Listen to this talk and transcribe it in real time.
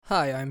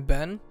Hi, I'm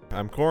Ben.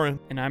 I'm Corin.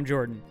 And I'm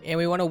Jordan. And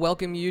we want to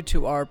welcome you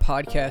to our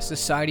podcast,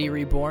 Society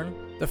Reborn.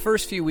 The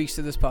first few weeks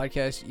of this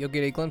podcast, you'll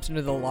get a glimpse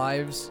into the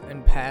lives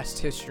and past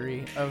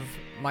history of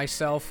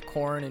myself,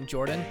 Corin, and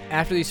Jordan.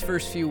 After these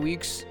first few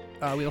weeks,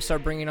 we'll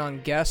start bringing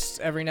on guests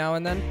every now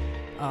and then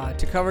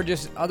to cover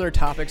just other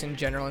topics in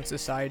general in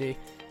society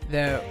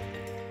that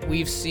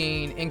we've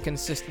seen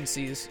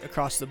inconsistencies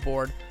across the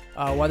board,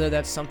 whether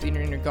that's something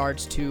in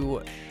regards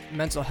to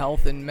mental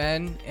health in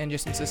men and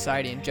just in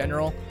society in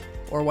general,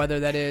 or whether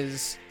that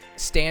is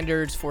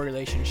standards for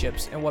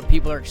relationships and what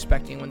people are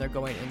expecting when they're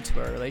going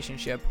into a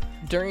relationship.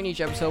 During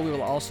each episode, we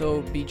will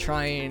also be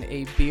trying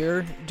a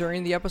beer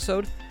during the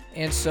episode.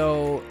 And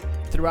so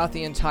throughout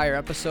the entire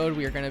episode,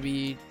 we are going to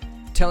be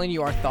telling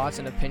you our thoughts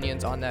and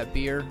opinions on that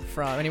beer,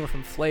 from anywhere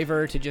from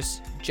flavor to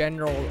just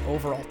general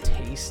overall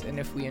taste and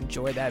if we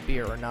enjoy that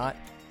beer or not.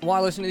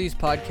 While listening to these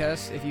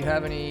podcasts, if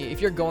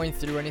you're going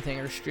through anything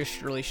or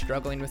just really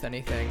struggling with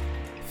anything,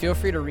 feel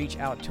free to reach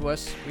out to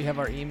us. We have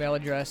our email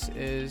address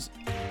is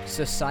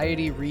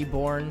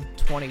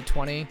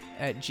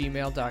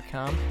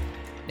societyreborn2020@gmail.com.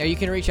 Now you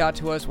can reach out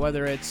to us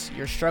whether it's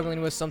you're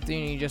struggling with something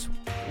and you just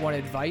want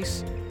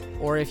advice,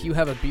 or if you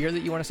have a beer that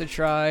you want us to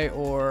try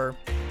or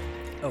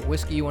a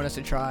whiskey you want us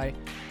to try.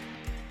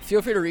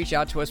 Feel free to reach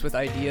out to us with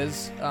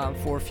ideas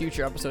for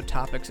future episode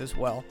topics as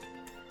well.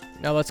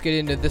 Now let's get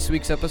into this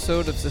week's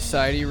episode of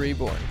Society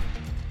Reborn.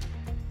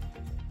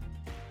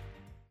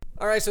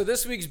 Alright, so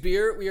this week's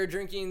beer, we are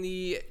drinking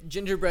the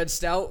Gingerbread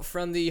Stout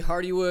from the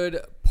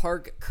Hardywood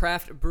Park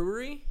Craft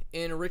Brewery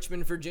in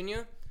Richmond,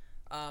 Virginia.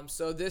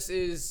 So this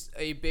is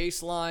a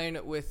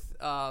baseline with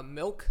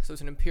milk, so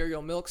it's an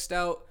imperial milk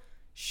stout.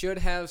 Should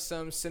have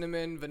some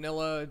cinnamon,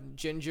 vanilla,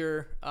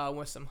 ginger,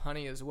 with some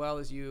honey as well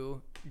as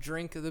you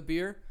drink the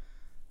beer.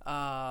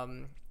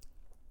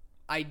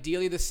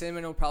 Ideally, the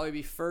cinnamon will probably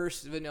be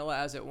first. Vanilla,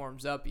 as it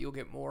warms up, you'll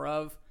get more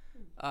of.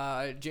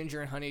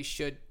 Ginger and honey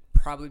should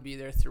probably be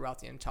there throughout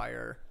the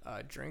entire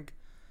drink.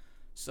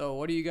 So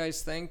what do you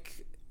guys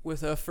think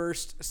with a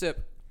first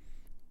sip?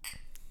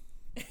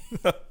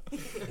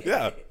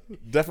 Yeah,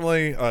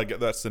 definitely get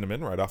that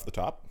cinnamon right off the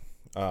top,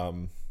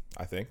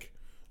 I think.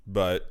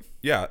 But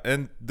yeah,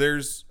 and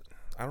there's,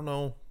 I don't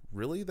know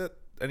really that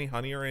any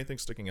honey or anything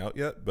sticking out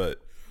yet,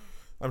 but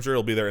I'm sure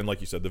it'll be there. And like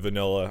you said, the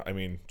vanilla, I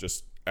mean,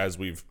 just as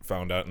we've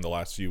found out in the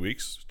last few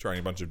weeks, trying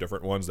a bunch of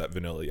different ones, that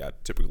vanilla, yeah,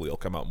 typically will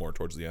come out more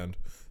towards the end,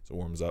 so it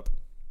warms up.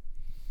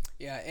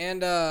 Yeah,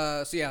 and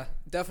so yeah,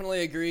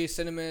 definitely agree.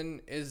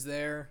 Cinnamon is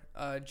there.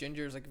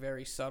 Ginger is like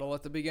very subtle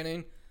at the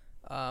beginning.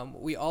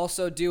 We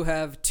also do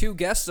have two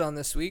guests on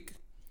this week,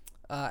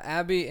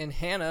 Abby and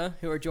Hannah,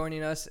 who are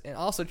joining us and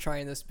also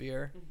trying this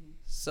beer. Mm-hmm.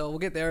 So we'll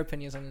get their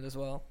opinions on it as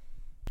well.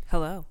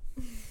 Hello.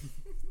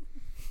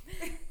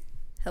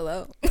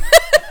 Hello.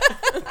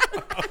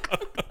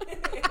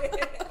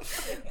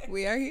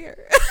 We are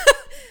here.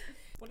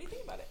 What do you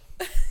think about it?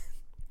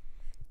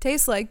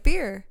 Tastes like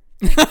beer.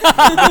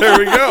 There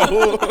we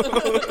go.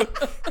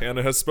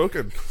 Hannah has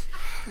spoken.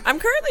 I'm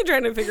currently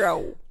trying to figure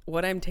out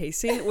what I'm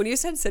tasting. When you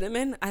said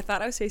cinnamon, I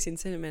thought I was tasting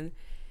cinnamon.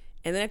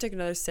 And then I took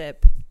another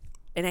sip,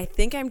 and I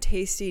think I'm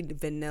tasting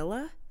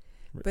vanilla.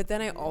 But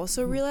then I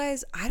also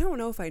realized I don't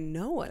know if I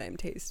know what I'm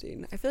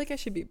tasting. I feel like I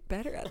should be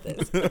better at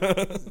this.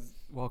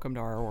 Welcome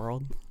to our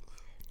world.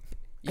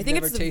 You've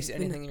never tasted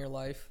anything in your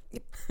life.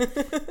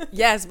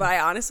 Yes, but I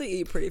honestly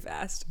eat pretty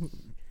fast.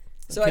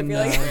 So I feel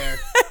like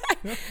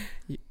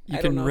you I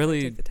can don't know really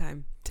if I take the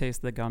time.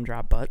 taste the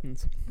gumdrop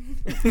buttons.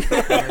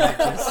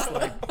 Just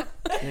like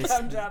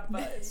Gumdrop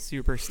buttons.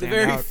 super The stand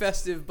very out.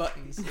 festive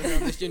buttons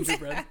around this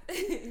gingerbread.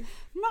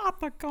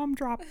 Not the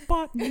gumdrop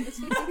buttons.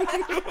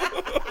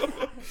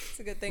 It's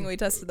a good thing we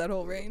tested that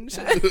whole range.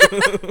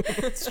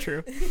 It's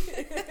true.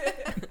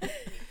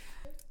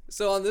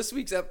 So on this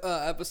week's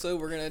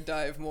episode, we're going to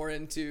dive more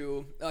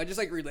into just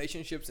like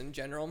relationships in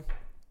general.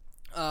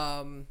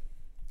 And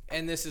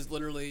this is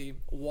literally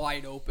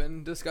wide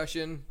open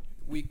discussion.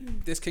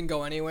 This can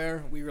go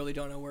anywhere. We really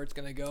don't know where it's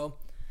going to go.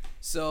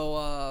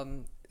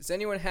 So does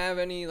anyone have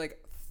any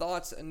like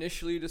thoughts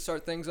initially to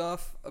start things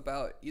off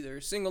about either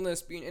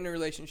singleness, being in a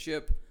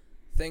relationship,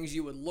 things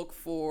you would look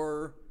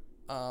for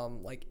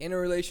like in a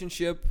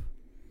relationship?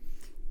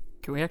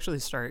 Can we actually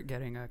start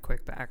getting a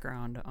quick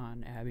background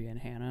on Abby and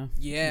Hannah?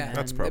 Yeah,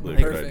 That's And, probably a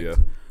like, good perfect. idea.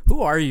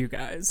 Who are you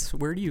guys?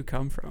 Where do you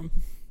come from?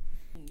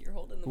 You're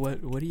holding the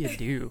What do you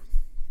do?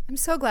 I'm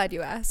so glad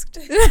you asked.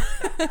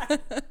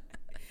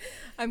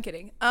 I'm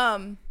kidding.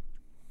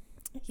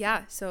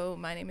 Yeah, so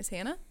my name is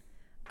Hannah.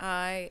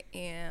 I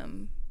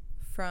am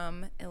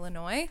from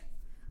Illinois.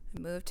 I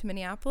moved to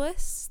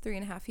Minneapolis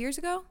 3.5 years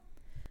ago.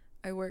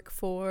 I work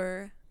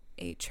for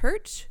a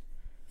church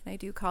and I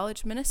do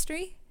college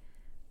ministry.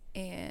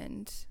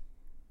 And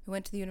I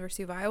went to the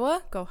University of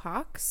Iowa. Go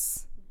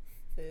Hawks.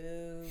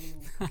 Ooh.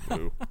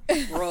 Ooh.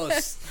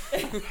 Gross.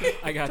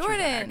 I got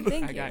Jordan, your back.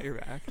 thank I got you.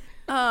 your back.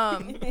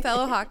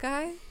 Fellow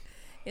Hawkeye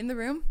in the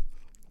room.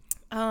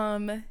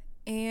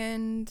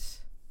 And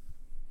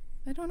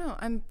I don't know.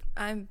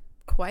 I'm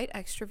quite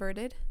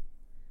extroverted.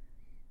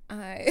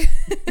 I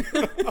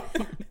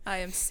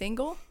am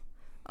single.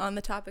 on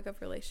the topic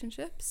of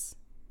relationships,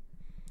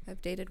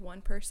 I've dated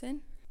one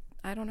person.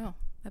 I don't know.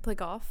 I play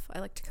golf. I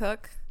like to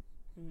cook.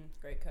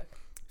 Great cook.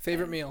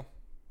 Favorite meal?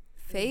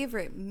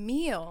 Favorite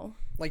meal?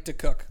 Like to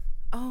cook.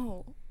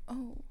 Oh.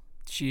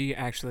 She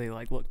actually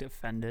looked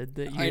offended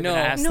that you I even know.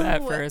 asked No.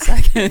 that for a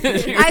second.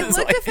 She I was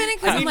looked offended I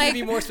because I'm need like, to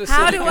be more specific.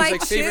 how do because, I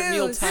like, favorite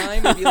meal choose?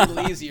 time would be a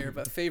little easier,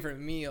 but favorite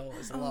meal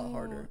is a lot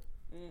harder.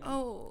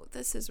 Oh,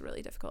 this is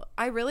really difficult.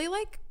 I really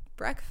like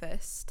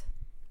breakfast.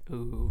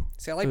 Ooh.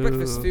 See, I like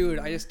breakfast Ooh. food.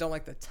 I just don't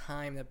like the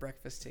time that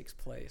breakfast takes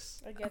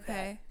place. I get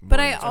Okay. But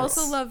I Morning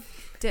also toast.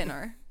 love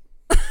dinner.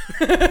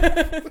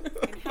 that.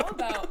 And how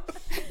about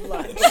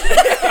lunch?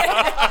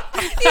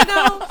 You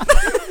know,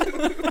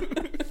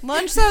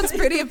 lunch sounds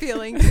pretty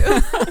appealing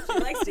too. She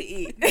likes to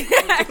eat.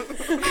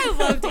 I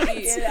love to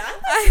eat. Yeah,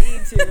 I like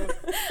to eat too.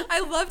 I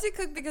love to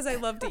cook because I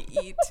love to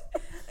eat.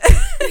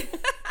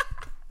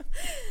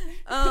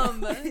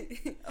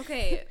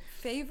 Okay,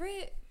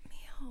 favorite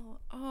meal.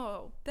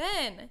 Oh,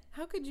 Ben,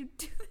 how could you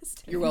do this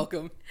to You're me?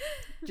 welcome.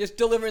 Just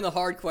delivering the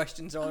hard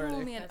questions already.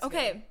 Oh man. That's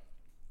Okay.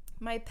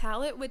 My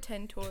palate would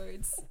tend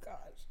towards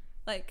Gosh.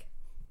 like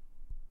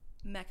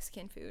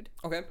Mexican food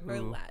Okay. or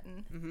Ooh.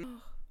 Latin. Mhm.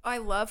 Oh, I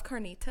love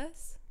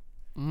carnitas.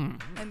 Mm.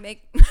 I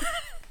make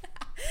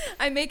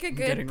I make a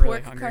good getting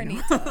really pork hungry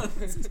now.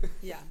 carnita.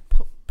 Yeah.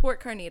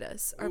 Pork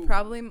carnitas are Ooh.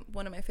 probably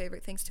one of my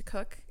favorite things to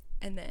cook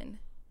and then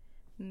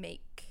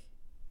make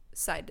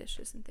side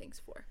dishes and things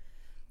for.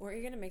 Weren't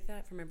you gonna make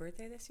that for my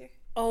birthday this year?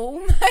 Oh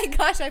my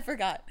gosh, I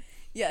forgot.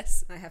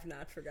 Yes. I have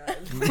not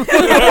forgotten.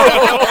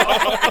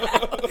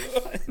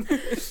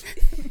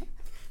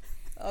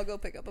 I'll go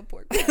pick up a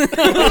pork butt.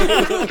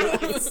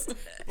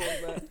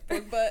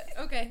 Pork butt.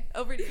 Okay,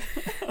 over to you.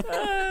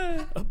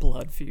 A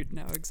blood feud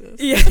now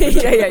exists.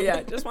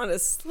 Yeah. Just want to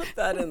slip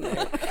that in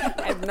there.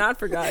 I have not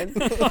forgotten.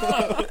 I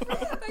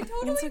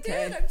totally It's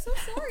okay. did. I'm so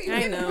sorry. I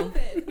can't know. help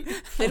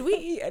it. Did we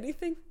eat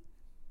anything?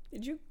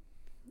 Did you?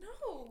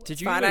 No. Did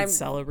you Fine, even I'm-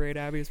 celebrate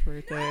Abby's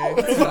birthday?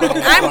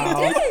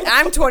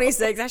 I'm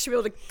 26. I should be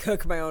able to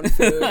cook my own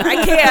food.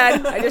 I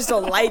can. I just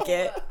don't like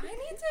it.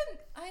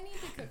 I need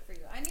to cook for you.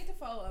 I need to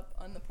follow up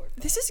on the pork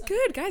butt. This is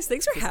good, guys.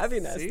 Thanks for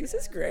having us. See? This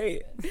is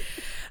great.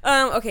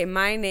 Okay,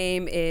 my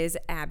name is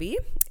Abby,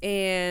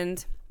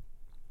 and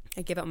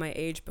I gave out my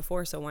age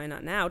before, so why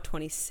not now?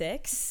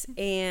 26,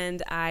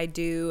 and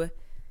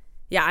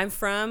I'm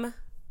from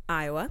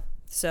Iowa,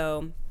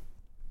 so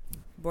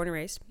born and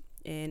raised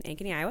in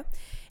Ankeny, Iowa,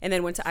 and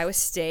then went to Iowa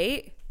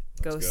State.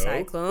 Go Let's go.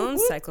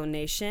 Cyclones, Cyclone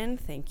Nation.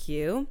 Thank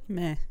you.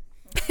 Meh.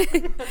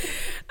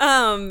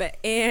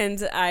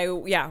 And I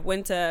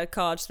went to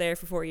college there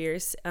for 4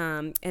 years,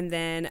 and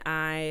then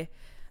I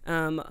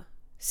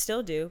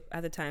still do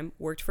at the time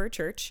worked for a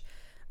church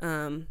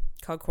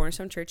called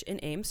Cornerstone Church in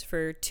Ames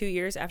for 2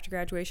 years. After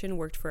graduation,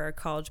 worked for our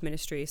college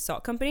ministry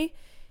salt company,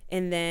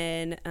 and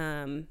then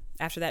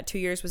after that 2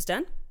 years was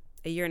done,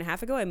 a year and a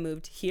half ago I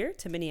moved here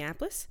to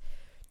Minneapolis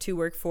to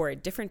work for a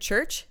different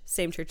church,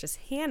 same church as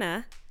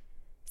Hannah,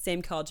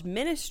 same college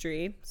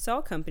ministry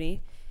salt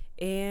company.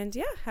 And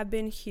have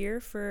been here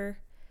for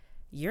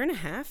a year and a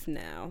half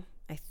now,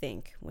 I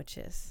think, which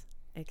is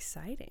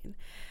exciting.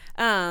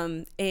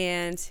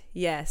 And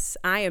yes,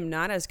 I am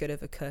not as good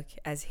of a cook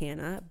as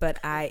Hannah, but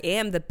I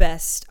am the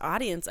best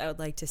audience, I would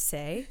like to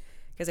say,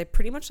 because I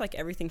pretty much like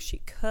everything she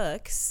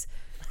cooks.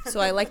 So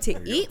I like to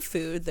eat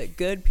food that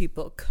good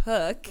people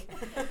cook.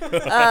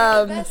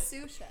 Best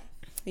sous chef.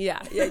 Yeah,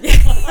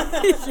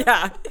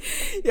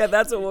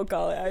 that's what we'll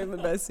call it. I am the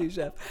best sous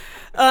chef.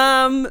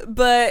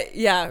 But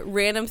yeah,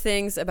 random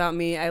things about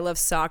me. I love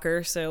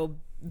soccer, so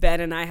Ben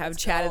and I have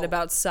chatted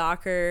about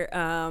soccer.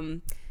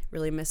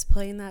 Really miss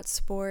playing that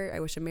sport. I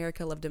wish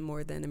America loved it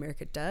more than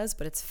America does,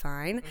 but it's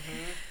fine.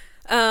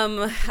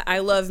 I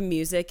love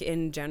music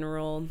in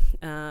general.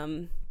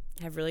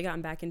 I've really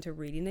gotten back into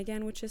reading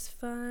again, which is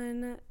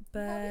fun.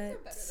 But Hobbies are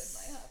better than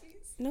my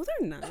hobbies. no,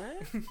 they're not.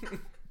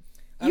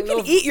 I You don't know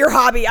can if- eat your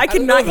hobby. I don't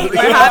cannot know if eat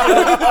my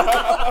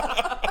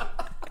hobby.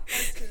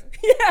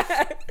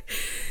 Yeah.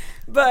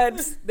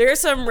 But there are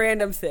some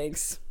random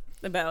things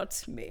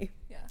about me.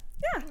 Yeah.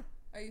 Yeah.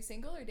 Are you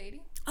single or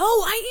dating?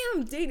 Oh, I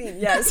am dating.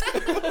 Yes.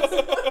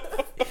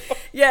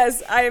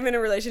 Yes, I am in a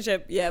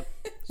relationship. Yep.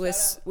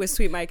 With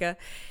Sweet Micah.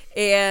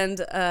 And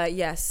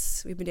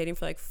yes, we've been dating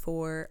for like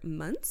 4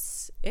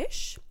 months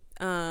ish.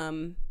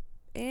 And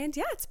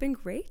yeah, it's been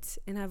great.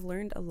 And I've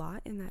learned a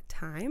lot in that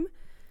time.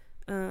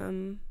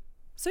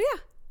 So yeah.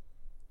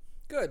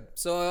 Good.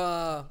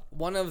 So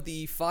one of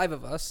the 5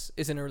 of us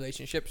is in a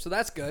relationship, so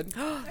that's good.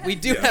 We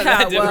do have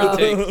that different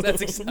things.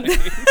 That's exciting.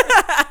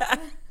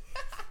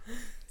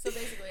 So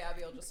basically,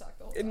 Abby will just talk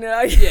the whole time.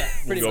 No, Yeah,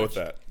 We'll pretty go much.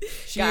 with that.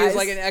 She Guys. is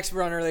like an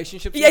expert on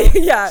relationships. Yeah, though,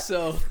 yeah.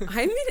 So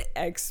I'm an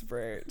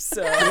expert.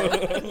 So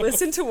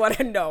listen to what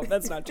I know.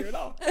 That's not true at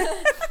all.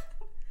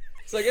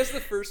 So I guess the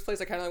first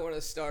place I kind of want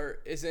to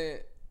start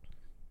isn't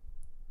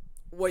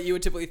what you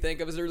would typically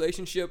think of as a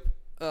relationship.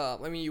 I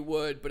mean, you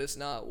would, but it's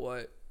not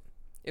what.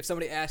 If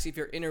somebody asks you if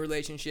you're in a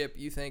relationship,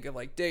 you think of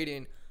like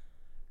dating.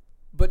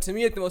 But to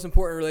me, like the most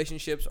important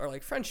relationships are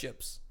like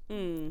friendships.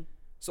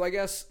 So I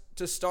guess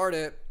to start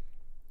it,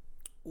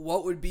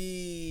 what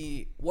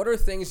are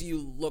things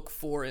you look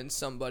for in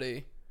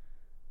somebody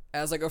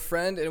as like a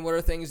friend, and what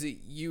are things that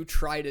you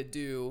try to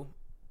do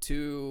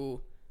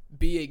to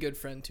be a good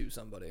friend to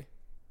somebody?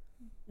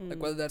 Like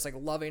whether that's like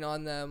loving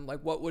on them, like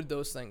what would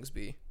those things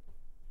be?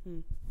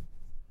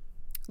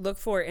 Look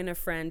for in a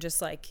friend,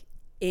 just like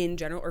in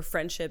general, or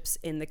friendships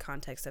in the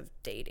context of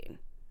dating?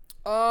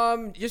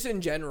 Just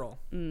in general.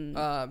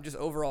 Just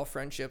overall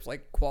friendships,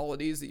 like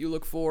qualities that you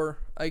look for,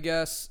 I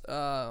guess.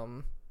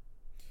 And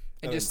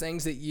just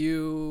things that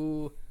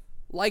you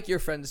like your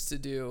friends to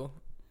do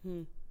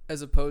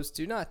as opposed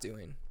to not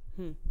doing.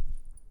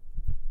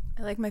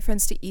 I like my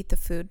friends to eat the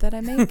food that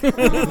I make.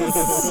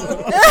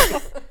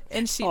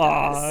 And she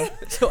does.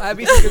 So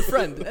Abby's a good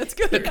friend. That's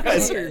good. You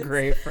guys are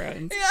great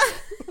friends.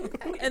 Yeah.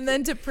 And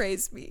then to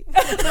praise me. Which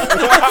I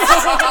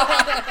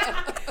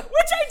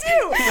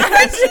do.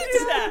 I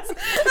do that.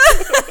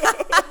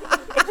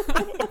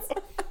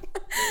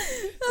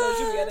 So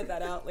should we edit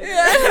that out later?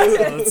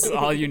 That's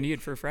all you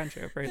need for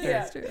friendship right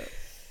there. Yeah.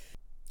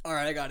 All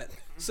right, I got it.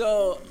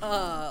 So,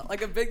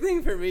 like a big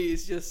thing for me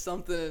is just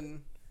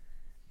something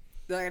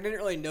that I didn't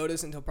really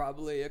notice until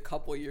probably a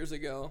couple years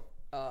ago.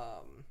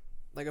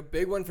 Like a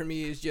big one for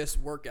me is just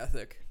work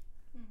ethic.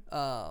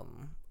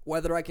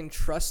 Whether I can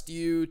trust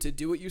you to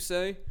do what you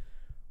say,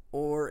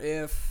 or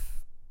if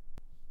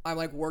I'm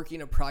like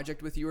working a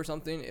project with you or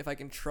something, if I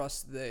can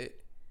trust that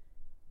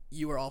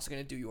you are also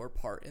going to do your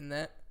part in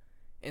that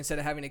instead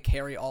of having to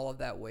carry all of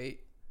that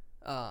weight.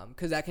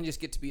 Because that can just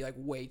get to be like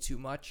way too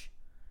much.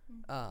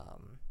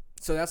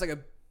 So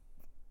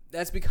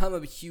that's become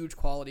a huge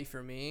quality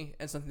for me,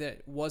 and something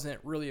that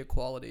wasn't really a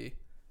quality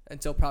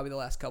until probably the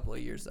last couple of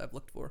years that I've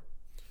looked for.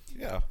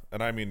 Yeah,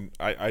 and I mean,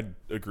 I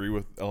agree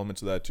with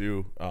elements of that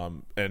too.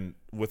 And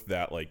with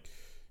that, like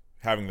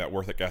having that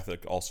work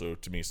ethic also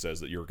to me says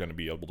that you're going to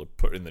be able to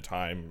put in the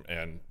time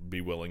and be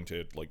willing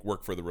to like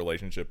work for the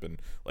relationship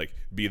and like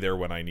be there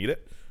when I need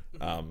it.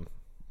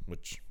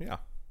 Which, yeah.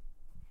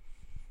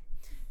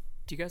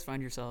 Do you guys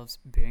find yourselves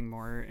being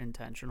more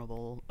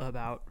intentional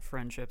about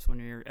friendships when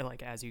you're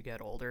like as you get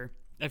older?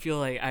 I feel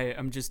like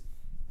I'm just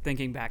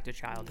thinking back to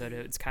childhood.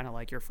 It's kind of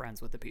like you're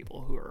friends with the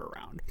people who are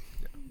around.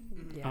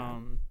 Yeah.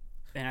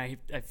 And I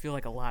feel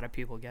like a lot of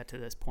people get to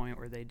this point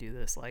where they do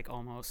this like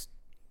almost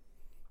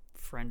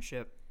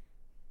friendship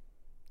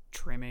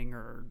trimming,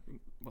 or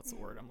what's the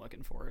word I'm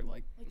looking for?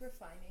 Like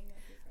refining.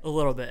 a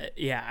little bit,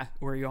 yeah,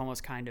 where you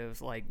almost kind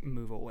of like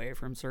move away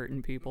from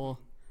certain people.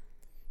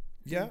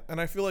 Yeah, and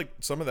I feel like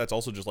some of that's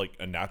also just like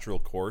a natural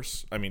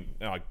course. I mean,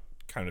 it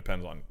kind of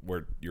depends on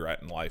where you're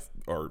at in life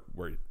or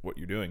what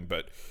you're doing.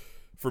 But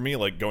for me,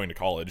 like going to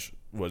college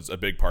was a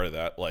big part of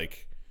that.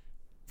 Like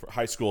for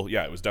high school,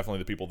 yeah, it was definitely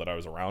the people that I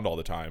was around all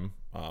the time,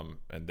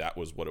 and that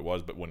was what it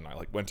was. But when I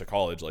like went to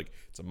college, like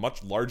it's a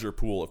much larger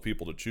pool of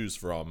people to choose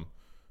from.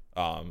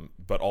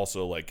 But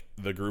also like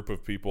the group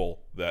of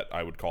people that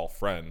I would call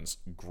friends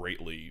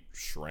greatly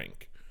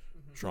shrunk.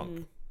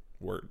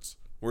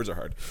 Words are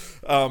hard.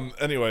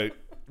 Anyway,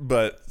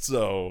 but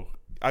so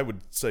I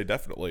would say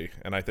definitely,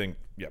 and I think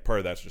yeah, part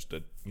of that's just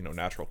a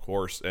natural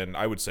course, and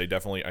I would say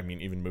definitely. I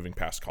mean, even moving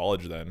past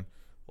college, then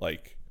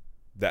like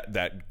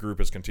that group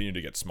has continued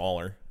to get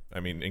smaller. I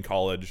mean, in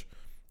college,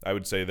 I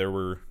would say there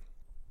were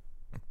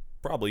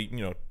probably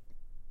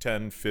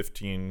 10,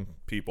 15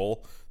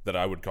 people that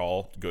I would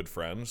call good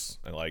friends,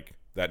 and like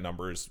that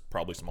number is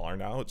probably smaller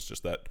now. It's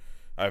just that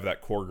I have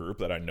that core group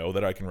that I know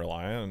that I can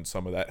rely on, and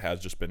some of that has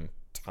just been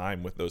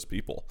time with those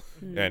people.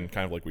 And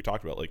kind of like we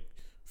talked about, like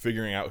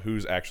figuring out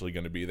who's actually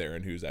going to be there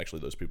and who's actually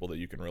those people that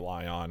you can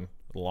rely on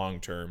long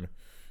term.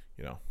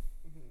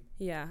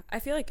 Yeah, I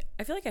feel like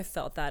I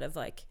felt that of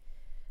like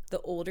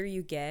the older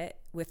you get,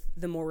 with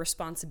the more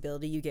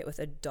responsibility you get with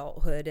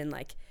adulthood, and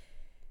like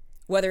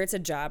whether it's a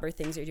job or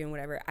things you're doing,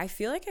 whatever. I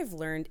feel like I've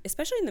learned,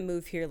 especially in the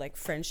move here, like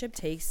friendship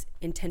takes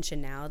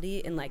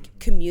intentionality, and like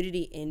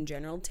community in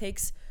general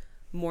takes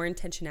more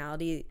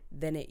intentionality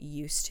than it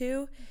used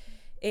to.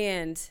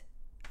 And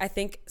I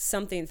think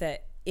something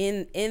that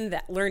in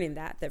that learning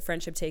that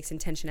friendship takes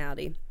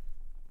intentionality,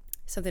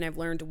 something I've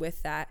learned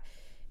with that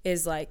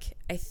is like,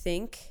 I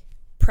think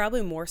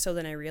probably more so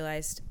than I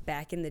realized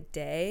back in the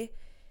day,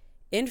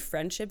 in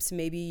friendships,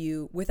 maybe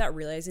you, without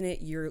realizing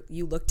it,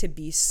 you look to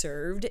be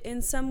served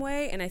in some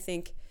way. And I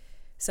think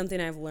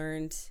something I've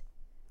learned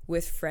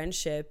with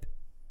friendship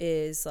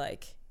is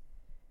like,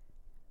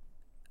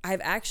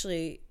 I've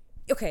actually,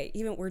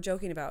 even we're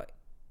joking about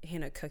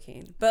Hannah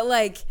cooking, but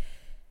like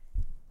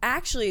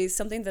actually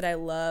something that I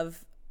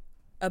love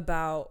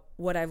about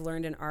what I've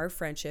learned in our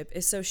friendship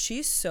is, so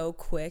she's so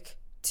quick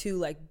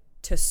to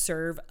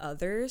serve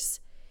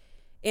others.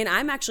 And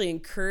I'm actually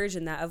encouraged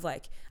in that of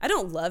like, I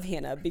don't love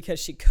Hannah because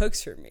she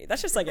cooks for me.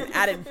 That's just like an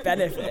added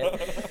benefit.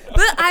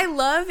 But I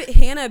love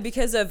Hannah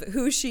because of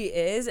who she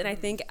is. And I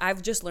think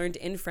I've just learned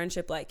in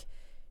friendship, like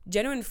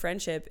genuine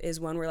friendship is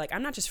one where like,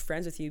 I'm not just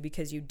friends with you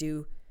because you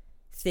do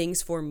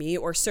things for me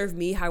or serve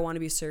me how I want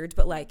to be served.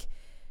 But like,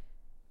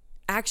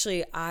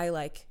 actually I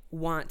like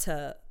want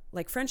to,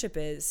 like friendship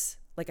is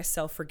like a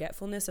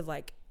self-forgetfulness of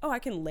like, oh, I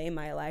can lay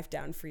my life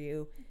down for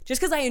you just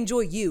because I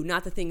enjoy you,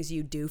 not the things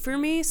you do for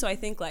me. So I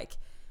think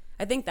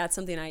that's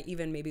something I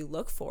even maybe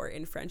look for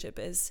in friendship,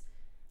 is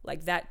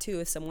like that too,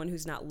 is someone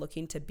who's not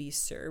looking to be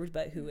served,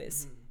 but who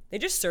is, they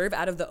just serve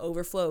out of the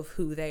overflow of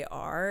who they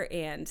are.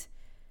 And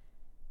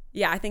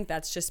yeah, I think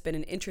that's just been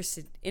an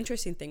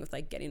interesting thing with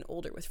like getting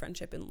older with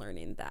friendship and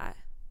learning that.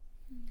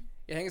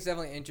 Yeah, I think it's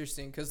definitely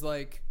interesting because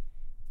like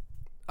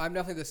I'm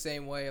definitely the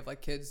same way of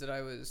like kids that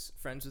I was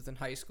friends with in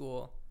high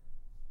school.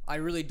 I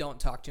really don't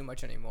talk too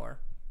much anymore.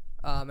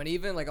 And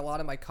even like a lot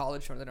of my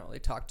college friends, I don't really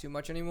talk too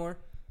much anymore.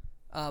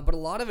 But a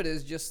lot of it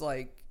is just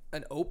like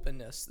an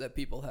openness that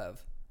people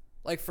have.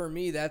 Like for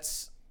me,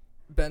 that's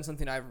been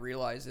something I've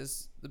realized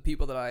is the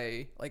people that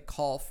I like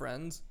call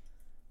friends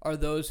are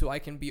those who I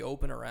can be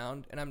open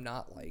around, and I'm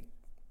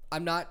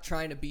not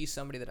trying to be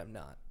somebody that I'm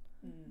not.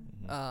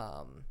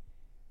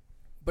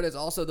 But it's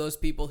also those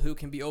people who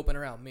can be open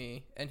around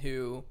me and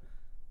who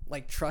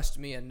like trust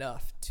me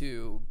enough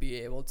to be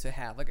able to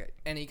have like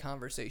any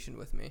conversation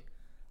with me,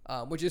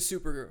 which is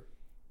super,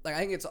 like I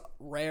think it's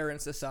rare in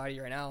society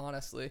right now,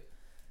 honestly,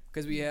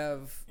 because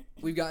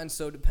we've gotten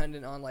so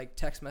dependent on like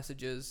text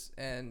messages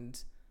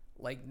and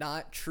like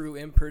not true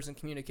in-person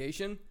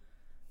communication,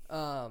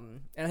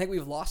 and I think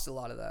we've lost a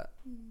lot of that,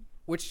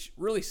 which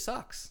really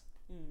sucks.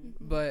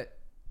 But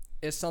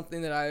it's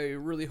something that I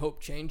really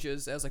hope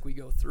changes as like we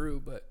go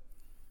through. But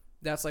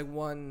that's like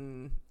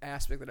one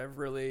aspect that I've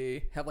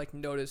really have like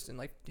noticed and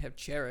like have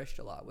cherished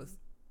a lot with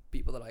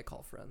people that I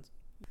call friends.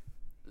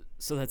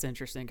 So that's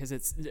interesting because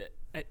it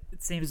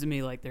seems to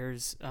me like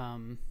there's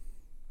kind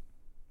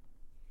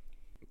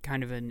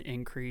of an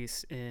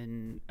increase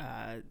in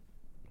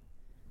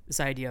this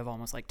idea of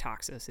almost like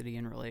toxicity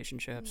in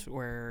relationships,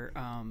 where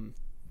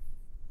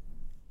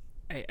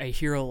I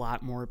hear a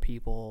lot more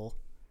people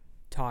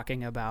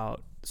talking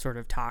about sort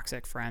of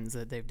toxic friends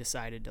that they've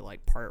decided to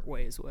like part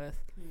ways with.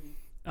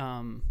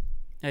 I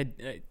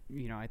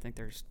think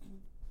there's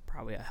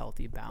probably a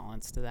healthy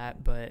balance to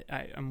that, but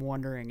I'm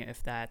wondering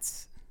if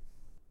that's,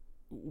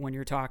 when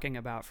you're talking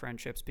about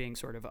friendships being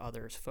sort of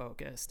others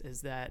focused,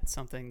 is that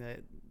something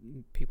that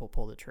people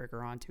pull the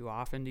trigger on too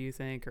often, do you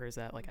think, or is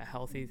that like a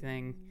healthy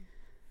thing?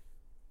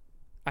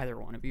 Either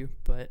one of you,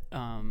 but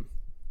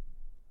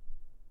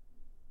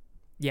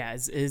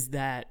is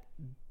that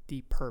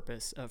the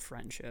purpose of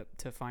friendship,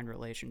 to find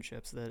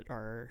relationships that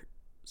are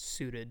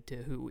suited to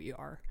who we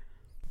are?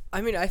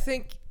 I mean, I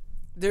think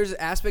there's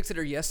aspects that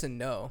are yes and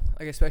no.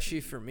 Like,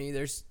 especially for me,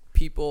 there's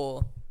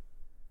people.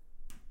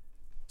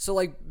 So,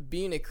 like,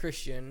 being a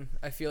Christian,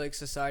 I feel like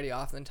society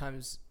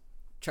oftentimes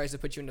tries to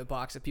put you in a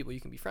box of people you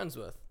can be friends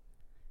with.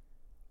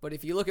 But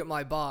if you look at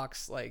my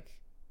box, like,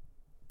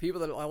 a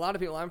lot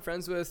of people I'm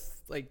friends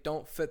with, like,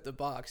 don't fit the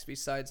box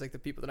besides, like, the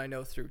people that I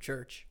know through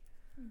church.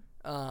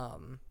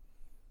 Like,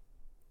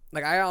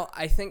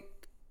 I think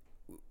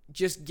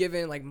just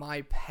given, like,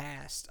 my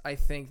past, I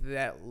think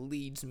that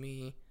leads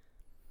me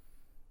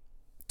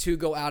to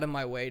go out of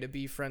my way to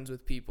be friends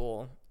with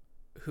people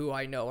who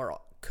I know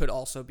could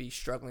also be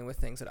struggling with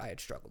things that I had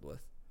struggled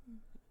with.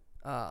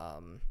 So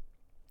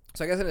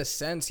I guess in a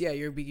sense, yeah,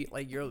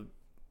 you're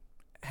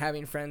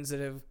having friends that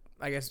have,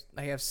 I guess,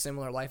 I have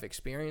similar life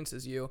experience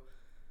as you.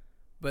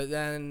 But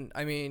then,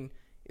 I mean,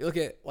 you look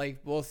at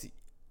like both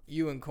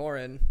you and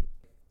Corin,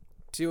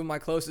 two of my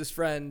closest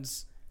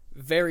friends,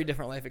 very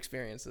different life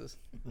experiences.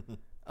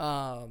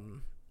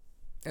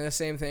 And the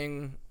same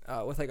thing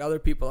with like other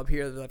people up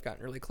here that I've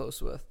gotten really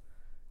close with.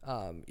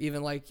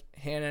 Even like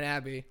Hannah and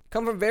Abby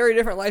come from very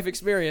different life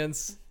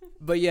experience,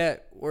 but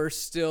yet we're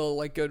still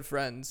like good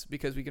friends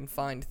because we can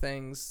find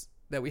things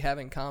that we have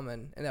in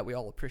common and that we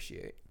all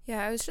appreciate.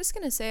 Yeah, I was just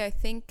going to say, I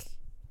think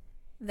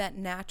that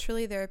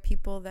naturally there are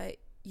people that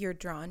you're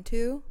drawn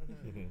to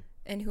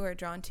and who are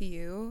drawn to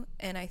you.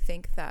 And I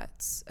think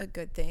that's a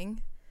good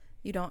thing.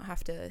 You don't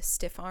have to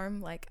stiff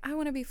arm like, I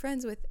want to be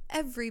friends with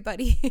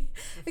everybody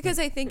because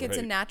I think it's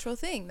a natural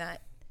thing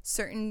that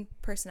certain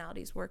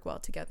personalities work well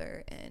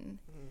together and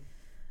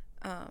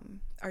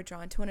are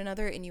drawn to one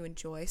another, and you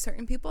enjoy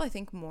certain people, I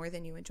think, more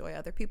than you enjoy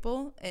other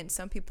people. And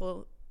some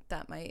people,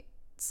 that might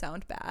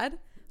sound bad,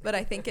 but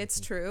I think it's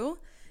true.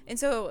 And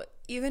so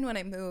even when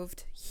I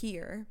moved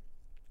here,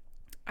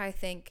 I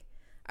think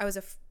I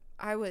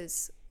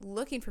was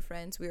looking for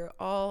friends. A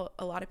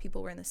lot of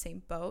people were in the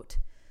same boat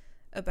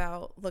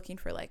about looking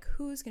for like,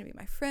 who's going to be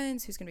my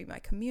friends, who's going to be my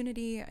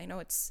community. I know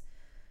it's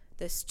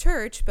this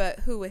church,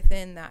 but who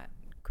within that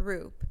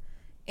group.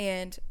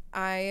 And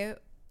I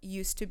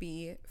used to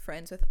be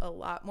friends with a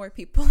lot more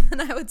people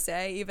than I would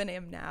say even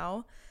am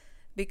now,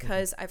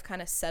 because I've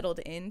kind of settled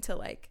into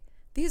like,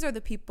 these are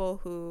the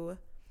people who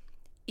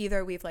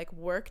either we've like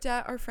worked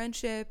at our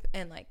friendship,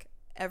 and like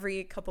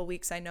every couple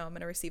weeks I know I'm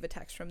going to receive a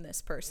text from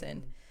this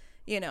person,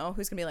 who's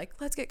going to be like,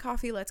 let's get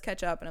coffee, let's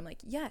catch up. And I'm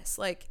like, yes,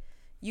 like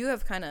you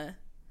have kind of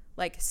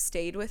like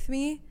stayed with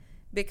me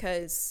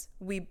because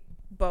we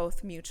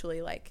both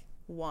mutually like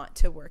want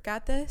to work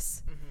at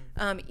this,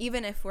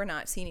 even if we're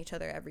not seeing each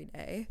other every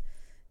day.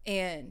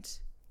 And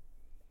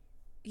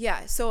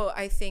yeah, so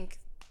I think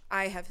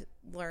I have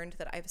learned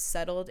that I've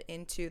settled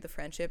into the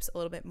friendships a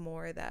little bit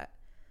more, that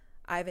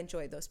I've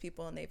enjoyed those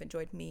people and they've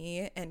enjoyed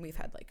me, and we've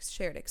had like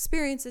shared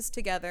experiences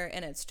together,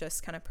 and it's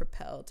just kind of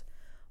propelled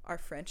our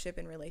friendship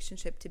and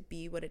relationship to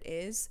be what it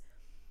is.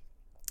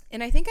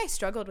 And I think I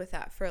struggled with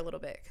that for a little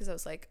bit, because I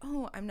was like,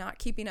 oh, I'm not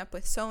keeping up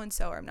with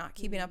so-and-so, or I'm not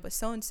keeping up with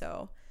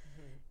so-and-so.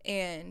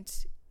 And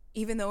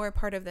even though we're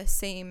part of the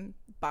same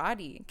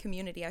body and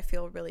community, I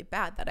feel really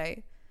bad that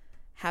I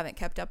haven't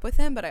kept up with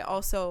him. But I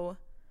also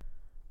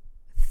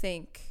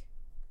think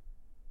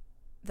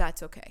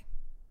that's okay.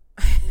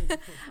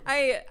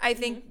 I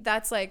think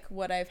that's like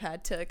what I've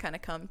had to kind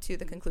of come to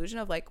the conclusion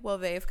of, like, well,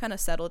 they've kind of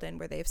settled in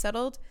where they've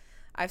settled.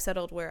 I've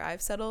settled where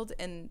I've settled.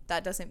 And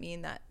that doesn't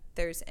mean that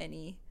there's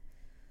any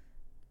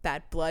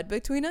bad blood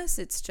between us.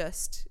 It's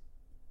just,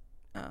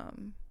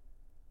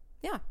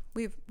 yeah,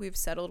 we've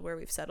settled where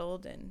we've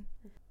settled, and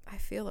I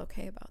feel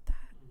okay about that.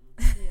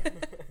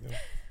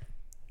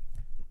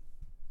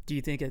 Do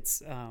you think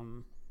it's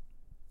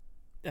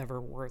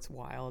ever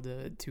worthwhile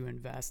to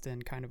invest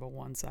in kind of a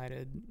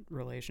one-sided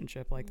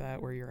relationship like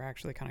that, where you're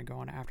actually kind of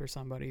going after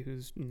somebody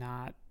who's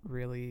not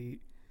really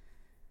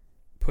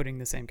putting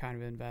the same kind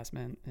of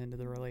investment into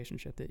the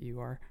relationship that you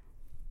are?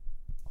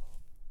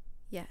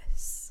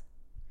 Yes.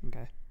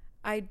 Okay.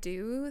 I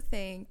do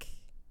think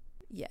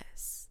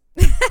yes.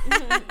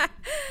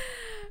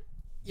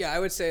 Yeah, I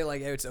would say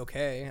like it's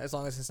okay as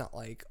long as it's not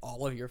like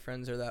all of your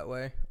friends are that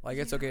way. Like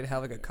it's okay to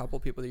have like a couple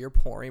people that you're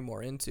pouring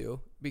more into,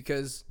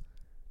 because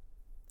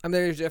I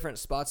mean there's different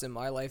spots in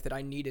my life that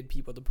I needed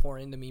people to pour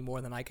into me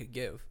more than I could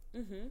give.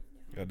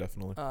 Yeah,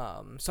 definitely.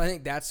 So I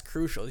think that's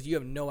crucial. Is you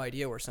have no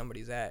idea where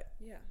somebody's at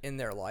in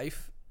their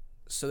life.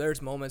 So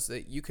there's moments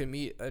that you can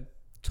meet a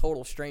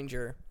total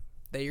stranger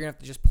that you're gonna have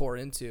to just pour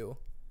into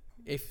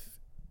if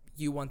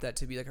you want that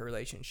to be like a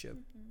relationship.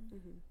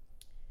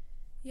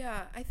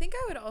 Yeah, I think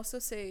I would also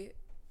say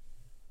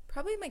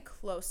probably my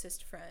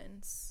closest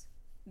friends,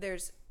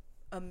 there's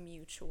a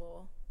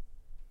mutual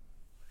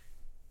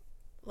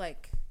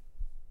like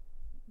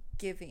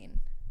giving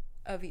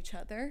of each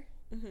other.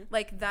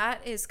 Like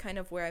that is kind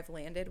of where I've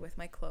landed with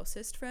my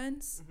closest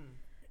friends,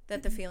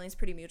 that the feeling's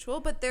pretty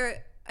mutual. But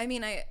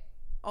I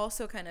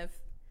also kind of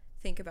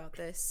think about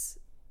this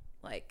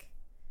like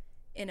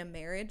in a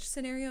marriage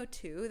scenario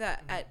too,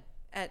 that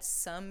at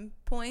some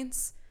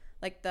points,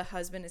 like the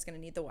husband is going to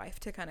need the wife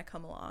to kind of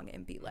come along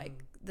and be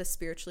like the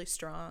spiritually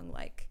strong,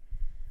 like,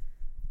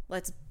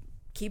 let's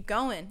keep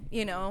going,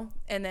 you know?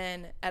 And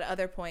then at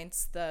other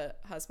points, the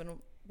husband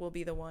will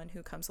be the one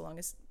who comes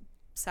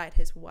alongside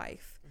his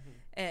wife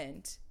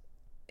and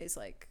is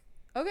like,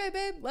 okay,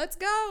 babe, let's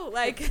go.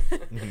 Like,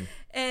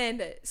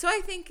 and so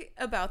I think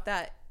about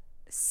that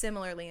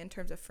similarly in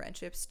terms of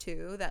friendships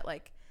too, that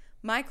like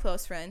my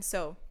close friends,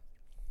 so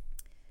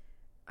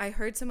I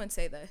heard someone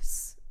say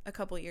this a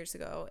couple years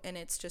ago, and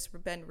it's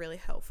just been really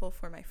helpful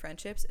for my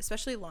friendships,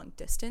 especially long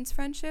distance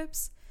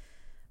friendships.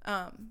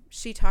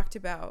 She talked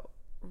about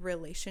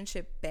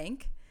relationship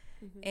bank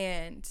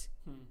and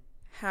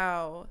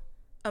how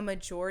a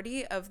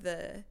majority of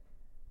the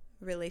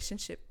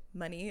relationship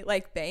money,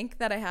 like bank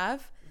that I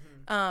have,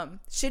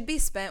 should be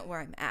spent where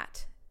I'm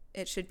at.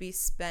 It should be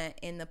spent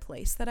in the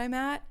place that I'm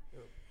at.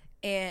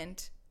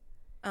 And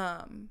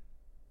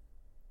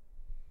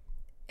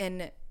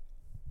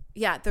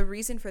yeah, the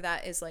reason for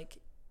that is like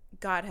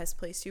God has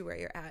placed you where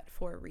you're at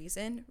for a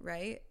reason,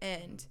 right?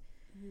 And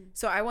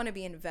so I want to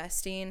be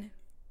investing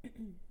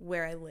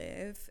where I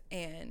live,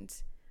 and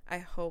I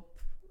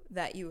hope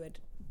that you would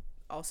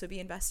also be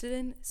invested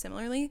in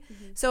similarly.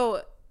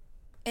 So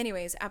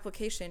anyways,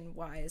 application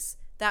wise,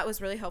 that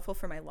was really helpful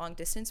for my long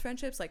distance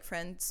friendships, like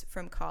friends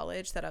from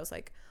college that I was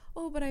like,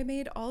 oh, but I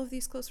made all of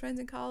these close friends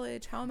in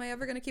college. How am I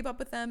ever going to keep up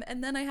with them?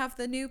 And then I have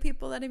the new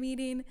people that I'm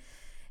meeting.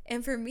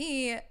 And for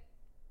me,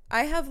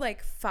 I have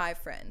like 5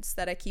 friends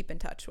that I keep in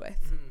touch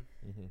with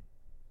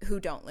who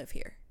don't live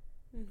here.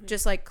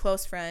 Just like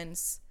close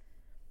friends.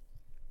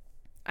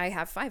 I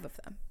have 5 of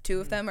them. 2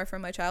 of them are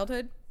from my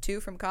childhood,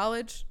 2 from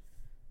college,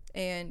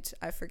 and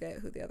I forget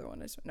who the other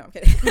one is. No, I'm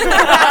kidding. Another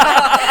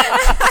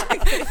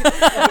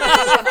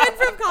friend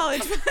from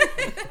college.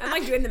 I'm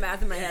like doing the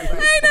math in my head.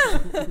 Like, I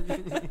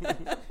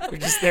know. We're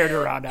just there to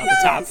round out the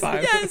top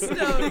 5. Yes,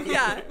 no,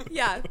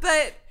 yeah.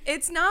 But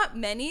it's not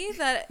many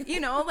that, you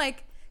know,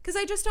 like, because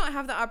I just don't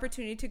have the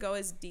opportunity to go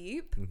as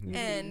deep,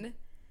 and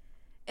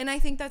I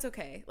think that's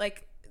okay.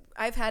 Like,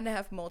 I've had to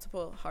have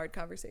multiple hard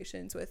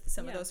conversations with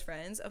some of those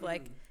friends of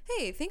like,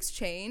 hey, things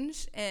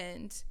change,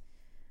 and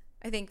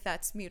I think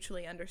that's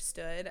mutually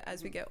understood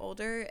as we get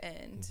older,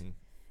 and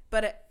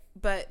but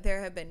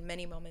there have been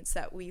many moments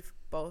that we've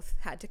both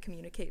had to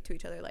communicate to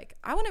each other like,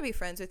 I want to be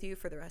friends with you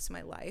for the rest of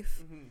my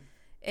life,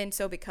 and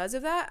so because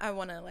of that, I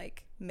want to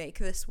like make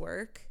this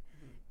work,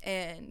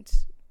 and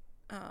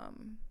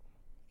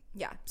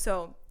yeah,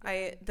 so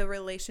the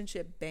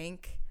relationship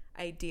bank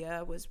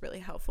idea was really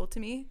helpful to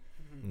me,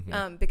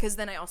 because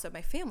then I also have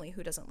my family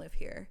who doesn't live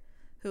here,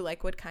 who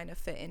like would kind of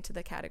fit into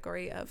the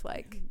category of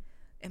like,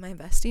 am I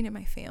investing in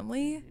my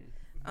family?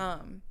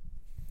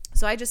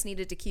 So I just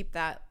needed to keep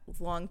that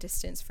long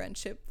distance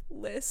friendship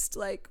list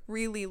like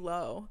really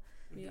low.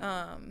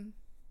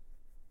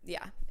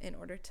 Yeah. In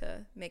order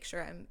to make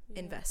sure I'm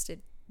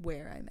invested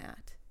where I'm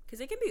at. Because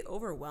it can be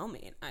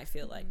overwhelming, I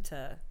feel like,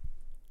 to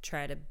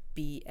try to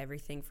be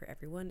everything for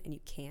everyone, and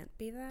you can't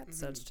be that.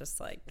 So it's just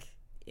like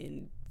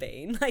in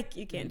vain. Like,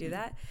 you can't do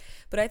that.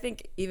 But I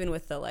think even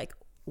with the like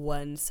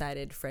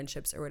one-sided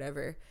friendships or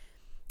whatever,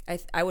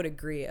 I would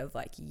agree of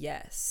like,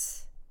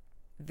 yes,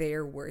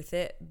 they're worth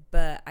it.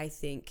 But I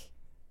think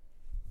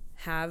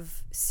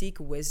seek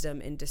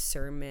wisdom and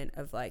discernment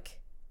of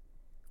like,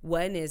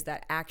 when is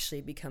that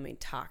actually becoming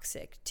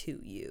toxic to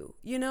you?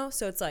 You know?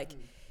 So it's like,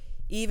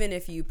 even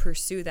if you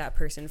pursue that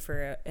person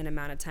for an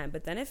amount of time,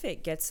 but then if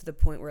it gets to the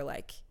point where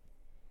like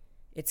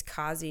it's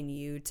causing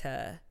you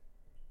to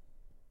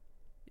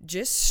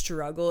just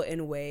struggle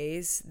in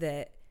ways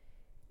that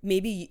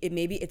maybe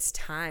it's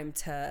time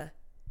to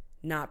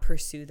not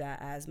pursue that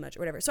as much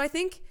or whatever. So I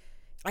think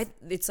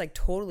it's like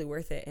totally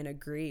worth it and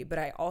agree. But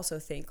I also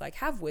think like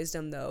have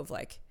wisdom though of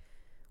like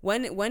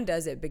when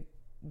does it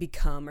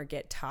become or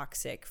get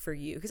toxic for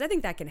you? Because I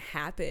think that can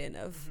happen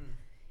and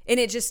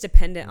it just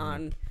dependent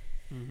on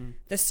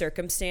the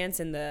circumstance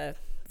and the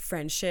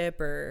friendship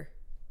or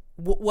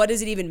what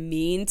does it even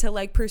mean to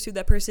like pursue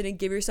that person and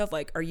give yourself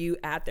like, are you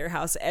at their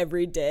house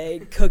every day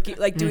cooking,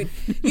 like doing,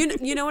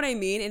 you know what I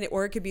mean? And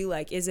or it could be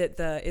like,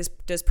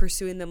 does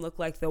pursuing them look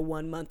like the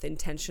 1 month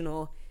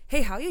intentional,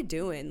 hey, how you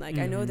doing? Like,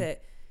 I know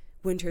that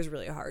winter is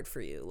really hard for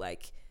you.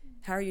 Like,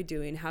 how are you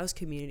doing? How's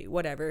community?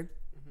 Whatever.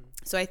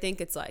 So I think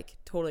it's like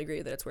totally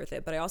agree that it's worth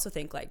it. But I also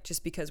think like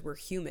just because we're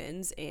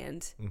humans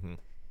and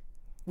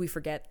we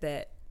forget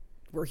that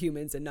we're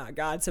humans and not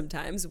God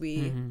sometimes,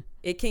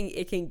 it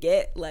can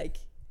get like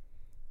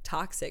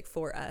toxic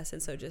for us.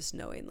 And so just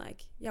knowing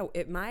like,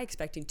 am I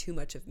expecting too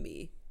much of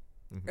me,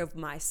 of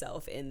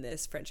myself in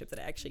this friendship that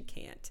I actually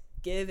can't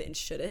give and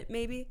shouldn't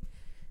maybe?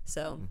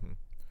 So.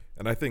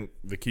 And I think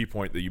the key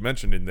point that you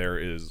mentioned in there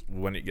is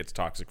when it gets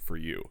toxic for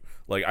you.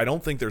 Like, I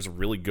don't think there's a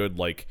really good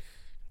like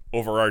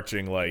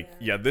overarching like,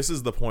 this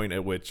is the point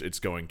at which it's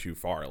going too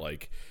far.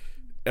 Like,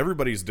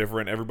 everybody's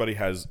different. Everybody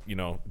has,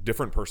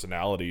 different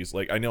personalities.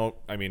 Like,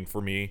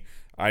 for me,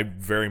 I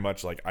very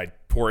much like, I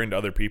pour into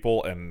other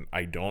people and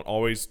I don't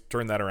always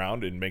turn that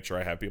around and make sure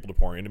I have people to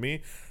pour into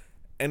me.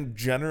 And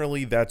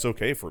generally that's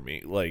okay for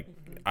me. Like,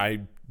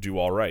 I do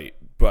all right.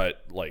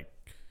 But like,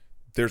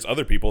 there's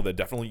other people that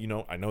definitely,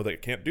 I know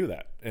that can't do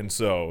that. And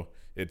so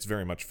it's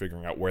very much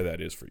figuring out where that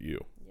is for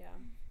you.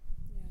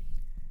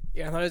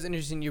 Yeah, I thought it was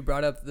interesting you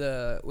brought up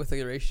with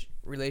the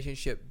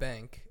relationship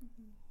bank.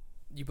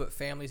 You put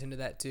families into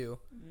that too.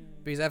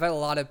 Because I've had a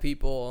lot of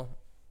people,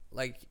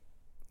 like,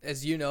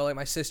 as you know, like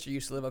my sister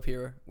used to live up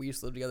here. We used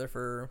to live together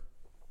for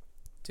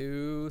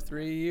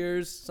 2-3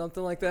 years,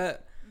 something like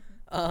that.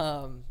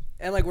 And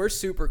like we're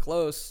super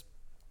close,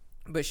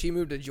 but she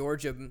moved to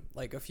Georgia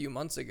like a few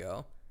months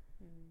ago.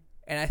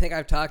 And I think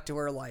I've talked to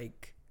her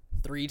like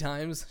 3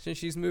 times since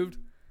she's moved.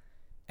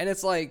 And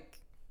it's like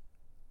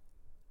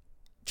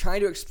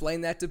trying to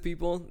explain that to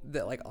people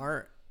that like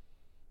aren't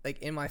like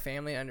in my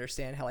family and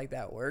understand how like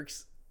that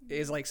works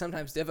is like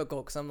sometimes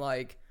difficult because I'm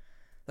like,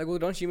 well,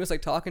 don't you miss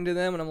like talking to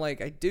them? And I'm like,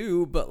 I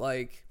do, but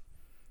like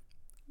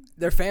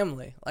they're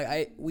family.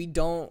 Like we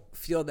don't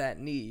feel that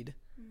need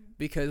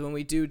because when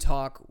we do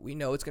talk, we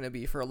know it's going to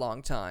be for a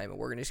long time and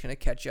we're just going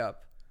to catch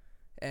up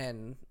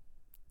and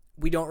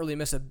we don't really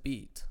miss a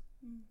beat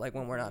like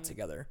when we're not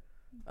together.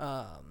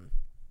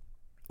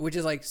 Which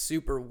is like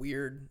super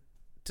weird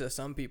to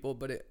some people,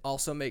 but it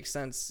also makes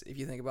sense if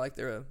you think about like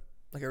they're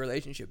like a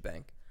relationship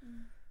bank.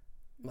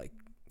 Like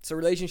it's a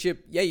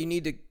relationship, you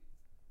need to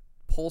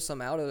pull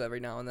some out of every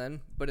now and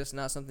then, but it's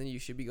not something you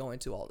should be going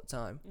to all the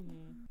time.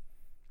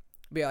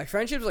 But yeah, like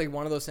friendship's like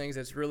one of those things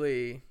that's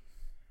really,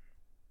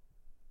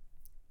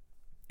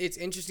 it's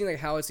interesting like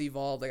how it's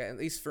evolved, like at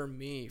least for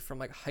me, from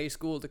like high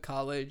school to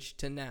college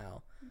to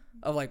now,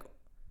 of like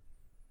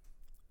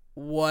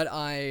what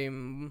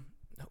I'm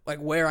like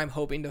where I'm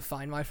hoping to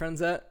find my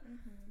friends at.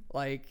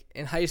 Like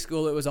in high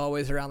school it was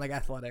always around like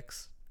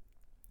athletics.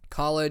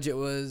 College it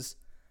was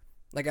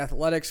like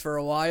athletics for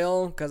a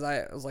while because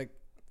I was like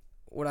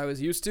what I was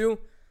used to.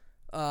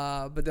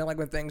 But then like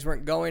when things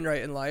weren't going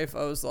right in life,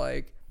 I was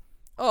like,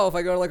 oh, if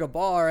I go to like a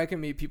bar, I can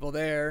meet people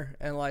there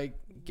and like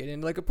get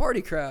into like a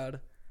party crowd.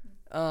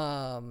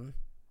 And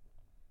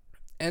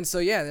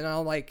so then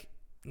I'm like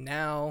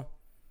now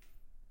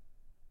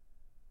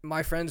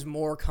my friends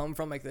more come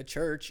from like the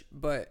church,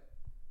 but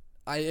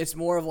it's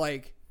more of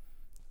like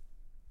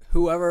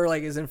whoever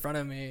like is in front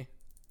of me,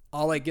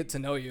 I'll like get to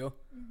know you.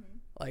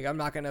 Like I'm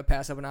not gonna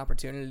pass up an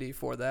opportunity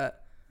for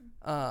that.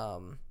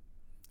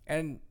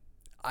 And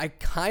I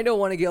kind of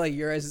want to get like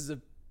your guys'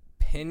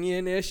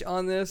 opinion-ish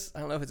on this.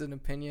 I don't know if it's an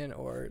opinion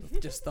or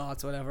just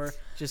thoughts, whatever.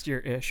 Just your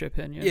ish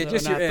opinion. Yeah,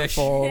 just not your the ish.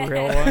 full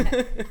real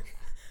one.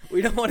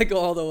 We don't want to go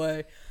all the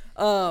way.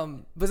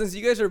 But since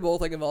you guys are both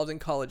like involved in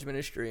college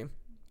ministry,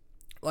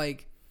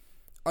 like,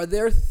 are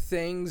there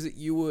things that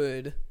you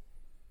would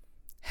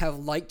have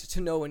liked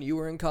to know when you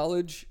were in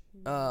college,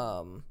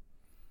 of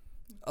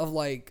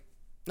like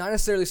not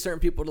necessarily certain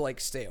people to like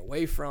stay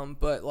away from,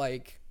 but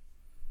like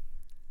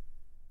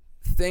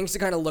things to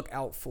kind of look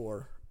out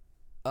for,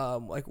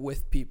 like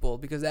with people,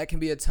 because that can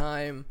be a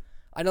time.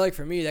 I know, like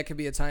for me, that could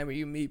be a time where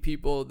you meet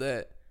people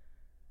that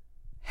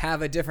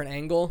have a different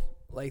angle.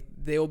 Like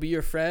they will be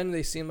your friend.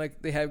 They seem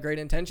like they have great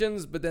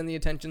intentions, but then the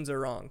intentions are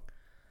wrong.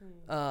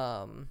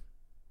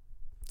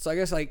 So I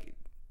guess like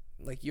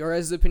your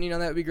guys' opinion on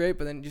that would be great,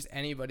 but then just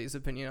anybody's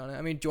opinion on it.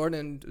 I mean,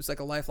 Jordan was like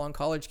a lifelong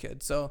college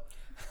kid, so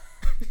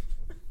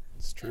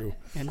It's true.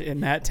 And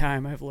in that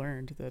time, I've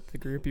learned that the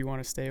group you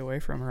want to stay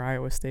away from are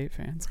Iowa State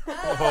fans.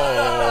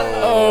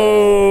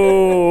 Oh.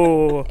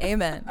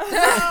 Amen.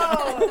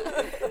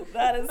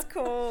 That is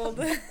cold.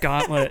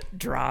 Gauntlet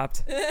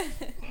dropped.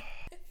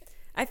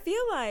 I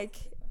feel like,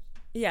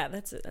 yeah,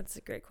 that's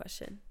a great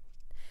question.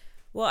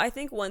 Well, I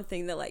think one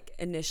thing that like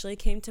initially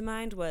came to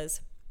mind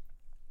was,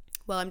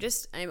 well,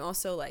 I'm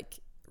also like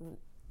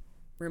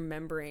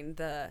remembering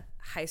the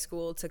high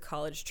school to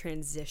college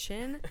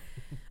transition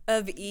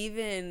of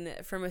even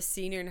from a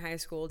senior in high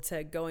school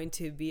to going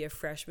to be a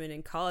freshman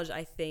in college.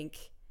 I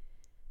think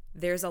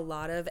there's a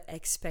lot of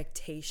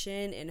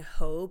expectation and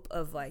hope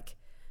of like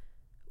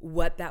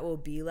what that will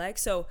be like.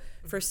 So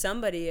for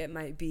somebody, it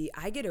might be,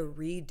 I get a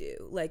redo.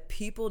 Like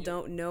people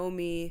don't know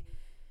me.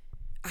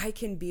 I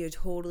can be a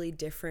totally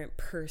different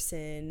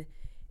person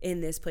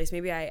in this place.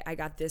 Maybe I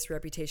got this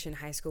reputation in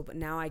high school, but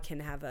now I can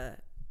have a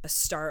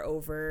start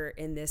over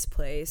in this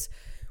place.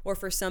 Or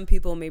for some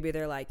people, maybe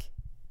they're like,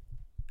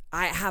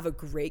 I have a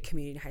great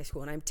community in high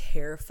school and I'm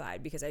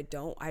terrified because I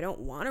don't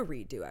want to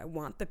redo. I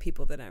want the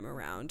people that I'm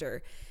around.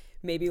 Or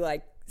maybe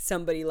like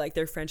somebody like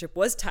their friendship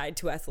was tied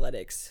to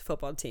athletics,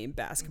 football team,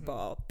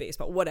 basketball,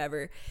 baseball,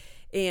 whatever.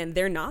 And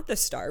they're not the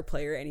star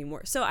player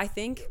anymore. So I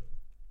think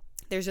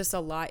there's just a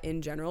lot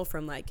in general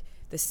from like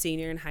the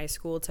senior in high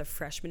school to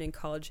freshman in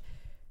college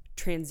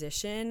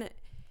transition.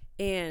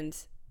 And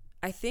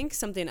I think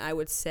something I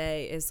would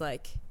say is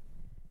like,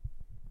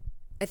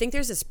 I think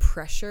there's this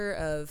pressure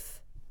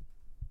of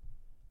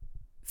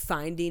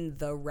finding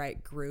the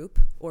right group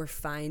or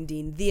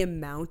finding the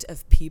amount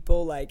of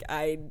people. Like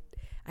I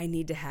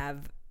need to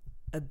have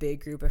a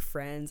big group of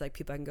friends, like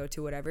people I can go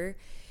to, whatever.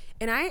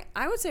 And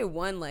I would say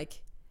one,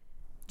 like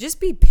just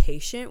be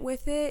patient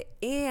with it.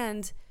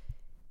 And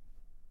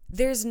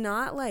there's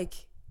not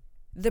like,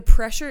 the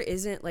pressure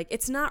isn't like,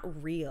 it's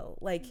not real.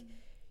 Like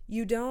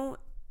you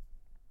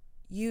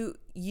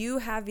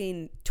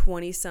having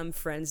 20 some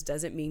friends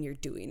doesn't mean you're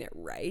doing it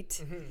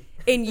right.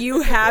 And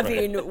you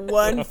having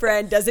one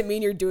friend doesn't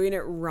mean you're doing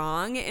it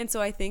wrong. And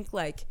so I think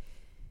like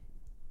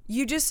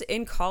you just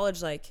in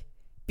college, like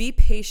be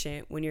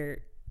patient when you're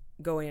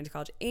going into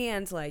college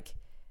and like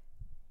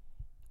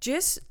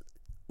just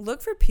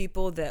look for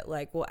people that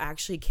like will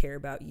actually care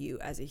about you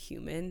as a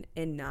human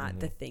and not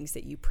the things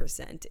that you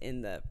present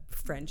in the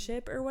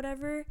friendship or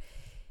whatever.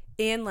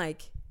 And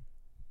like,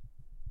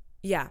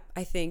 yeah,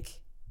 I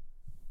think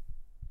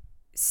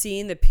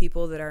seeing the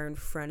people that are in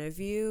front of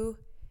you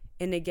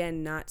and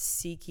again, not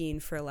seeking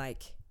for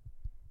like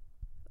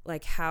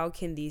how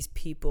can these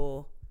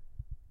people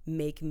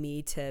make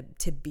me to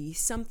be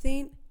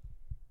something?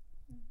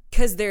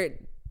 'Cause they're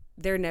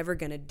never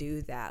going to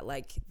do that.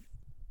 Like,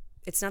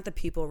 it's not the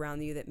people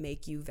around you that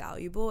make you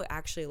valuable.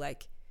 Actually,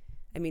 like,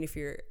 I mean, if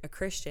you're a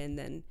Christian,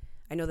 then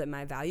I know that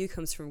my value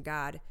comes from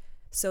God.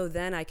 So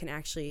then I can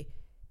actually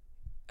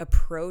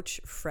approach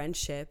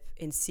friendship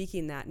in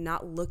seeking that,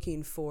 not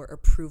looking for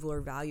approval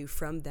or value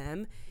from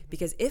them.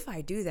 Because if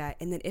I do that,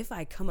 and then if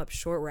I come up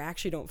short where I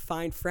actually don't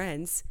find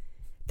friends,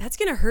 that's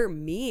going to hurt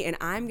me. And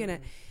I'm going to,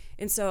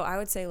 and so I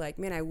would say like,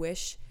 man, I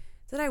wish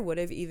that I would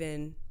have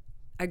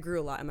I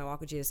grew a lot in my walk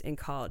with Jesus in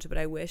college, but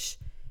I wish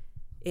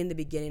in the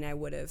beginning I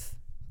would have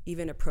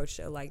even approached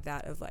it like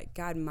that of like,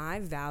 God, my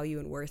value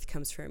and worth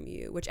comes from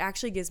you, which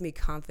actually gives me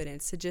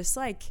confidence to just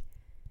like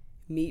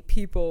meet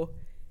people.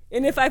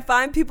 And if I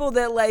find people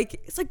that like,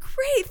 it's like,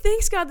 great,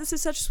 thanks God, this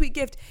is such a sweet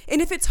gift.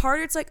 And if it's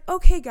harder, it's like,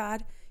 okay,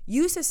 God,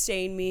 you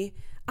sustain me.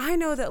 I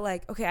know that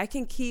like, okay, I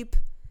can keep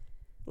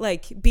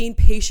like being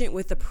patient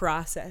with the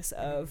process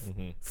of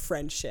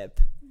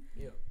friendship.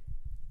 Yeah.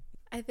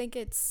 I think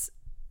it's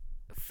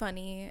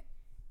funny,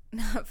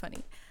 not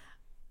funny,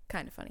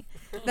 kind of funny,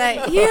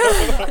 that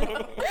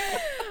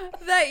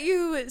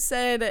you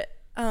said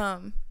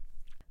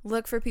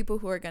look for people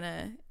who are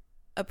gonna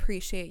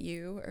appreciate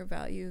you or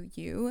value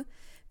you,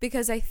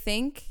 because I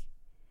think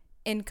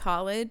in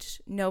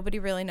college nobody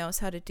really knows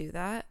how to do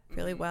that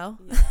really well.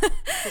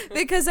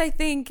 Because I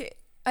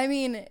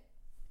mean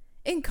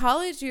in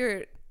college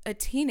you're a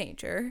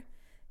teenager,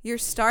 you're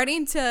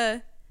starting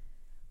to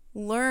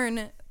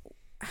learn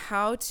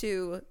how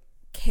to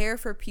care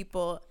for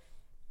people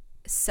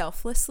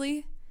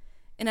selflessly,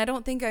 and I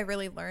don't think I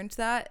really learned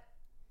that.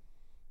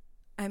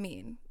 I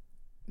mean,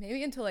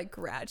 maybe until I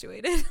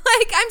graduated.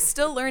 Like, I'm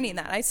still learning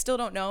that. I still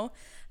don't know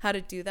how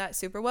to do that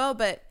super well,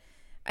 but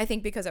I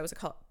think because I was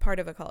part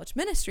of a college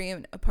ministry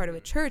and a part of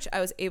a church, I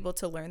was able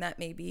to learn that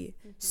maybe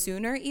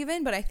sooner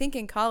even. But I think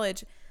in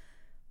college,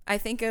 I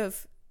think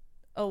of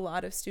a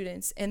lot of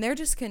students, and they're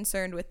just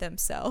concerned with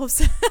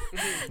themselves.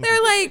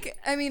 They're like,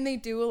 I mean, they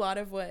do a lot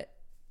of what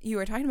you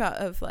were talking about,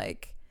 of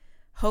like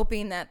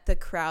hoping that the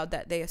crowd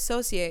that they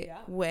associate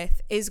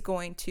with is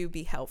going to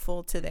be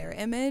helpful to their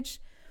image.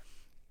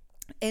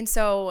 And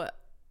so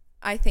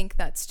I think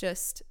that's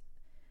just,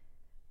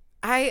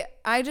 I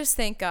just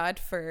thank God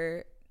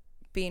for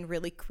being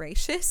really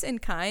gracious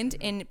and kind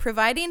in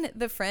providing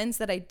the friends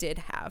that I did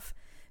have,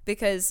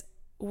 because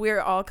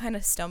we're all kind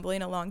of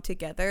stumbling along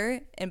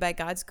together, and by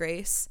God's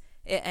grace,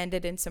 it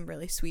ended in some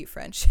really sweet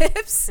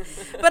friendships.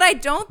 But I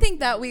don't think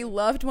that we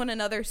loved one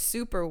another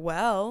super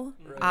well.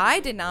 Right. I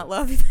did not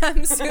love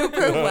them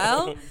super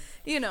well,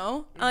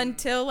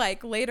 until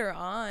like later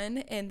on.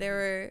 And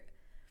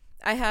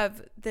I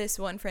have this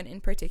one friend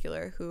in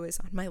particular who is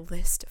on my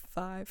list of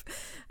 5.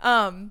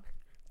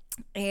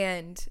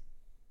 And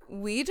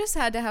we just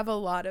had to have a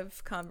lot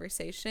of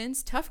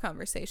conversations, tough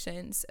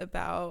conversations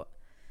about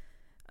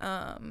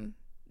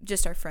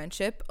just our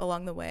friendship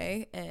along the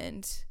way.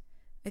 And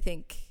I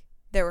think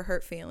there were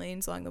hurt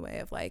feelings along the way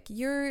of like,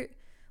 you're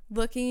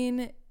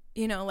looking,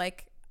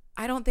 like,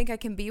 I don't think I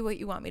can be what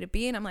you want me to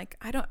be. And I'm like,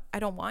 I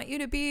don't want you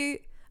to be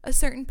a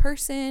certain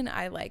person.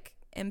 I like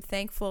am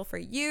thankful for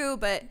you,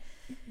 but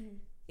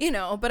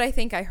but I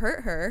think I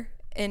hurt her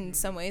in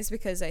some ways,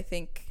 because I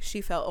think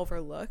she felt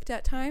overlooked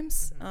at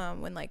times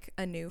when like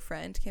a new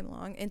friend came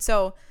along. And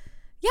so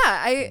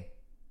I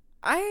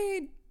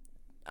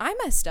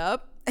messed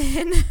up,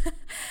 and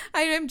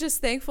I am just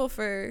thankful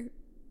for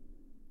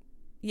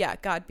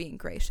God being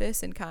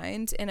gracious and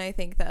kind. And I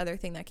think the other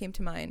thing that came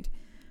to mind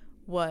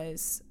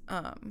was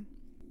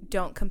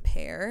don't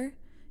compare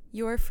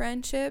your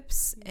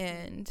friendships.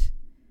 And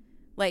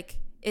like,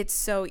 it's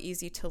so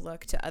easy to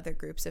look to other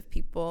groups of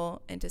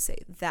people and to say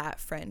that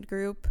friend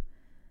group,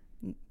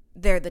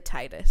 they're the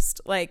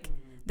tightest. Like,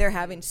 they're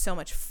having so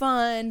much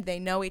fun. They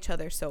know each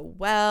other so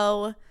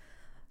well.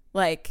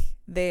 Like,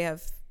 they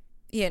have,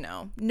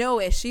 no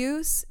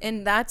issues.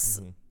 And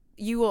that's,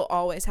 you will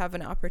always have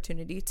an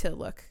opportunity to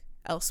look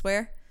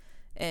elsewhere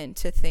and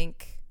to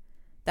think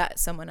that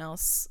someone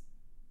else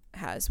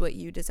has what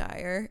you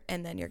desire,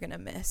 and then you're going to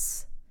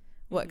miss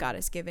what God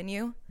has given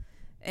you.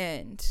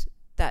 And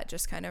that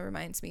just kind of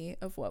reminds me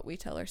of what we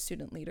tell our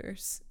student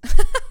leaders,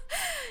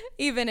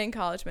 even in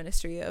college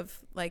ministry, of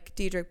like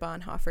Dietrich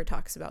Bonhoeffer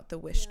talks about the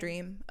wish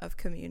dream of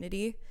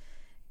community,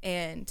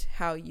 and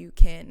how you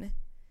can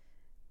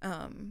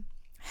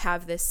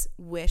have this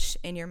wish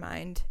in your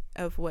mind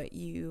of what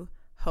you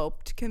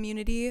hoped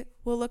community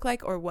will look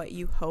like, or what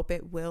you hope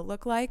it will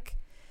look like.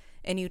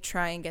 And you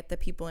try and get the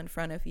people in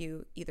front of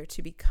you either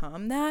to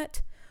become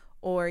that,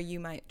 or you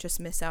might just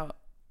miss out.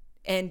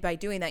 And by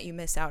doing that, you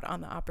miss out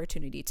on the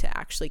opportunity to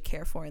actually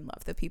care for and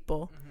love the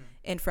people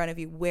in front of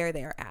you where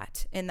they are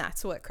at. And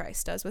that's what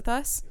Christ does with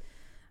us.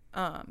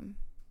 So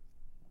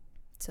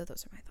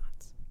those are my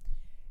thoughts.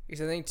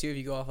 Because I think too, if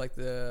you go off like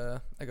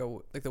the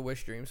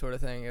wish dream sort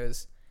of thing,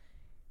 is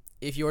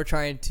if you're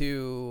trying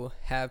to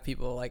have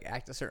people like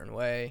act a certain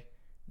way,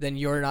 then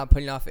you're not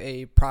putting off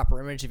a proper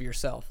image of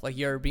yourself. Like,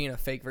 you're being a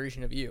fake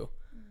version of you.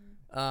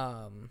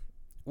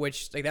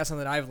 Which, like, that's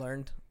something that I've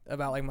learned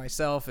about like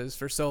myself, is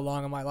for so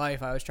long in my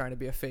life I was trying to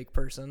be a fake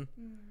person.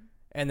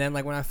 And then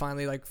like when I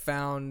finally like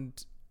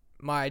found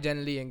my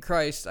identity in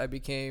Christ, I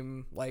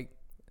became like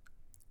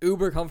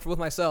uber comfortable with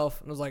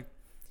myself, and was like,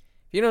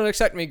 if you don't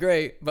accept me,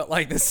 great, but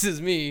like, this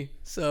is me,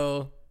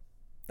 so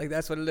like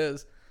that's what it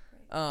is.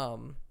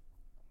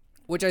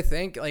 Which I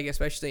think, like,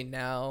 especially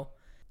now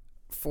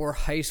for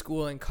high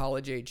school and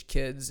college age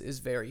kids, is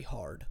very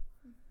hard,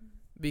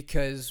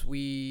 because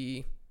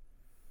we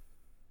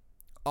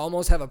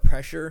almost have a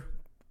pressure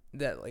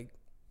that like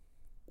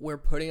we're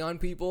putting on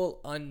people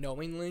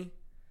unknowingly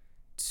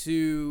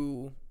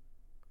to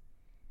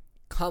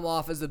come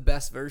off as the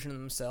best version of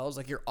themselves.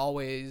 Like, you're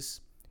always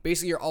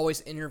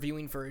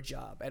interviewing for a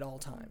job at all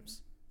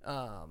times,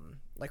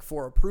 like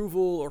for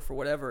approval or for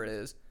whatever it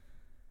is,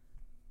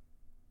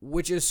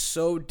 which is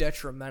so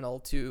detrimental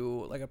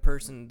to like a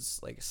person's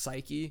like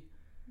psyche,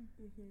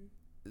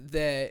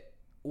 that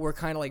we're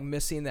kind of like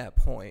missing that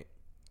point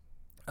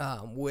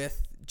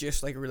with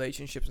just like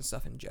relationships and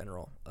stuff in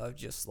general, of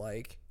just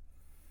like,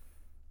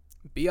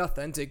 be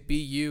authentic, be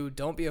you,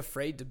 don't be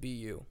afraid to be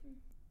you.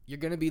 You're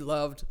gonna be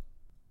loved,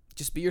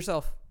 just be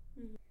yourself.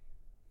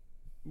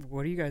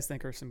 What do you guys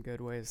think are some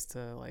good ways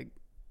to like,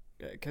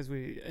 because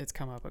it's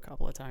come up a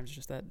couple of times,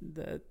 just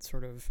that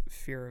sort of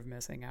fear of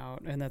missing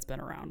out, and that's been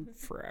around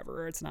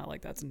forever. It's not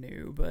like that's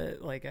new,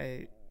 but like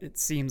it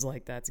seems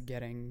like that's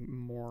getting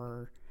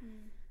more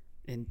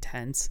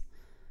intense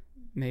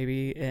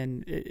maybe.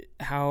 And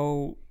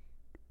how,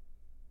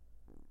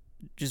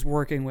 just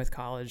working with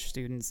college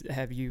students,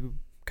 have you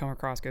come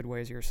across good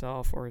ways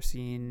yourself, or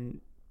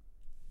seen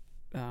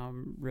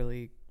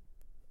really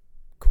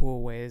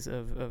cool ways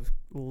of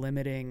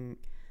limiting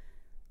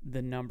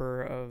the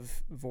number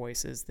of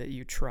voices that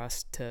you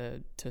trust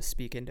to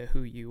speak into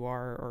who you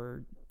are,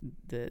 or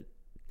that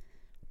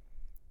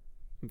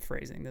I'm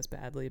phrasing this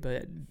badly,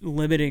 but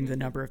limiting the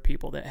number of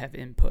people that have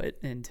input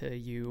into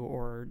you,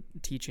 or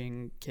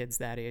teaching kids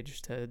that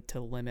age to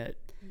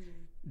limit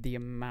the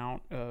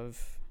amount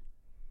of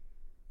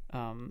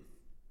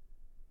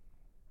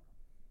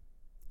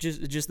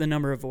just the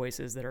number of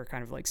voices that are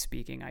kind of like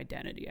speaking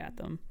identity at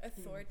them.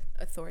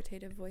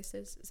 Authoritative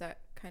voices, is that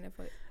kind of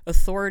what?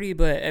 Authority,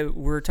 but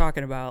we're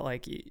talking about,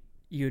 like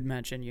you had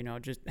mentioned,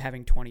 just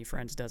having 20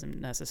 friends doesn't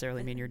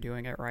necessarily mean you're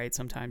doing it right.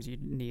 Sometimes you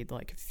need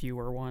like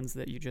fewer ones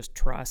that you just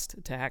trust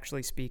to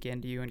actually speak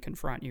into you and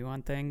confront you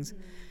on things.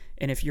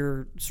 And if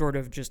you're sort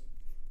of just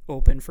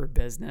open for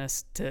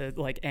business to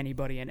like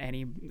anybody and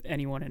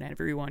anyone and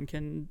everyone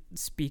can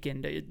speak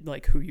into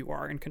like who you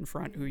are and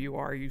confront who you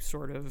are, you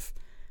sort of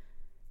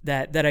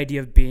that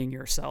idea of being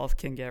yourself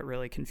can get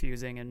really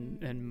confusing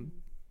and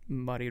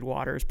muddied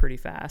waters pretty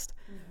fast.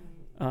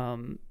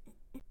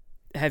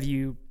 Have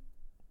you,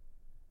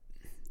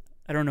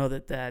 I don't know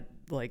that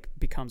like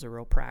becomes a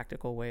real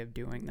practical way of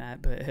doing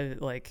that, but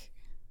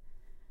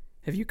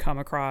have you come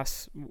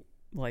across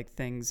like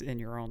things in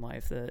your own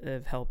life that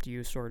have helped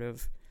you sort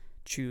of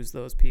choose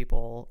those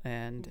people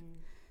and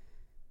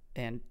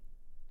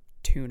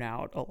tune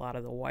out a lot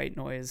of the white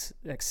noise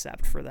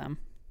except for them?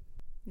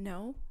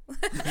 No.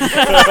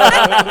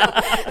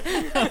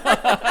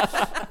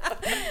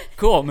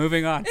 Cool,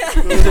 moving on.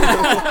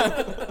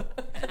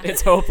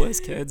 It's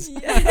hopeless, kids.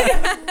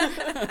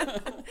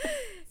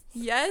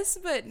 Yes,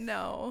 but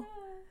no.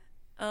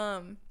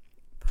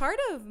 Part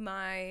of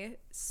my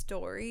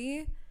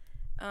story,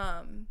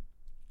 and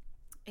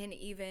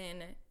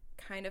even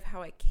kind of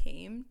how I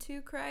came to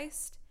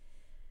Christ,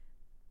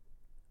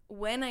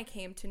 when I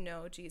came to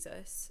know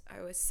Jesus,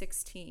 I was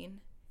 16,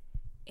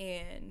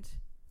 and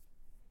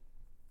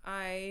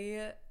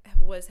I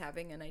was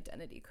having an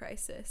identity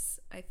crisis,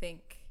 I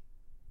think,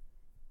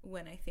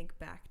 when I think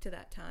back to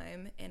that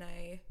time. And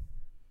I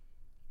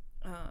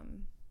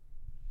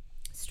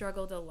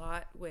struggled a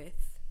lot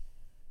with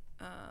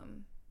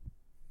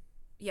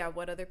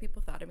what other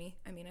people thought of me.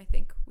 I mean, I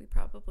think we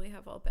probably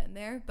have all been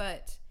there,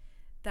 but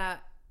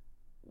that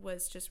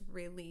was just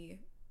really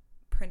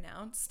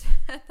pronounced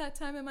at that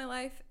time in my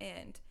life.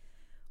 And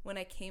when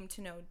I came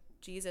to know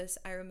Jesus,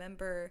 I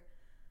remember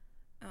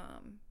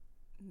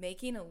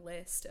making a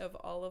list of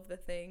all of the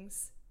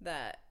things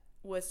that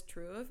was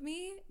true of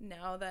me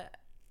now that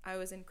I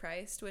was in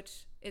Christ,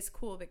 which is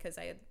cool because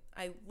I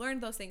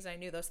learned those things and I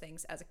knew those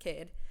things as a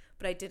kid,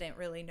 but I didn't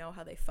really know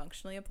how they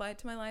functionally applied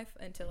to my life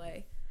until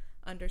I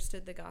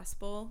understood the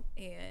gospel.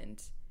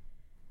 And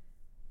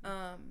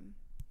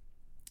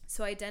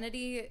so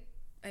identity,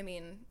 I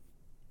mean,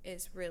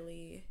 is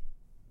really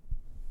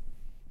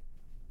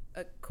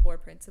a core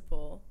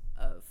principle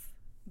of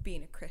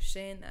being a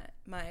Christian, that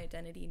my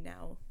identity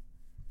now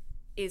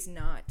is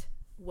not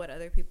what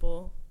other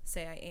people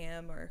say I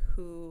am or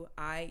who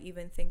I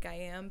even think I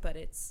am, but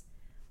it's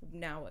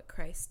now what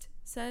Christ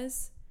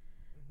says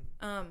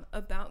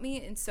about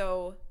me. And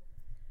so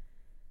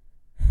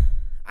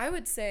I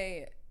would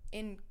say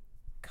in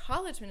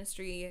college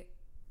ministry,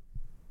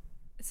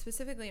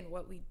 specifically in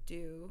what we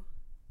do,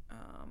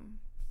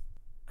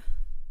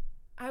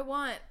 I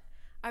want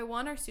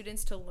our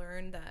students to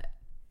learn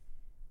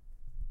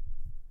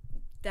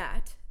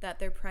that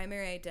their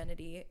primary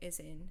identity is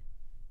in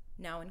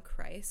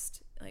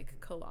Christ. Like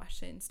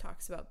Colossians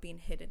talks about being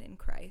hidden in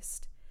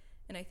Christ,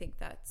 and I think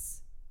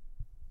that's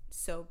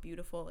so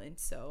beautiful and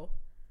so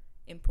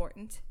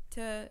important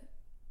to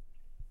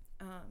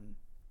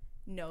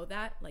know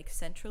that, like,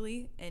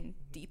 centrally and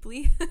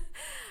deeply.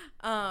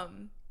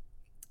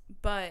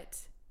 But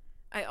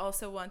I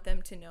also want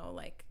them to know,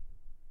 like,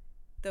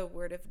 the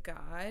Word of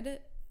God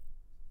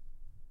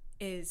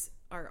is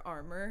our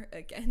armor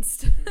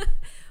against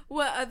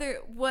what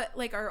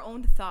our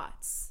own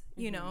thoughts,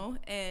 you know?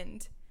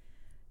 And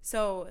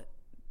so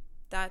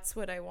that's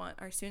what I want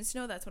our students to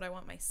know. That's what I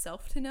want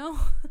myself to know.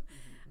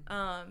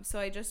 So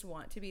I just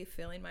want to be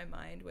filling my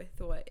mind with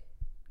what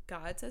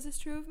God says is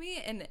true of me.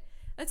 And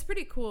that's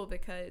pretty cool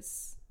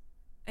because,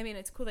 I mean,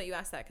 it's cool that you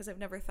asked that because I've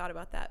never thought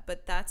about that.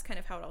 But that's kind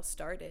of how it all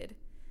started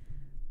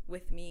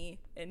with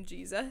me and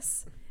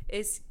Jesus,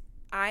 is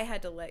I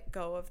had to let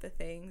go of the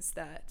things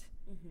that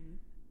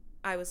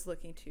I was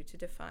looking to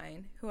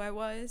define who I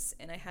was.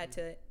 And I had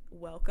to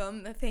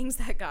welcome the things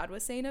that God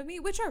was saying of me,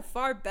 which are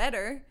far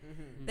better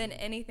than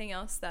anything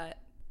else that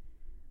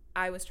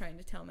I was trying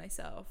to tell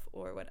myself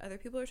or what other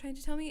people are trying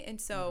to tell me. And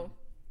so,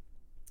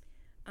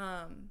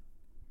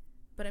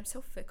 but I'm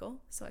so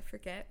fickle, so I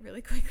forget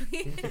really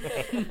quickly.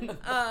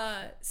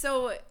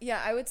 So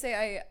yeah, I would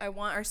say I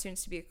want our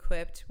students to be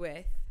equipped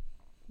with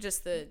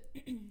just the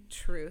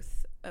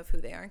truth of who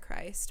they are in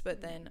Christ,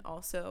 but then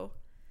also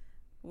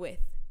with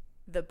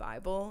the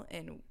Bible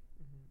and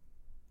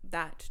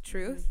that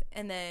truth.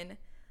 And then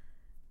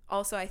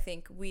also I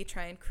think we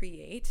try and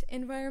create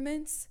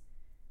environments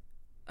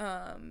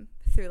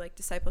through like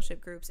discipleship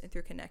groups and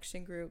through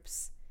connection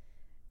groups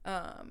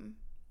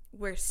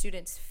where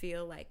students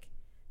feel like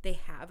they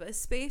have a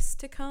space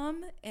to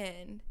come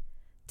and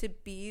to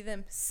be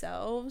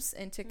themselves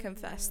and to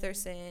confess their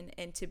sin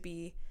and to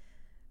be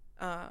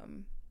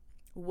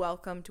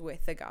welcomed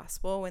with the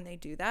gospel when they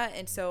do that.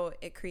 And so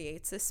it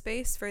creates a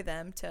space for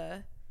them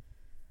to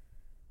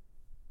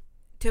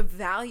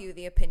value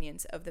the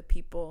opinions of the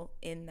people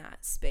in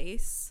that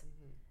space.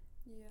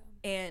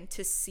 And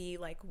to see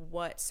like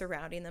what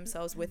surrounding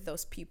themselves with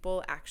those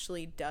people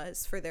actually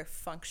does for their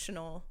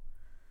functional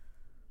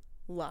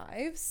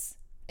lives.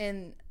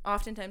 And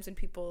oftentimes when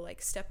people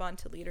like step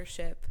onto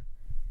leadership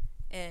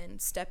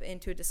and step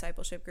into a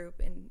discipleship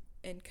group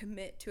and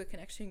commit to a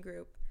connection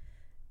group,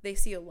 they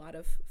see a lot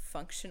of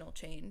functional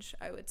change,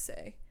 I would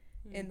say,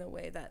 in the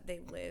way that they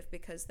live,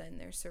 because then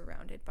they're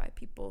surrounded by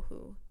people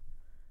who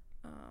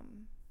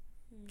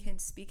can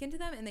speak into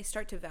them, and they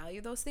start to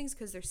value those things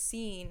because they're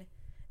seeing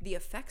the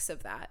effects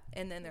of that,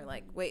 and then they're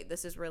like, wait,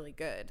 this is really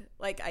good,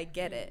 like I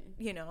get it,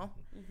 you know.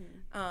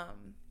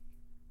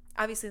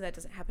 Obviously that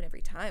doesn't happen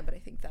every time, but I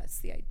think that's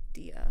the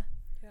idea.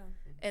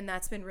 And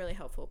that's been really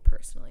helpful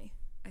personally,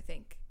 I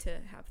think, to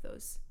have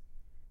those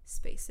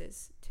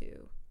spaces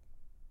to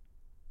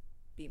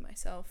be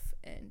myself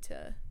and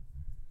to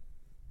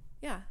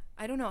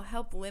I don't know,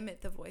 help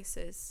limit the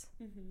voices,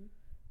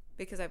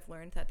 because I've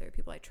learned that there are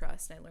people I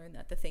trust, and I learned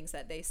that the things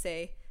that they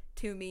say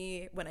to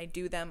me, when I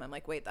do them, I'm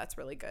like, wait, that's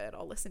really good,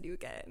 I'll listen to you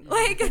again.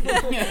 Like,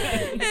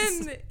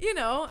 and you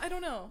know, I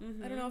don't know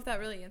if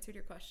that really answered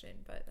your question,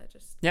 but that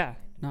just Yeah.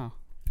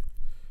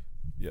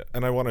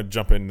 And I want to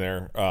jump in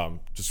there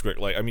just quick.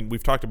 Like, I mean,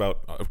 we've talked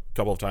about a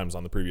couple of times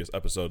on the previous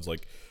episodes,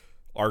 like,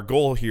 our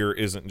goal here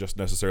isn't just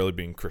necessarily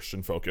being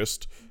Christian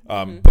focused,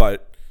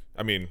 but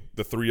I mean,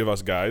 the three of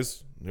us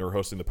guys who are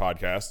hosting the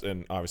podcast,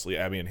 and obviously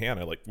Abby and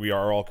Hannah, like, we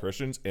are all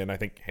Christians, and I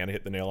think Hannah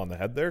hit the nail on the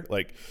head there.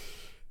 Like,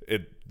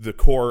 the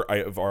core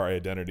of our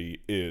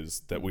identity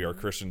is that we are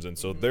Christians, and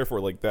so therefore,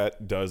 like,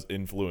 that does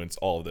influence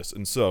all of this.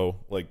 And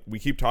so, like, we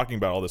keep talking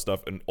about all this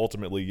stuff, and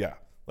ultimately,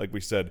 like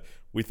we said,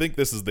 we think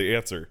this is the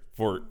answer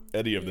for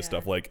any of this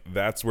stuff. Like,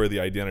 that's where the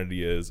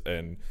identity is,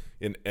 and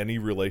in any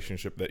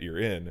relationship that you're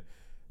in,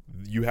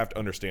 you have to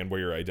understand where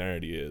your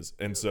identity is.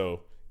 And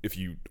so if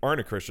you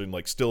aren't a Christian,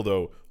 like, still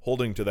though,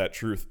 holding to that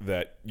truth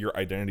that your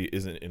identity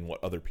isn't in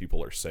what other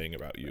people are saying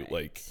about you,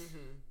 like,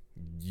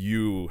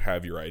 you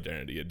have your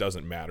identity. It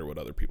doesn't matter what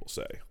other people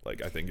say.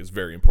 Like, I think is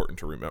very important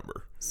to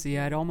remember. See,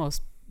 I'd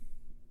almost,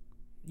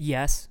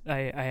 yes,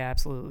 I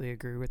absolutely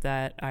agree with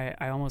that.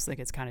 I almost think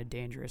it's kind of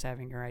dangerous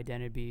having your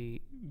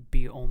identity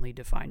be only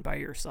defined by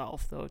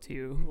yourself, though,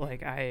 too.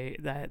 Like,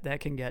 that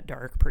can get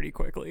dark pretty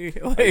quickly.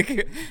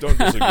 Like, Don't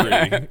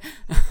disagree.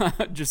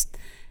 just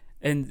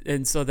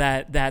and so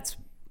that's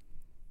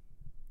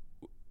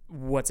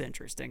what's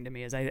interesting to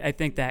me is I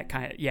think that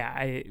kind of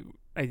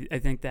I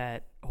think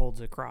that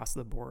holds across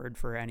the board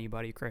for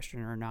anybody,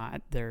 Christian or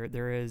not.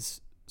 There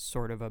is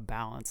sort of a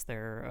balance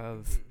there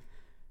of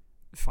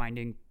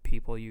finding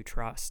people you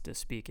trust to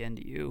speak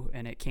into you,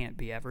 and it can't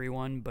be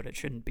everyone, but it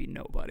shouldn't be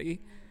nobody.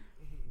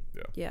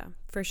 Yeah,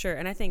 for sure.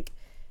 And I think,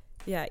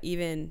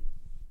 even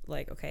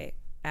like, okay,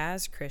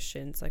 as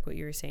Christians, like what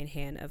you were saying,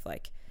 Han, of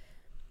like,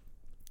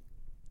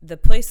 the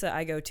place that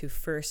I go to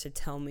first to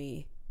tell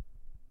me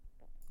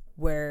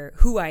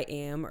who I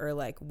am, or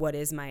like what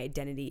is my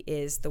identity,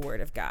 is the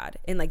Word of God.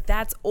 And like,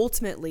 that's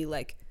ultimately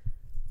like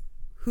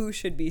who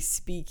should be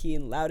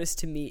speaking loudest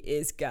to me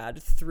is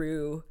God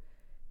through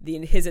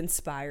his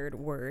inspired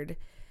word.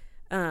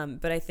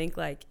 But I think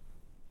like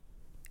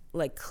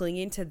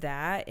clinging to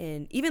that,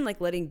 and even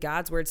like letting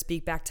God's word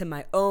speak back to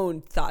my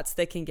own thoughts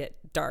that can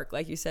get dark,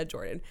 like you said,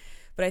 Jordan.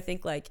 But I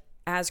think like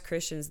as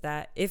Christians,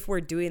 that if we're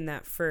doing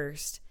that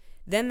first,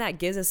 then that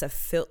gives us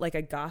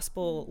a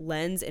gospel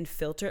lens and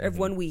filter of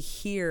when we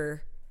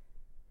hear.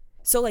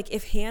 So like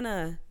if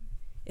Hannah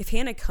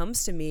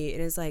comes to me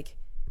and is like,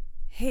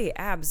 hey,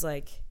 Abs,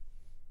 like,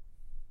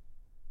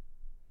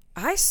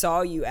 I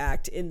saw you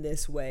act in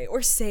this way,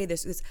 or say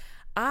this.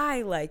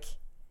 I like,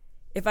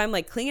 if I'm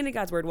like clinging to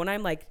God's word, when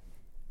I'm like,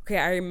 okay,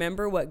 I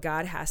remember what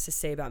God has to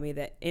say about me,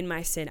 that in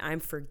my sin I'm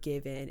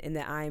forgiven, and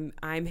that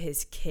I'm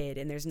his kid,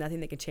 and there's nothing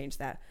that can change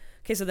that.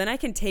 Okay, so then I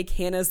can take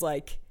Hannah's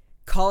like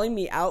calling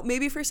me out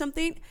maybe for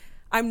something.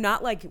 I'm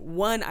not like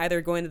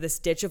either going to this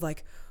ditch of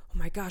like, oh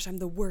my gosh, I'm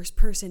the worst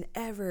person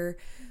ever,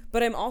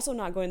 but I'm also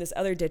not going this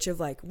other ditch of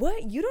like,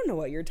 what? You don't know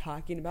what you're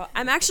talking about.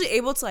 I'm actually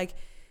able to like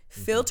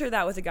filter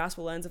that with a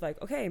gospel lens of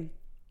like, okay,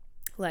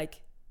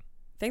 like,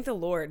 thank the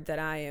Lord that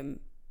I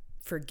am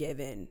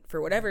forgiven for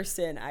whatever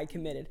sin I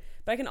committed.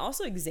 But I can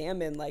also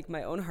examine like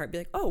my own heart, be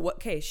like, oh,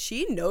 okay,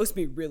 she knows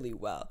me really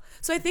well.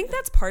 So I think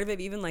that's part of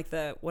it. Even like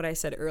what I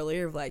said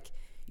earlier of like,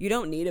 you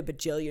don't need a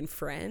bajillion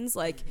friends.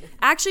 Like,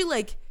 actually,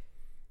 like,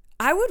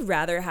 I would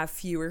rather have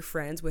fewer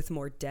friends with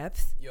more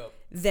depth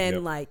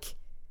than like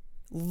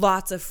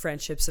lots of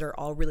friendships that are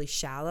all really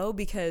shallow,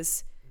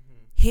 because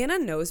Hannah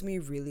knows me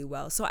really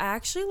well. So I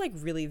actually like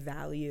really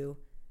value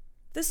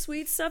the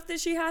sweet stuff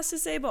that she has to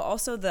say, but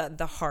also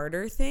the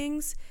harder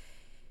things.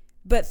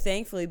 But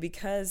thankfully,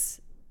 because,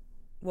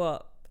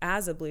 well,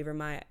 as a believer,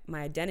 my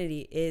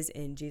identity is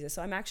in Jesus.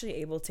 So I'm actually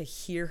able to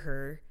hear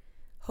her.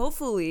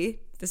 Hopefully,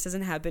 this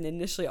doesn't happen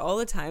initially all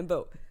the time,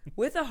 but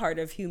with a heart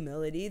of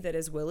humility that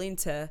is willing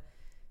to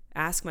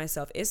ask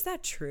myself, is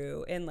that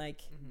true? And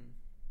like,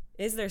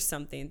 is there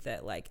something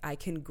that like I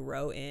can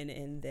grow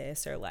in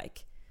this, or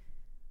like,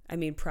 I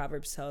mean,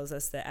 Proverbs tells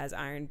us that as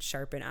iron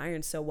sharpen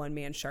iron, so one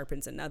man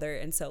sharpens another.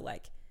 And so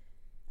like,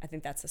 I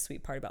think that's the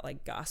sweet part about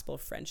like gospel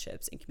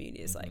friendships and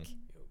community is like,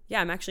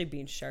 yeah, I'm actually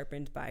being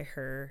sharpened by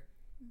her,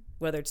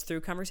 whether it's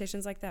through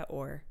conversations like that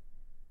or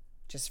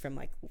just from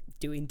like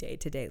doing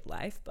day-to-day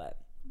life. But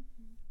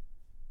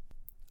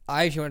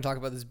I actually want to talk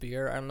about this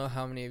beer. I don't know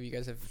how many of you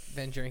guys have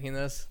been drinking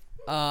this.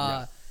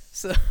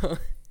 So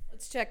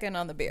Let's check in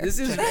on the beer. this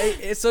is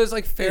it's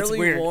like fairly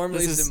weird. warm, at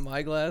This least is- in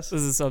my glass.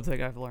 This is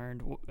something I've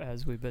learned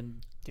as we've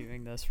been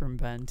doing this from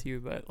Ben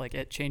too, but like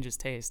it changes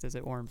taste as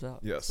it warms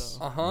up. Yes.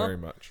 So. Very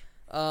much.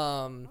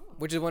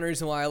 Which is one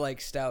reason why I like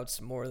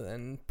stouts more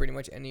than pretty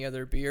much any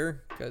other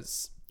beer,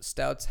 because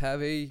stouts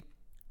have a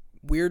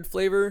weird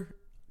flavor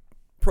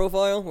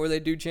profile where they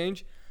do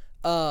change.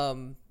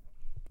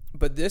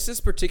 But this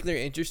is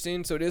particularly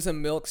interesting. So it is a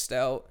milk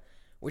stout,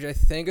 which I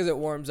think as it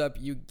warms up,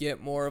 you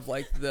get more of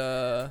like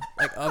the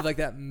like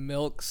that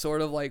milk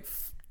sort of like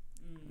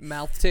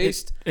mouth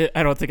taste.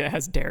 I don't think it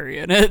has dairy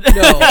in it.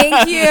 No.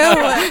 Thank you.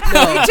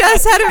 We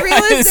just had a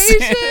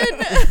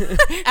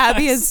realization.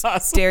 Abby is Saw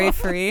some- dairy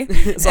free.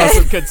 Saw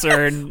some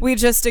concern. We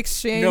just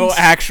exchanged No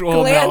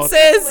actual milk.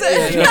 glances.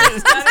 that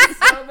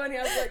was so funny.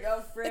 I was like,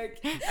 oh frick,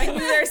 I knew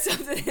there was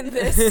something in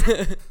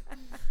this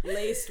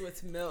laced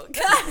with milk.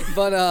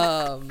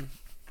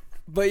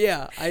 But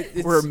yeah,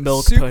 it's We're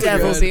milk super pushers.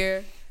 Devil good.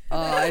 beer.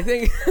 I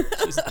think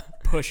Just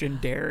pushing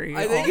dairy.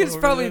 I think all it's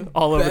over probably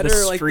all over better.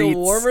 the Like streets. the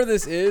warmer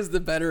this is, the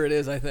better it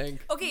is. I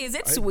think. Okay, is it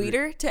I agree.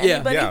 sweeter to Yeah.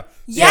 anybody? Yeah.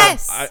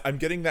 Yes. Yeah, I'm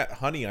getting that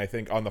honey, I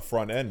think, on the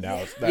front end now.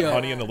 It's that Yeah.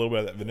 honey and a little bit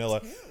of that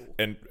vanilla.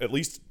 And at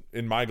least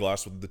in my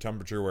glass with the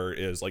temperature where it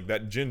is, like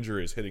that ginger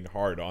is hitting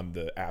hard on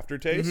the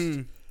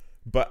aftertaste.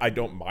 But I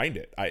don't mind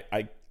it.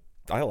 I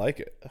like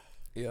it.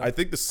 Yeah. I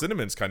think the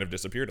cinnamon's kind of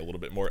disappeared a little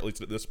bit more, at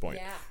least at this point.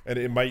 Yeah. And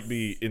it might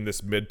be in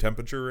this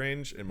mid-temperature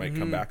range. It might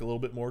come back a little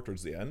bit more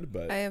towards the end,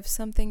 but I have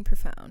something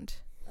profound.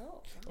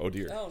 oh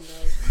dear. Oh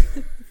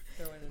no.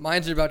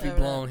 Mine's about to be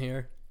blown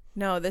here.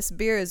 No, this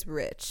beer is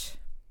rich.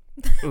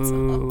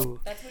 Ooh.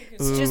 That's what you can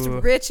It's just Ooh.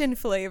 rich in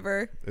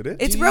flavor. It is?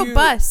 It's Do you-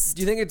 robust.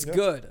 Do you think it's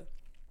good?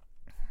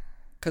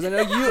 Because I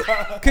know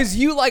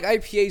you like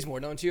IPAs more,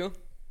 don't you?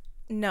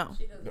 No,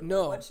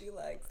 No, what she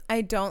likes.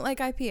 I don't like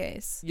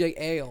IPAs. you like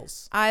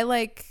ales. I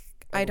like.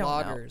 I like don't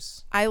know.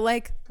 lagers. I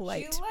like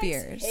light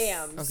beers.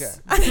 Hams. Okay.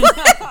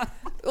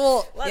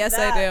 Well, Let Yes, I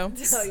that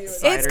do. tell you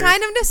It's Ciders.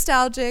 kind of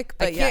nostalgic,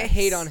 but I can't yes.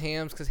 hate on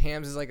hams because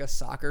hams is like a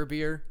soccer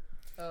beer.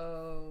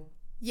 Oh.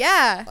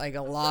 Yeah. Like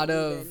a lot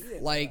of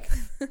like,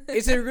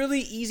 it's a really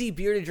easy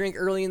beer to drink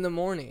early in the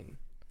morning.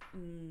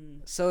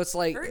 So it's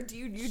like Do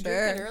you Sure. drink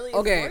it early?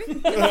 okay.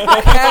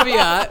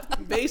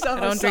 Caveat based off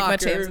I don't of drink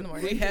much soccer, hams in the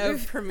morning. we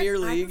have Premier I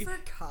League. prefer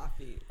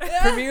coffee.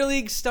 Premier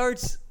League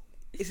starts.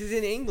 This is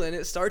in England.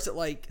 It starts at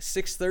like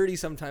 6:30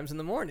 sometimes in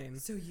the morning.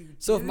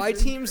 So if my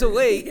team's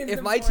awake,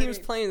 if my team's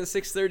playing the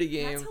 6:30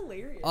 game, That's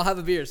hilarious. I'll have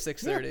a beer at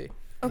 6:30.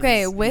 Okay,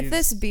 He's- with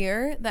this he's-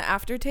 beer, the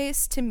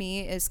aftertaste to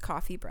me is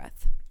coffee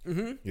breath.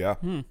 Yeah.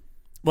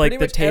 Like Pretty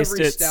the much taste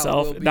every stout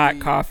itself, will be- not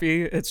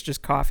coffee. It's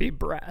just coffee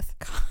breath.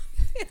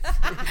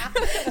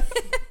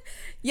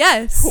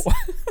 Yes.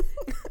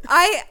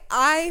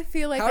 I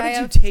feel like How I did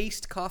you have,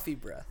 taste coffee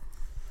breath?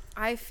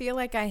 I feel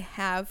like I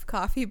have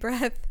coffee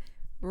breath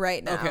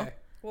right now Okay,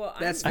 Well,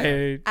 that's I'm,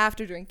 fair.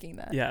 after drinking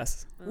that.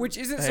 Yes. Which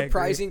isn't I agree.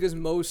 surprising because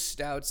most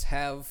stouts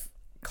have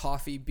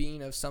coffee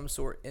bean of some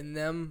sort in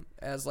them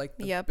as like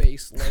the Yep.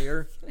 base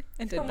layer.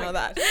 I didn't know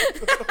that.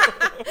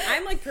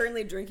 I'm like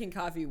currently drinking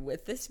coffee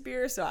with this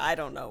beer, so I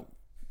don't know.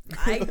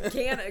 I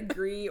can't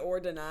agree or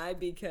deny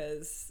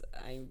because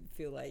I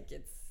feel like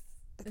it's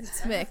It's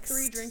I have mixed.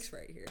 3 drinks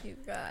right here.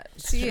 You've got.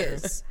 She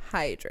is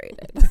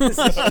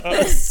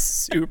hydrated.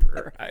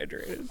 Super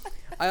hydrated.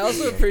 I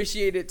also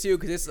appreciate it too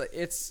because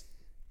it's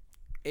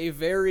a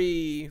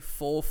very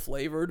full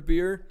flavored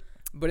beer,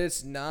 but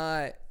it's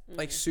not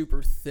like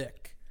super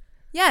thick.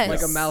 Yes.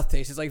 Like a mouth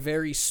taste. It's like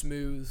very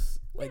smooth,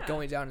 like Yeah.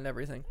 going down and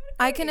everything.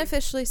 I can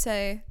officially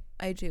say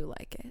I do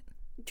like it.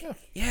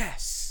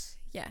 Yes.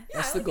 Yeah.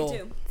 That's I the like goal. it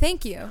too.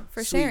 Thank you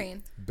for Sweet.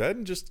 sharing.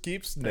 Ben just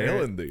keeps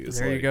nailing these.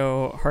 There you like,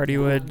 go,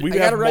 Hardywood. We I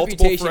got have a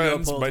multiple reputation to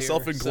friends, uphold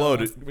myself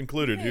here,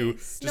 included, who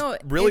just No,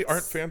 really it's-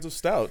 aren't fans of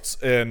stouts,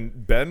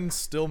 and Ben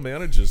still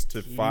manages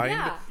to find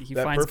Yeah. He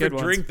that finds good perfect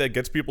ones. drink that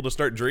gets people to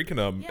start drinking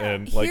them. Yeah.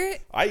 And like, Here-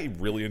 I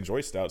really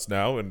enjoy stouts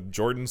now, and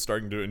Jordan's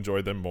starting to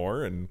enjoy them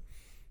more, and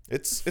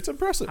it's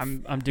impressive.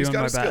 I'm He's doing got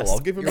my a skill. best. I'll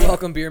give him You're that.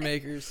 welcome, beer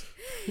makers.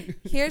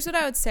 Here's what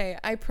I would say.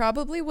 I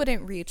probably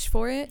wouldn't reach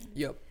for it,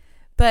 Yep.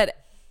 but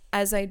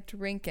as I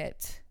drink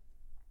it,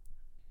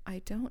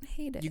 I don't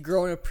hate it. You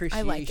grow an I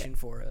appreciation like it.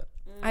 for it.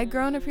 I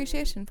grow an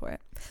appreciation for it.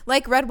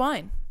 Like red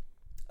wine.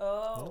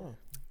 Oh.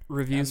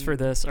 Reviews for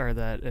this are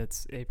that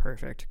it's a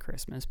perfect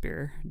Christmas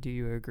beer. Do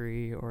you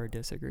agree or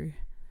disagree?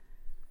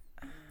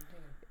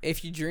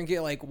 If you drink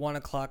it like 1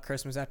 o'clock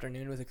Christmas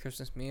afternoon with a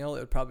Christmas meal, it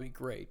would probably be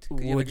great. 'Cause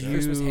you have Would like a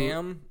Christmas you-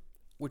 ham,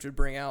 which would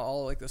bring out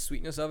all like the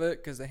sweetness of it,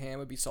 because the ham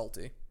would be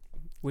salty.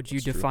 Would you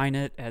That's true. define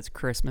it as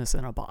Christmas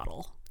in a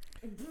bottle?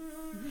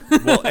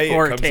 Well, A,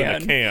 Or it comes can.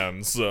 in a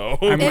can, so.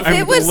 I'm If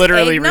it was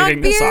literally eggnog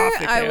reading this beer, off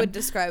the I can. would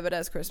describe it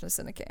as Christmas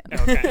in a can.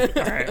 Okay.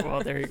 All right.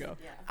 Well, there you go.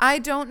 I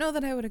don't know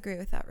that I would agree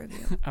with that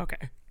review.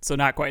 Okay. So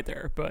not quite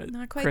there, but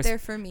Not quite there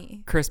for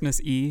me.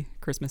 Christmas-y,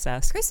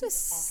 Christmas-esque.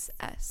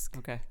 Christmas-esque.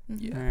 Okay.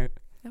 Mhm. All right.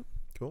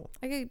 Cool.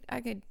 I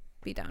could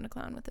be down to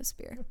clown with this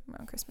beer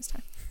around Christmas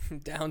time.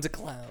 Down to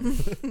clown.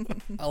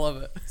 I love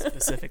it.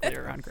 Specifically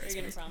around Are you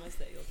Christmas. gonna promise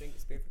that you'll drink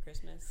this beer for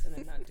Christmas and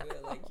then not do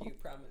it like you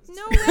promised?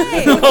 No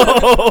way.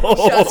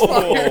 Shots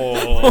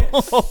fired.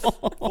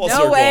 Full No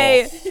circle.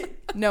 way.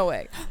 No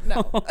way.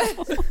 No.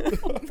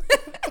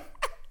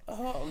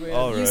 Oh man.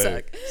 All You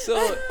right.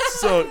 suck.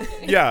 So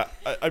yeah,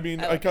 I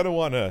mean, I I like kind of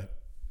want to,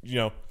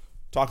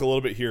 talk a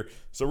little bit here.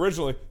 So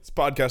originally, this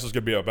podcast was going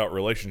to be about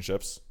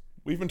relationships.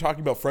 We've been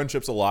talking about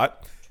friendships a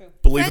lot. True.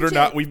 Believe it or not,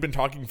 Friendship. we've been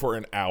talking for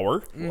an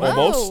hour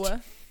almost. Whoa.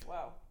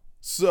 Wow.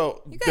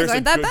 So guys there's a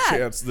aren't that good bad.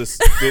 chance this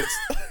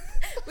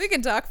We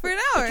can talk for an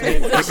hour. It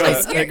goes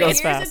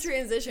Here's fast. a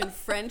transition.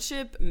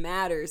 Friendship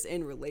matters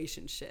in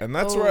relationship. and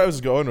that's Oh. where I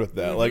was going with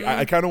that. Like,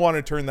 I kind of want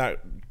to turn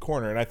that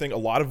corner, and I think a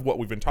lot of what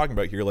we've been talking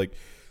about here, like,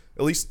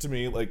 at least to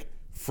me, like,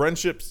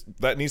 friendships,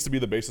 that needs to be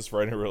the basis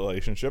for any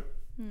relationship.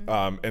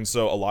 And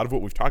so a lot of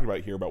what we've talked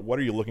about here about what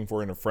are you looking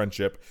for in a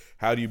friendship,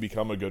 how do you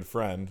become a good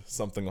friend,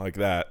 something like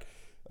that,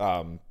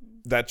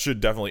 that should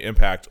definitely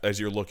impact as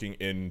you're looking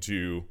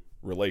into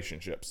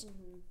relationships.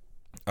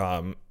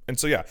 And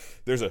so yeah,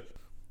 there's a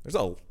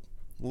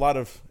lot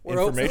of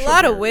information. A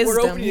lot of here. wisdom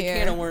We're opening here. a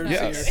can of worms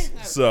Yes.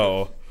 here.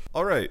 So,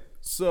 all right.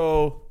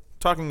 So,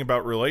 talking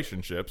about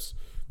relationships,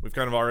 we've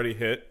kind of already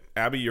hit.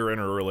 Abby, you're in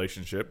a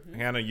relationship.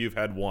 Hannah, you've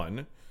had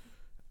one.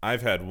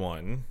 I've had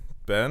one.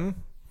 Ben?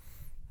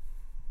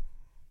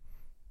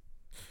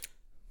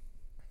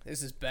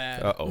 This is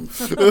bad. Uh-oh.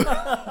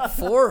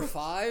 4 or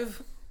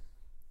 5,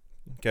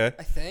 Okay.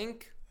 I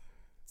think.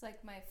 It's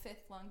like my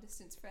 5th long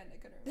distance friend. I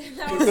couldn't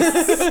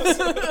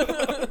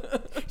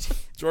remember.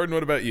 Jordan,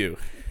 what about you?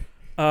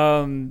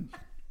 I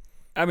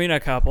mean, a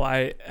couple.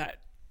 I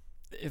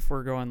if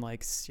we're going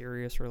like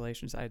serious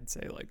relations, I'd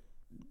say like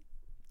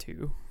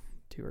 2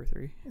 or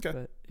 3. Okay.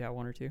 But yeah,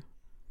 1 or 2.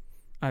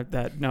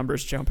 That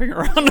number's jumping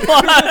around a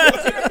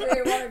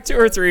lot. 2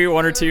 or 3,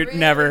 1 or 2,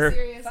 never,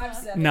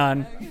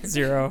 none,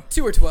 0,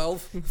 2 or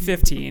 12.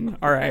 15.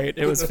 All right,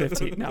 it was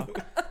 15. No,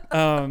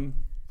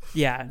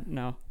 yeah,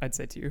 no, I'd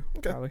say 2,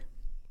 probably.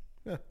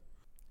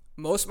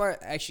 Most of my,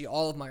 actually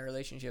all of my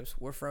relationships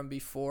were from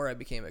before I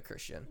became a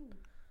Christian.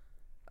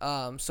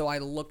 So I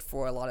looked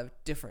for a lot of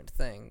different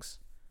things,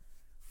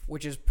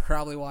 which is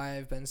probably why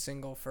I've been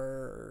single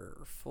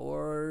for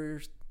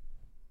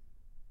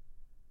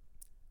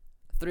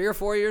 3 or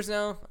 4 years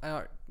now.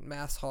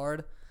 Math's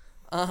hard.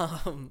 But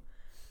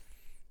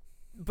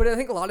I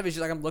think a lot of it is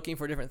just like I'm looking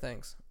for different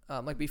things.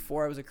 Like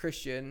before I was a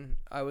Christian,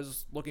 I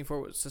was looking for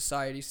what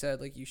society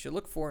said like you should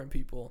look for in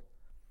people,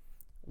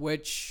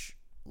 which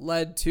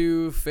led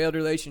to failed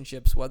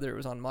relationships, whether it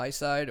was on my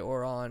side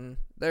or on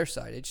their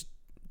side. It just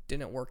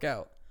didn't work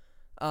out.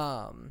 So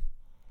I'm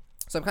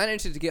kind of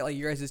interested to get like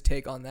your guys'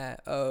 take on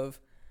that of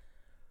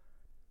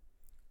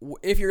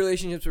if your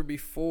relationships were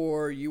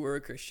before you were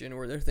a Christian,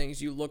 were there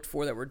things you looked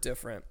for that were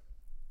different?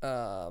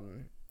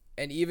 And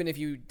even if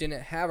you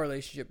didn't have a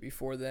relationship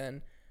before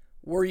then,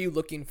 were you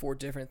looking for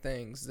different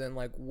things than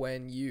like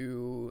when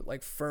you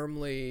like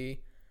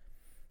firmly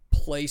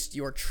placed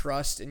your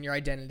trust and your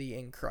identity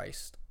in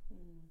Christ?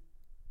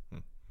 I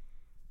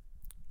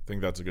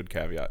think that's a good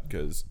caveat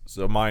because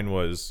mine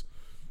was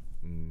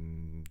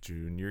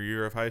junior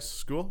year of high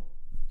school,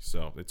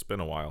 so it's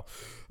been a while.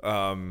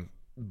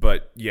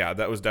 But yeah,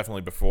 that was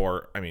definitely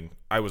before. I mean,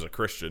 I was a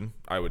Christian,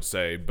 I would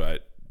say,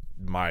 but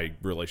my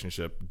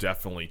relationship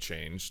definitely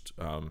changed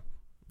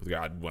with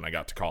God when I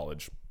got to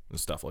college and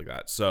stuff like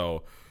that.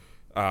 So,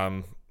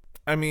 I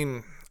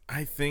mean,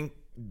 I think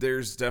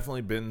there's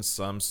definitely been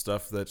some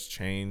stuff that's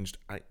changed.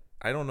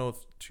 I don't know if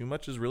too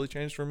much has really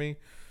changed for me,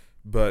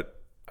 but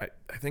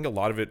I think a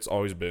lot of it's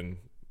always been,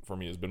 for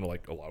me, has been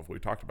like a lot of what we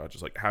talked about,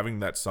 just like having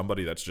that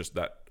somebody that's just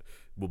that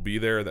will be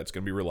there, that's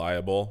going to be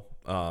reliable.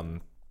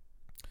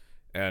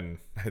 And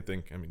I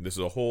think, I mean, this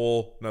is a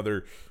whole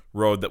another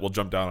road that we'll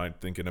jump down, I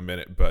think, in a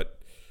minute. But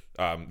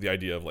the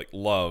idea of like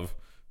love,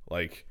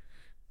 like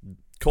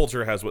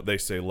culture has what they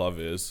say love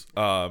is.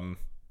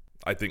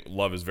 I think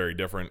love is very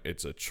different.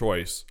 It's a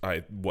choice.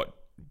 I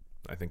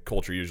think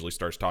culture usually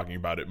starts talking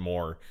about it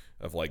more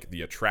of like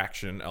the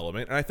attraction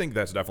element. And I think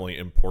that's definitely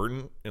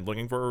important in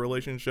looking for a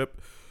relationship,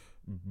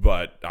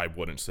 but I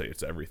wouldn't say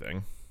it's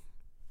everything.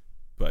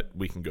 But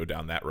we can go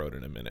down that road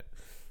in a minute.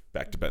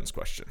 Back to Ben's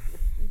question.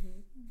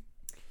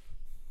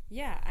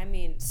 Yeah, I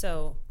mean,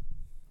 so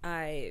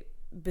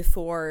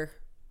before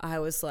I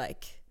was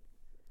like,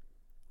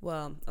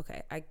 well,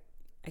 okay, I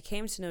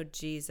came to know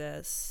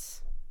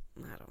Jesus,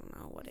 I don't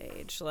know what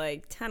age,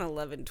 like 10,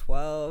 11,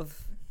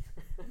 12.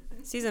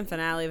 Season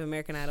finale of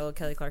American Idol,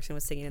 Kelly Clarkson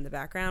was singing in the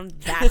background.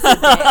 That's the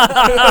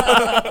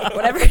day.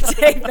 Whatever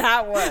day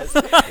that was.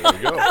 There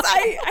you go.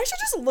 I should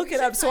just look it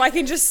up so I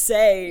can just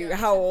say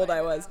how old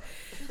I was.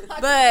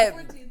 But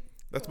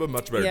That's a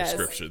much better Yes.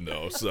 description,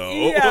 though. So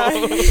yeah,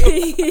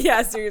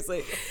 yeah,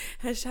 seriously.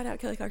 Shout out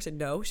Kelly Clarkson.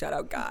 No, shout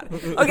out God.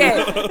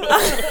 Okay. Boo,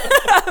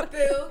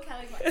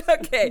 Kelly Clarkson.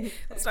 Okay,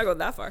 let's not go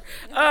that far.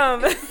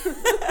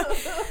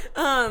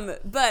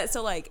 But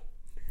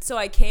so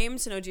I came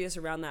to know Jesus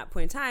around that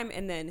point in time,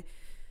 and then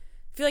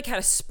I feel like had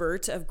a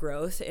spurt of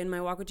growth in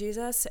my walk with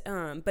Jesus.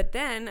 But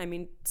then, I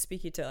mean,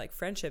 speaking to like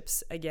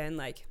friendships again,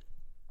 like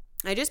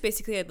I just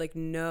basically had like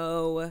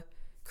no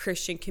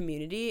Christian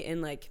community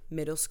in like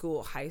middle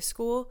school, high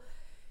school,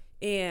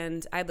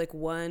 and I had like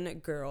one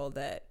girl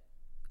that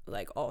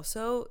like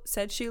also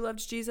said she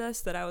loved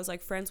Jesus that I was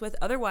like friends with.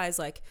 Otherwise,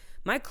 like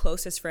my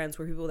closest friends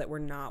were people that were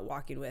not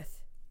walking with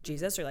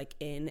Jesus or like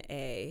in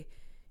a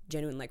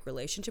genuine like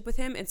relationship with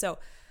him. And so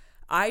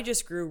I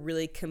just grew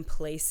really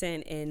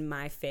complacent in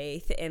my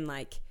faith and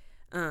like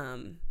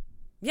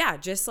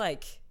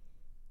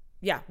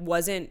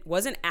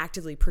wasn't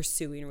actively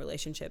pursuing a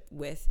relationship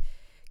with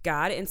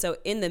God. And so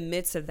in the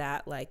midst of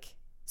that, but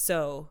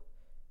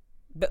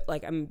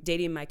like I'm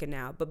dating Micah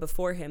now, but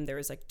before him there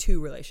was like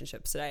 2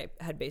 relationships that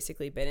I had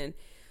basically been in.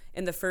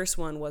 And the first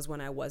one was when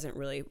I wasn't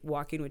really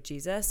walking with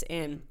Jesus.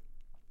 And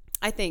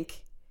I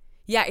think,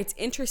 yeah, it's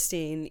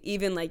interesting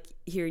even like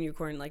hearing you,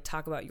 Corin, like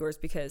talk about yours,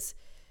 because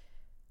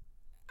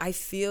I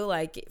feel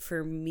like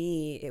for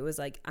me, it was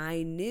like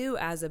I knew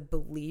as a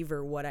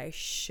believer what I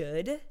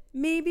should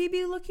maybe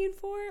be looking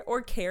for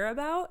or care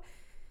about,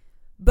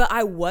 but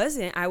I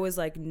wasn't. I was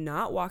like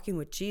not walking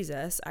with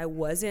Jesus. I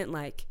wasn't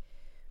like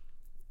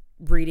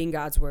reading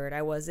God's word.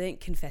 I wasn't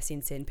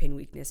confessing sin, pain,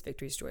 weakness,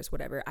 victories, joys,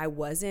 whatever. I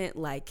wasn't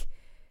like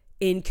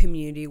in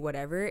community,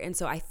 whatever. And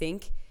so I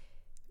think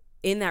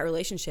in that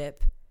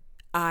relationship,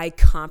 I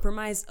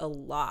compromised a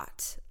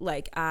lot.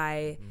 Like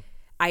I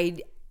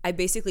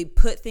basically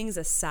put things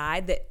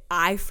aside that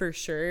I for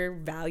sure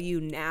value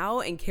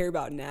now and care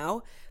about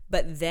now.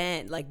 But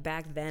then, like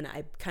back then,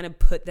 I kind of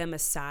put them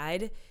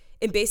aside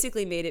and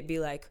basically made it be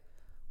like,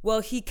 well,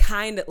 he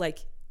kind of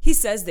like, he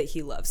says that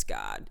he loves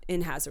God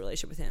and has a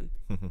relationship with him.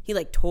 He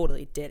like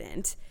totally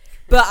didn't.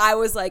 But I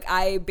was like,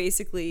 I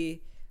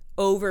basically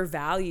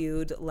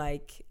overvalued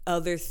like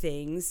other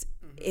things.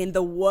 And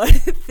the one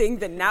thing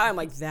that now I'm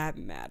like, that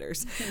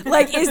matters.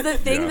 Like is the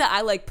thing that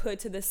I like put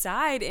to the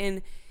side.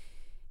 And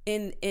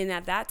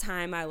at that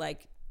time, I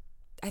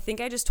think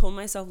I just told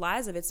myself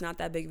lies of it's not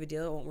that big of a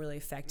deal. It won't really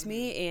affect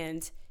me.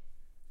 And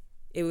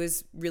it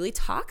was really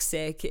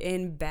toxic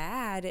and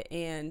bad.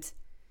 And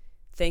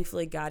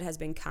thankfully, God has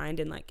been kind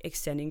and like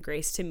extending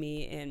grace to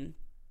me.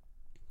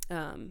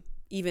 And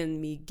even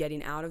me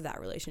getting out of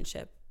that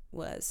relationship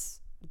was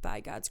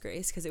by God's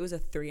grace, because it was a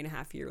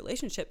 3.5-year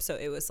relationship. So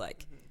it was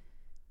like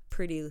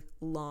pretty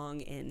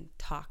long and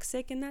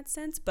toxic in that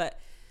sense. But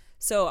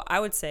so I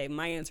would say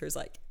my answer is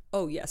like,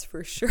 oh yes,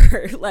 for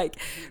sure. Like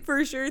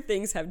for sure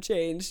things have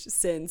changed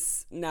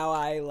since now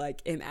I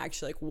like am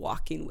actually like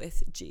walking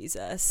with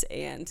Jesus,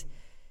 and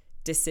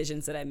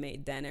decisions that I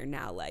made then are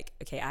now like,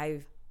 okay,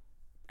 I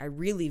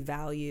really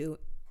value,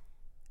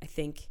 I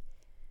think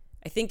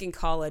in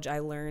college I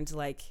learned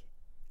like,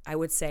 I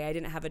would say I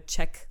didn't have a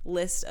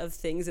checklist of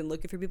things and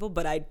looking for people,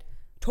 but I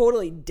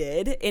totally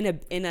did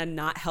in a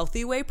not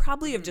healthy way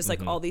probably, of just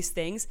like all these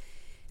things.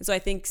 And so I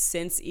think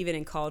since even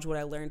in college, what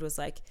I learned was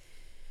like,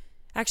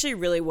 actually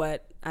really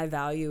what I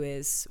value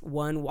is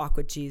one, walk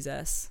with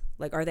Jesus.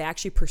 Like, are they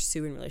actually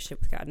pursuing a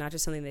relationship with God? Not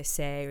just something they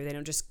say, or they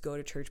don't just go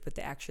to church, but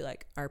they actually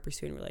like are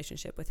pursuing a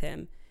relationship with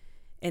him.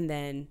 And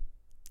then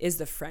is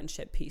the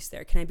friendship piece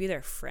there? Can I be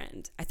their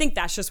friend? I think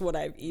that's just what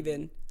I've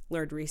even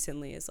learned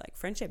recently is like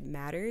friendship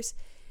matters.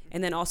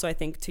 And then also I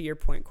think to your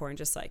point, Corin,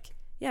 just like,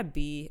 yeah,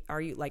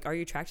 are you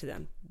attracted to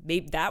them?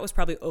 Maybe that was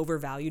probably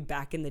overvalued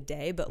back in the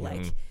day, but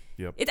like,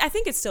 I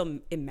think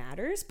it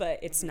matters, but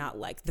it's not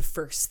like the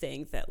first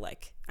thing that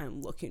like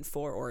I'm looking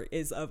for or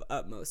is of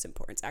utmost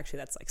importance. Actually,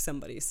 that's like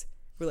somebody's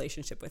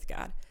relationship with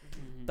God.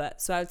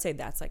 But so I would say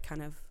that's like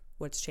kind of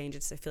what's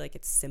changed. I feel like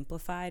it's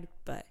simplified,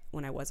 but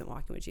when I wasn't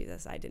walking with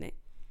Jesus,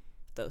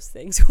 those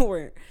things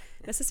weren't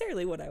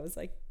necessarily what I was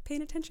like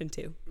paying attention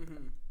to.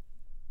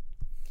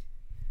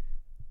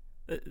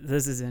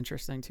 This is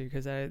interesting too,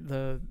 because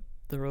the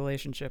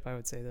relationship I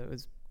would say that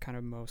was kind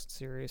of most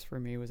serious for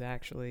me was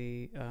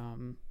actually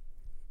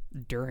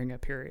during a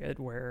period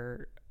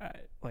where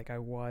I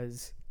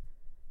was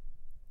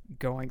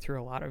going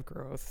through a lot of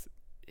growth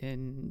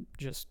in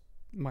just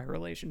my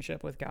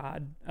relationship with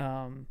God,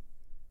 and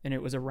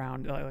it was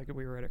around like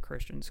we were at a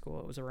Christian school.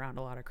 It was around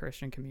a lot of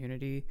Christian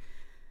community,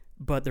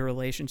 but the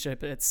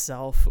relationship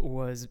itself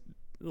was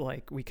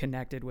like we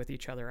connected with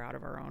each other out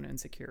of our own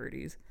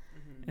insecurities.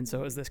 And so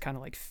it was this kind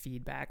of like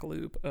feedback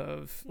loop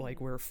of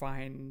like we're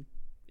fine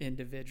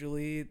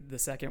individually. The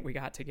second we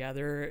got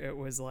together, it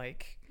was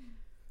like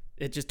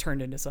it just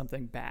turned into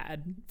something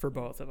bad for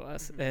both of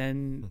us.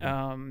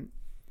 And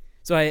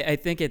so I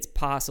think it's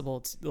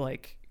possible to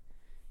like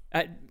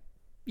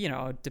you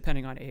know,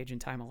 depending on age and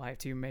time of life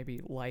too,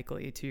 maybe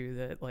likely to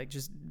that, like,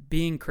 just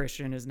being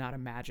Christian is not a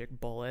magic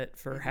bullet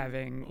for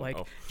having, like,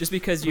 just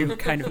because you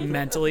kind of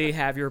mentally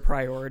have your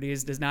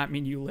priorities does not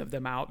mean you live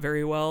them out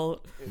very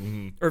well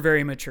or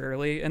very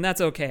maturely. And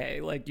that's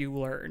okay. Like, you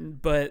learn,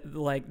 but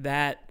like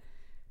that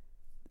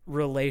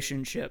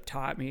relationship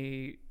taught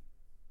me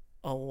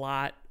a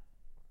lot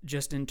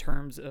just in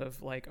terms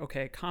of like,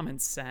 okay, common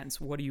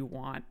sense. What do you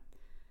want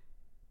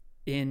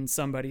in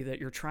somebody that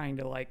you're trying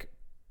to like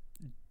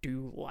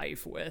do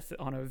life with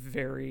on a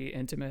very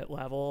intimate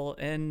level?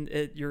 And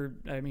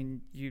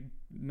you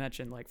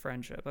mentioned like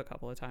friendship a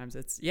couple of times.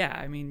 It's, yeah,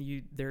 I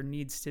mean, there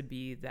needs to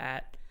be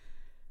that,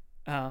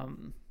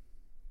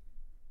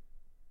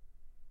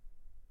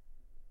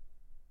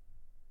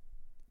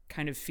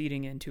 kind of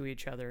feeding into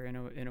each other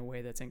in a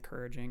way that's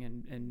encouraging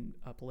and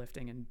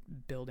uplifting and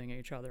building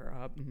each other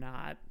up,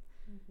 not,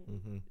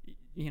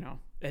 you know,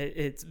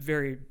 it's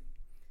very,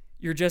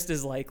 you're just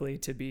as likely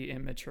to be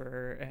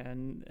immature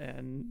and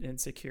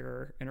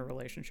insecure in a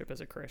relationship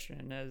as a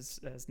Christian as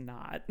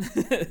not.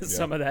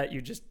 Some of that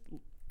you just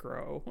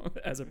grow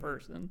as a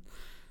person.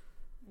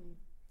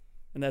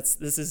 And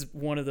this is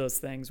one of those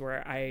things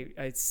where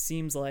it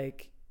seems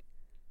like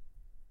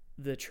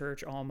the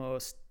church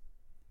almost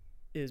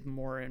is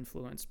more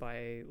influenced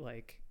by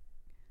like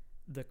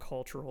the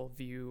cultural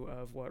view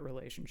of what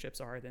relationships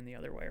are than the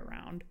other way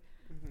around.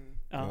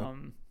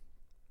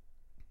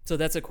 So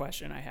that's a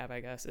question I have, I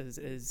guess,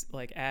 is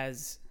like,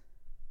 as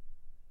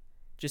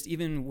just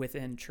even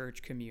within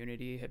church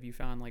community, have you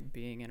found like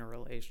being in a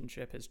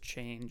relationship has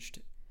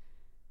changed?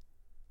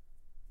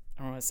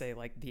 I don't want to say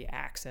like the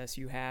access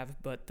you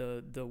have, but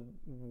the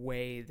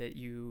way that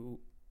you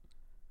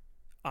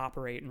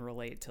operate and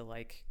relate to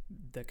like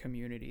the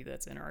community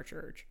that's in our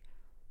church.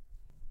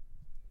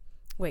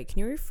 Wait, can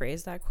you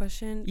rephrase that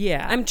question?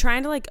 Yeah. I'm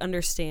trying to like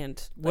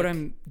understand. What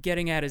I'm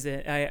getting at is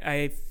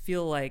I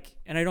feel like,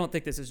 and I don't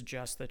think this is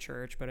just the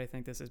church, but I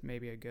think this is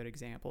maybe a good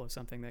example of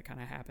something that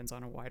kind of happens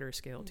on a wider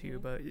scale too.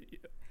 But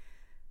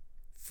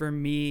for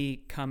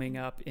me, coming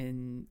up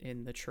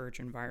in the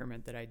church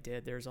environment that I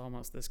did, there's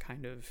almost this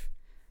kind of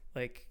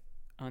like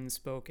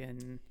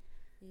unspoken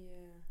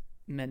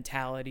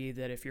mentality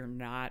that if you're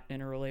not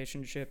in a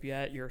relationship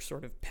yet, you're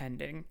sort of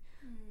pending.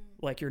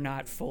 Like, you're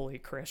not fully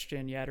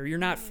Christian yet, or you're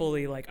not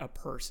fully like a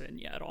person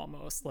yet,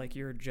 almost like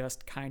you're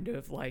just kind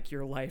of like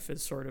your life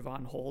is sort of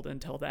on hold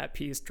until that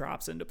piece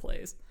drops into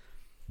place.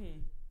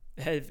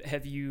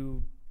 Have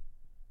you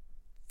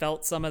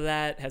felt some of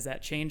that? Has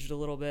that changed a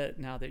little bit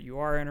now that you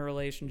are in a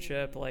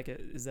relationship? Like,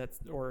 is that,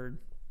 or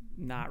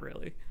not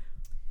really?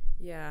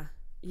 Yeah,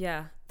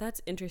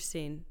 that's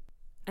interesting.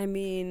 I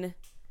mean,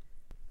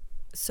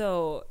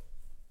 so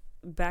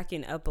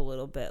backing up a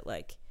little bit,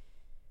 like,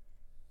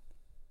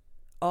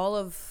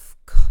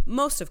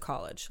 most of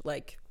college,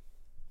 like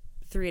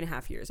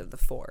 3.5 years of the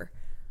 4,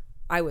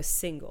 I was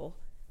single,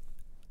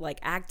 like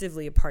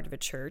actively a part of a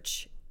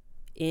church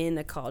in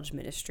a college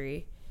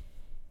ministry.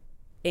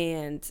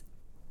 And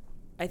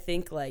I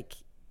think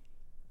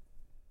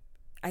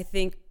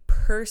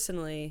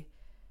personally,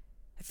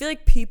 I feel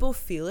like people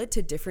feel it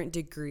to different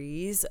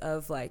degrees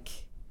of like,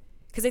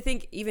 because I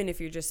think even if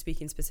you're just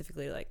speaking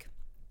specifically like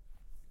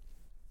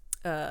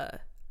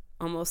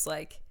almost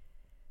like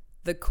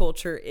the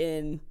culture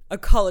in a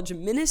college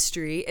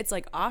ministry, it's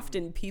like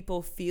often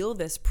people feel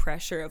this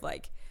pressure of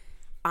like,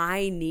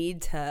 I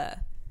need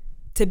to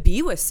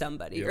be with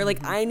somebody, or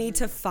like I need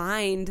to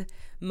find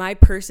my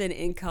person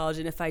in college,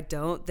 and if I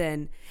don't,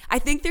 then I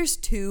think there's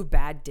 2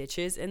 bad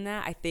ditches in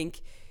that. I think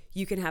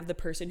you can have the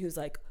person who's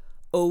like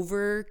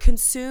over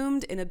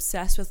consumed and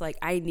obsessed with like,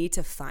 I need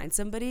to find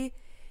somebody,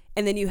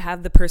 and then you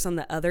have the person on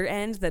the other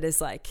end that is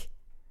like,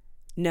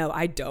 no,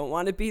 I don't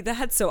want to be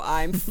that, so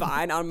I'm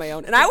fine on my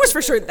own. And I was for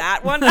sure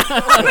that one.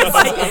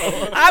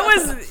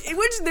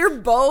 Which they're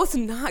both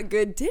not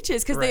good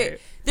ditches, because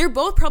they're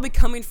both probably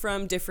coming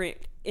from different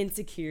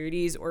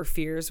insecurities or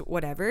fears,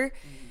 whatever.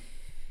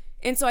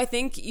 And so I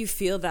think you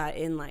feel that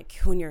in like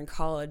when you're in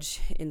college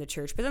in the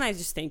church. But then I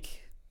just think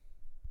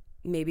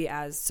maybe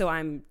so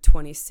I'm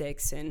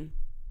 26 and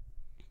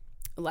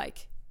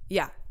like,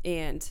 yeah.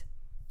 And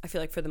I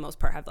feel like for the most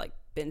part I've like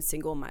been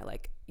single my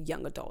like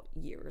young adult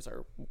years,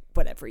 or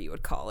whatever you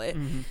would call it.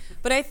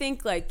 But I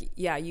think like,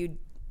 yeah,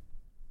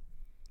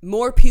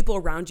 more people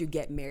around you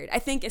get married. I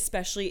think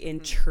especially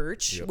in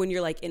church, when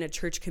you're like in a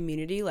church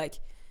community, like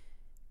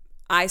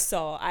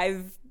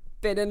I've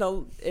been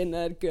in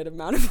a good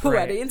amount of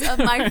weddings of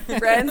my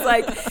friends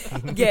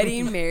like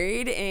getting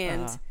married,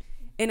 and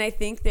I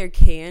think there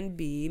can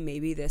be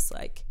maybe this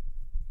like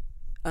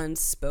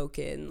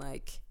unspoken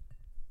like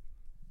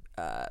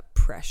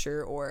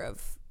pressure or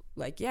of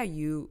like, yeah,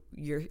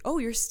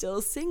 you're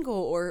still single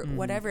or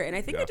whatever. And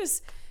I think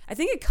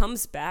it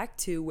comes back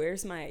to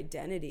where's my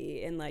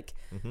identity, and like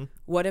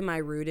what am I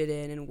rooted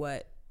in, and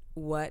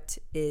what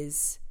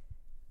is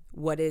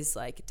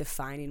like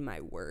defining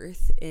my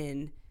worth.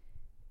 And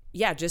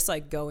yeah, just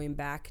like going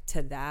back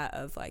to that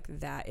of like,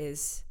 that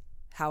is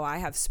how I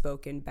have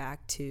spoken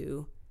back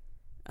to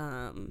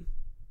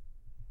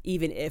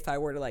even if I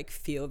were to like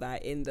feel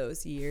that in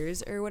those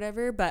years or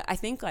whatever. But I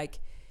think like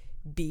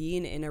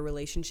being in a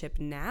relationship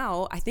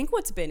now, I think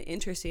what's been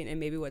interesting and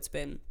maybe what's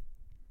been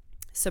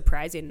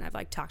surprising, and I've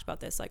like talked about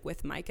this like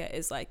with Micah,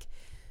 is like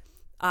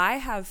I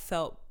have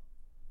felt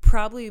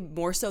probably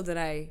more so than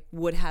I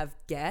would have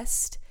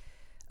guessed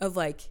of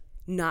like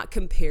not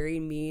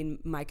comparing me and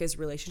Micah's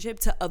relationship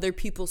to other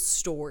people's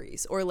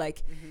stories, or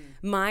like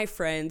my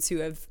friends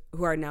who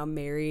are now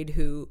married,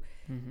 who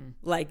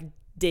like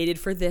dated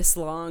for this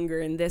long or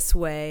in this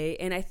way.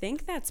 And I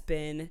think that's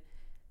been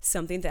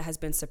something that has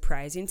been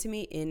surprising to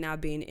me in now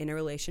being in a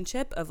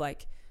relationship, of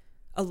like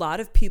a lot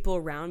of people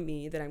around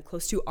me that I'm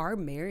close to are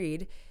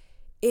married,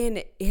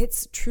 and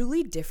it's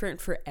truly different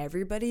for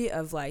everybody,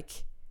 of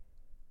like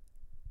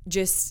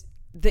just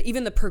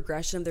even the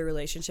progression of the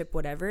relationship,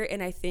 whatever.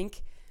 And I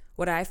think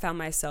what I found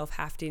myself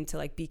having to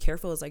like be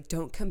careful is like,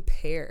 don't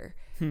compare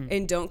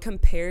and don't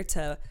compare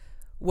to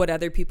what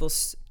other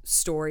people's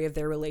story of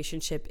their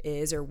relationship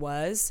is or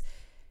was,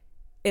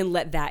 and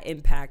let that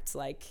impact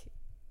like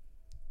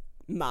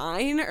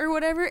mine or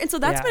whatever. And so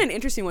that's been an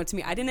interesting one to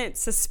me. I didn't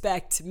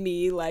suspect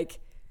me like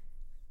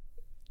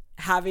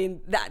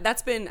having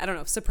that's been, I don't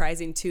know,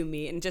 surprising to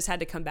me, and just had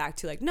to come back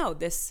to like, no,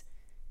 this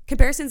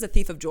comparison's a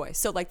thief of joy.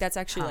 So like that's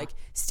actually like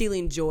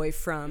stealing joy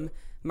from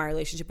my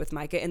relationship with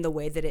Micah in the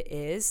way that it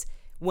is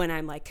when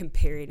I'm like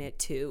comparing it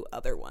to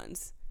other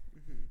ones.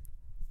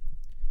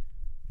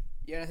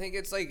 Yeah, I think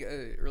it's like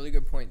a really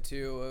good point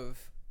too of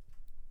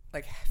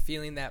like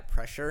feeling that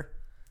pressure.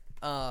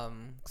 So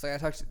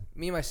like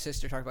me and my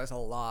sister talked about this a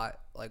lot,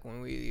 like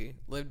when we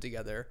lived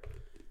together,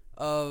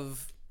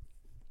 of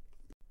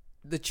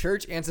the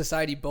church and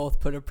society both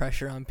put a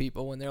pressure on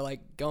people when they're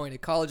like going to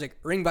college, like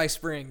ring by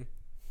spring.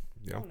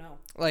 Yeah. Oh no.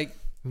 Like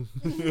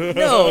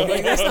no,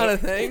 like that's not a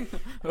thing.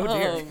 Oh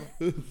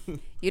dear.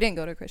 You didn't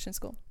go to Christian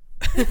school.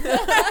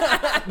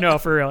 No,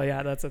 for real.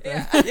 Yeah, that's a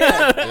thing.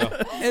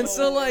 Yeah. And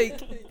so like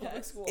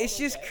it's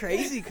just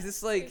crazy because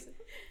it's like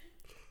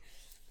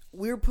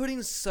we're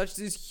putting such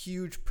this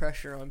huge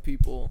pressure on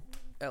people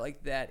at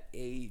like that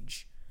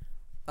age,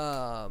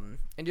 and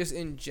just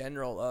in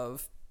general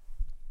of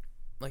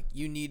like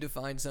you need to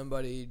find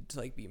somebody to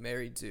like be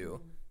married to,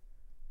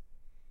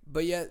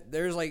 but yet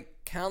there's like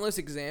countless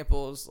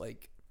examples,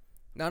 like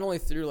not only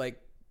through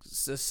like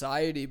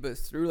society but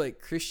through like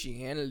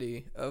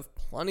Christianity, of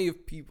plenty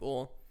of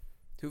people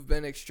who've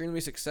been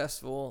extremely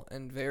successful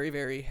and very,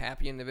 very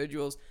happy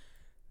individuals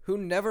who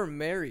never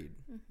married.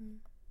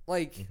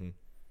 Like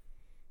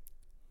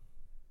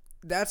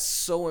that's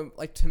so,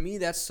 like, to me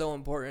that's so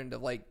important,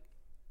 of like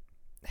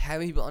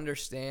having people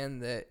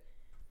understand that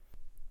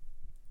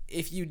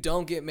if you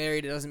don't get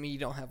married, it doesn't mean you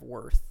don't have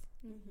worth.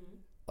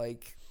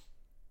 Like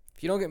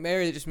if you don't get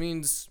married, it just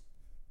means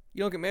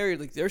you don't get married.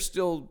 Like there's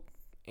still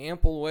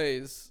ample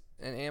ways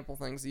and ample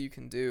things that you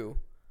can do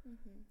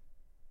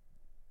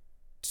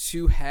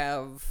to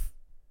have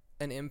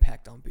an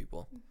impact on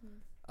people.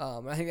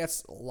 I think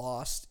that's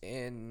lost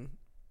in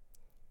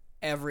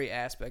every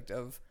aspect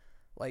of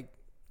like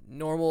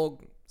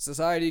normal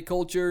society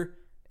culture,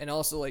 and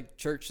also like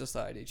church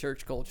society,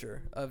 church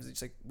culture, of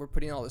it's like we're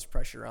putting all this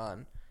pressure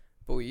on,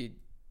 but we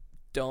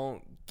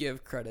don't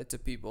give credit to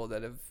people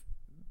that have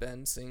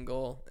been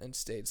single and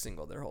stayed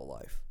single their whole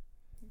life.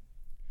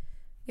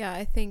 Yeah,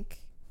 I think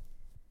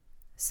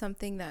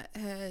something that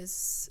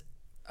has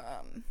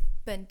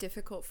been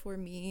difficult for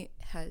me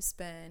has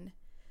been,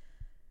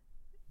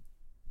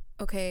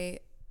 okay,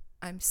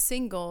 I'm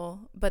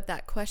single, but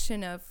that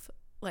question of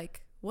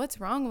like, what's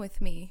wrong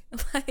with me?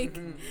 Like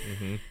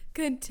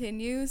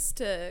continues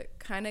to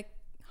kind of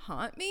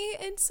haunt me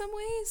in some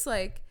ways.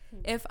 Like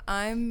if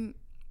I'm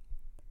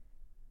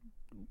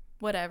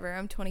whatever,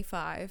 I'm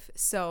 25,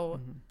 so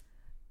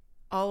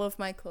all of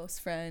my close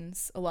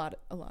friends, a lot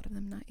of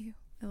them, not you,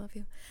 I love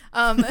you,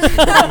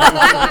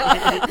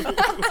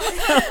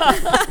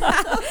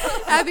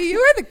 Abby, you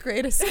are the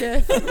greatest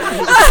gift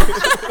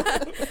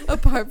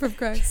apart from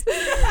Christ.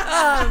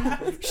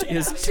 She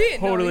is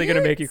totally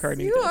gonna make you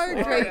cardinal. You are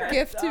a great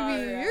gift to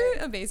me. You're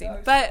amazing.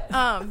 But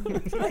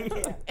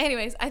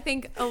anyways, I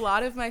think a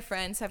lot of my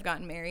friends have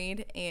gotten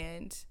married,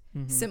 and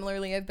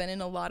similarly I've been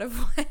in a lot of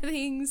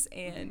weddings,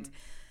 and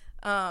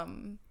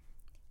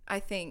I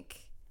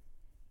think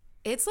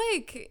it's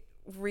like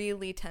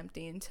really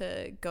tempting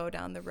to go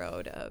down the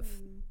road of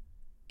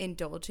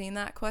indulging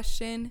that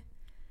question,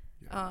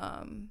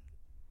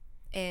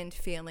 and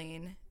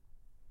feeling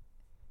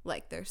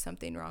like there's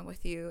something wrong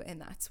with you,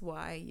 and that's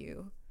why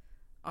you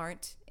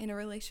aren't in a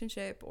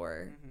relationship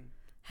or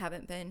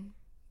haven't been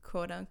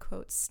quote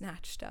unquote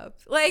snatched up,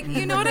 like,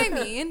 you know what I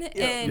mean?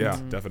 And Yeah,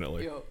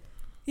 definitely.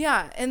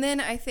 yeah, and then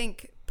I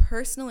think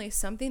personally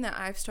something that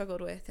I've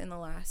struggled with in the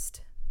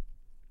last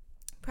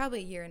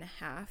probably year and a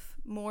half,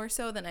 more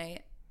so than I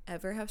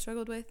ever have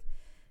struggled with,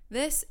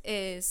 this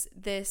is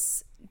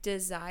this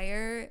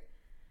desire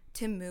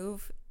to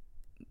move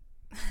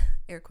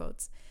air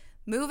quotes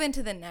move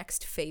into the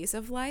next phase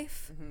of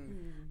life.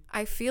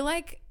 I feel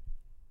like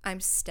I'm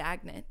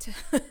stagnant.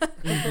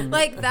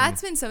 Like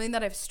that's been something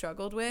that I've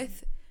struggled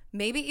with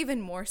maybe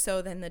even more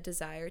so than the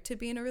desire to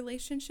be in a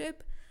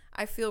relationship,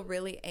 I feel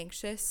really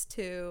anxious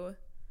to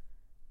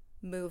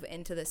move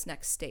into this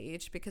next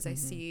stage because I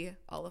see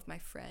all of my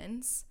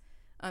friends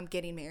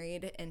getting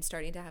married and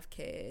starting to have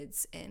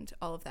kids and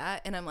all of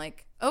that. And I'm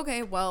like,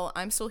 okay, well,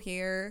 I'm still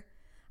here.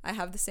 I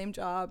have the same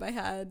job I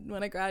had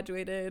when I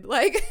graduated.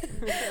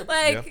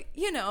 Like,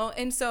 you know,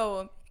 and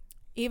so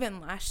even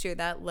last year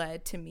that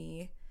led to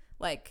me,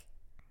 like,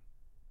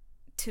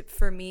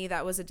 for me,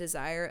 that was a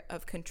desire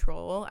of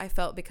control. I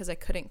felt because I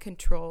couldn't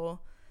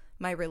control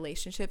my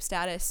relationship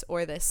status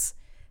or this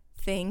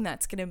thing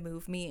that's going to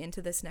move me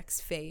into this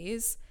next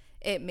phase,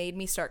 it made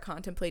me start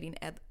contemplating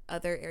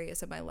other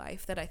areas of my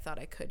life that I thought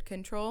I could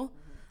control.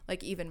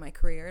 Like even my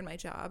career and my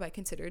job, I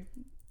considered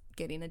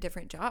getting a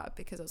different job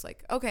because I was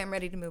like, okay, I'm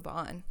ready to move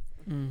on.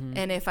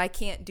 And if I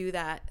can't do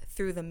that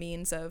through the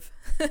means of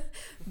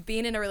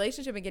being in a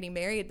relationship and getting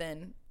married,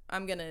 then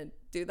I'm going to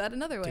do that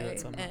another way.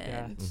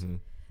 And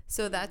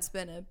so that's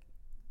been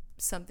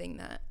something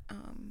that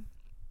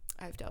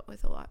I've dealt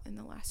with a lot in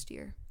the last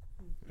year.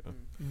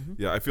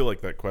 Yeah, I feel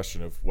like that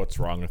question of what's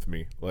wrong with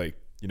me, like,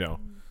 you know,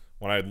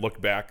 when I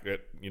look back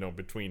at, you know,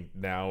 between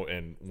now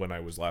and when I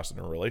was last in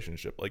a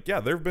relationship, like, yeah,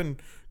 there have been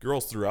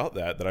girls throughout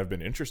that I've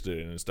been interested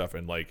in and stuff,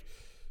 and like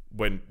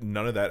when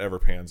none of that ever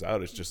pans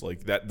out, it's just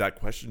like that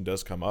question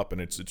does come up,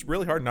 and it's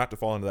really hard not to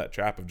fall into that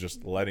trap of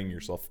just letting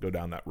yourself go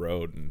down that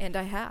road. And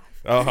I have.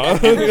 Oh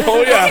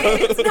yeah.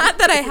 It's not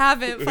that I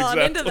haven't fallen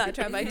into that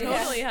trap. I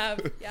totally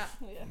have. Yeah.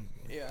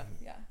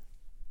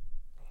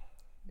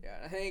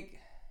 I think.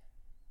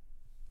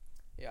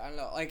 Yeah, I don't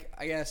know. Like,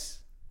 I guess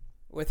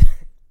with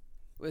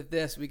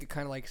this, we could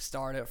kind of like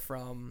start it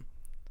from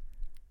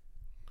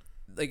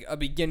like a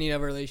beginning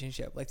of a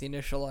relationship, like the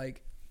initial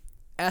like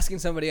asking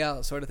somebody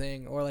out sort of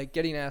thing, or like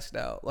getting asked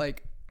out.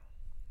 Like,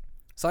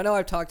 so I know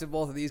I've talked to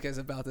both of these guys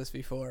about this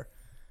before.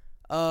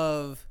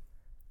 So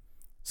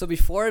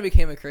before I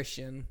became a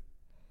Christian,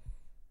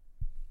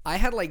 I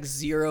had like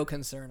zero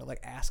concern of like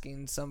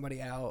asking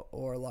somebody out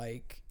or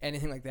like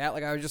anything like that.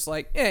 Like I was just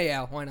like,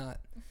 yeah, why not?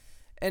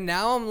 And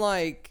now I'm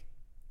like,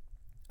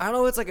 I don't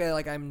know if it's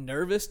like I'm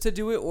nervous to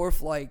do it, or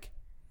if like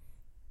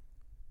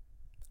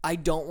I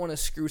don't want to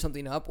screw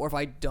something up, or if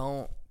I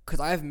don't, because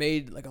I've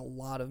made like a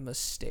lot of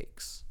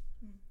mistakes,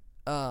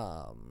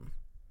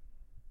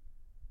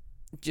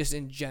 just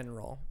in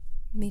general.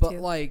 Me too. But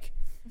like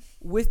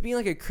with being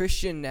like a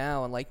Christian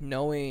now and like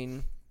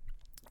knowing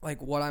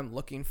like what I'm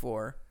looking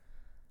for,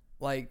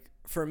 like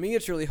for me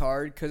it's really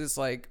hard because it's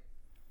like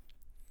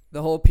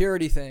the whole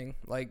purity thing.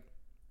 Like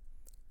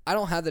I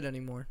don't have that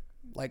anymore.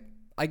 Like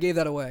I gave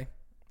that away.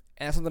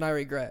 And that's something I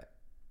regret.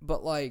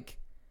 But, like,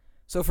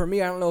 so for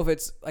me, I don't know if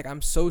it's, like,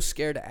 I'm so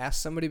scared to ask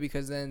somebody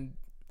because then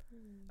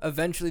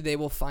eventually they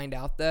will find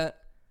out that.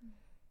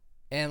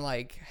 And,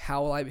 like,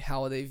 how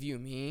will they view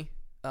me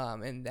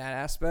in that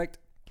aspect.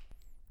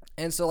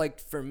 And so, like,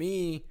 for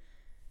me,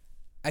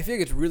 I feel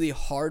like it's really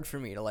hard for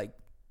me to, like,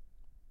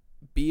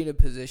 be in a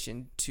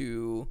position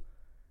to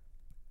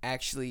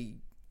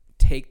actually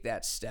take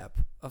that step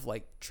of,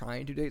 like,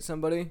 trying to date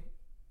somebody.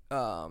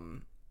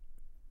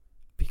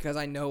 Because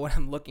I know what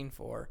I'm looking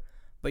for,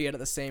 but yet at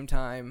the same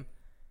time,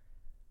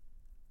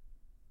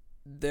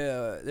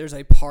 there's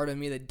a part of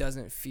me that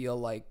doesn't feel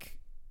like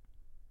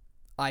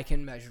I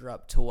can measure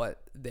up to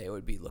what they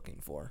would be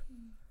looking for.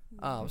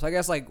 So I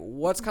guess like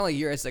what's kind of like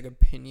your like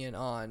opinion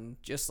on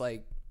just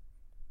like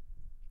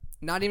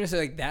not even say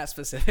like that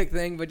specific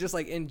thing, but just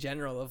like in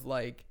general of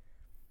like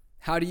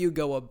how do you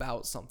go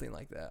about something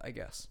like that? I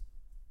guess.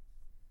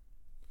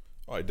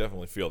 Oh, I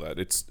definitely feel that.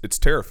 It's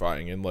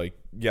terrifying, and like,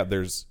 yeah,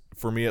 there's,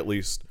 for me at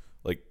least,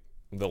 like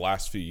the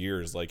last few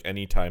years, like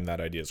anytime that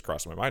idea has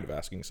crossed my mind of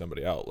asking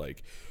somebody out,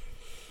 like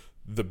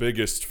the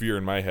biggest fear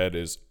in my head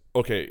is,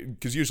 okay,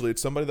 because usually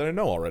it's somebody that I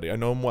know already. I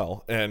know them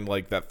well, and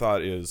like that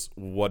thought is,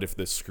 what if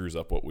this screws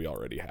up what we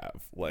already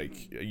have?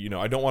 Like, you know,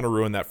 I don't want to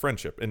ruin that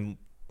friendship. And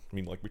I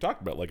mean, like we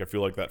talked about, like I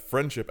feel like that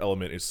friendship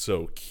element is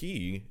so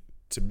key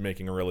to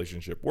making a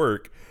relationship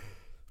work.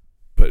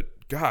 But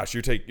gosh,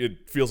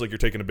 it feels like you're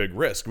taking a big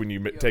risk when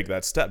you take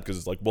that step, because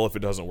it's like, well, if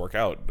it doesn't work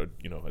out,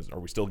 you know, are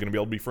we still going to be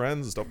able to be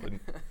friends and stuff? And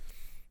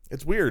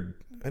it's weird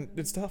and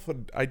it's tough.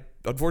 And I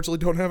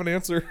unfortunately don't have an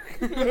answer.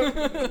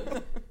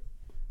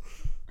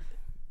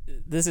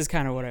 This is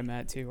kind of what I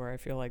meant too, where I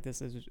feel like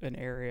this is an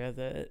area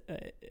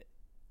that,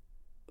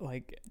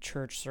 like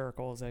church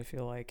circles, I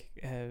feel like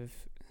have,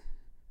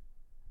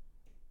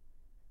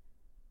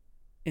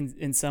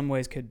 in some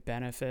ways, could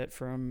benefit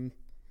from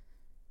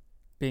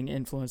being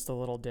influenced a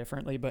little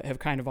differently, but have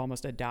kind of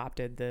almost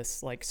adopted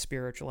this like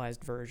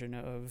spiritualized version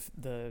of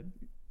the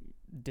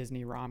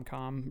Disney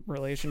rom-com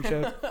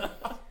relationship.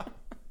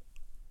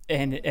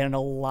 and a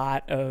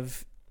lot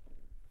of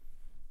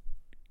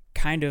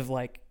kind of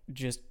like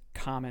just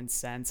common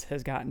sense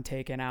has gotten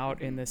taken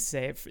out in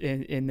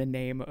the in the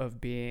name of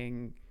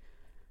being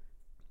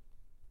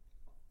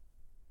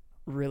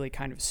really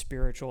kind of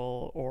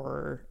spiritual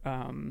or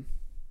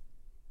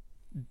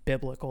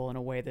biblical in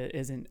a way that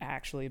isn't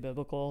actually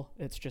biblical.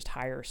 It's just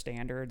higher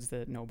standards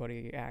that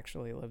nobody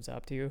actually lives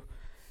up to.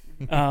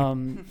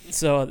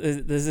 So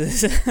this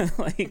is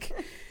like,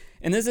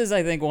 and this is,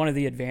 I think, one of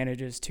the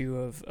advantages too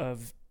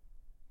of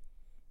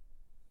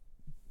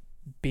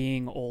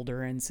being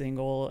older and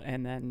single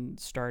and then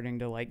starting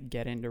to like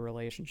get into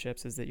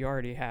relationships, is that you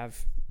already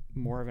have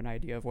more of an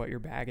idea of what your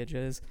baggage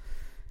is,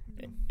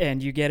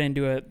 and you get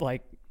into it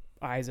like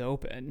eyes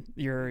open.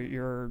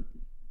 You're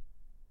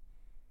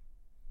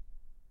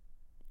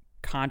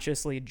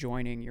consciously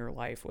joining your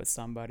life with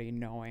somebody,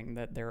 knowing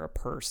that they're a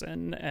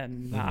person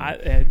and not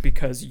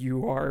because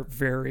you are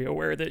very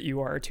aware that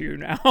you are too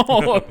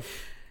now.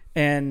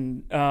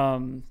 And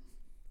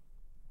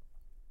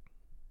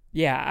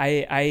yeah,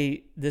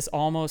 I this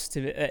almost,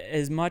 to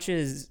as much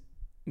as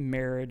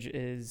marriage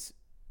is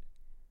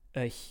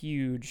a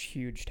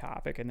huge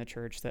topic in the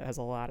church that has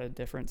a lot of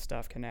different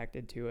stuff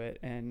connected to it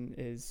and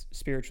is,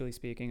 spiritually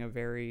speaking, a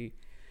very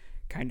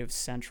kind of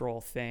central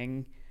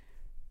thing,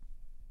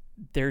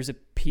 there's a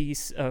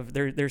piece of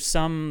there's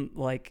some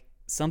like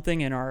something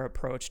in our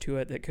approach to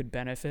it that could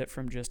benefit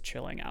from just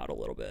chilling out a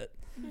little bit.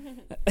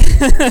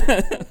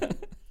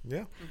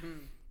 Yeah.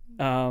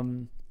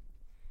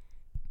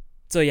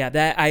 So yeah,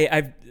 that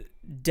I've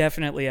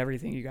definitely,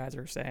 everything you guys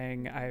are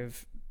saying,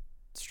 I've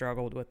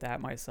struggled with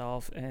that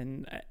myself.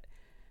 And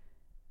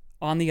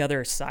on the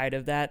other side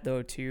of that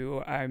though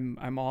too,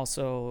 I'm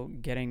also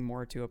getting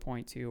more to a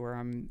point too where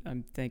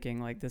I'm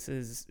thinking like, this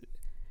is,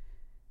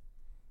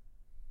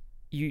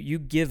 you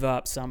give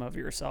up some of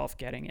yourself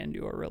getting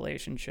into a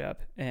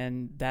relationship,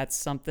 and that's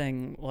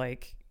something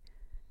like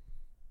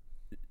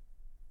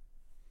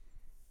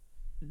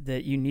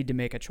that you need to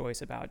make a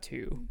choice about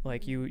too.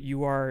 Like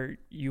you are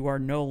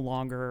no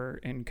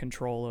longer in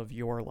control of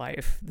your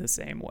life the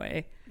same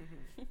way.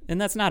 And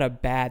that's not a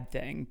bad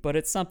thing, but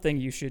it's something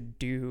you should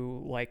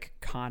do like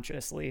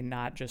consciously,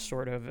 not just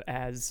sort of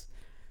as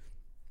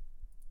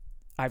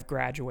I've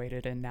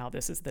graduated and now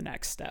this is the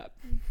next step.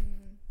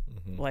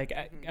 Like,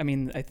 I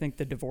mean, I think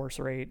the divorce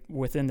rate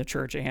within the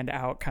church and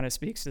out kind of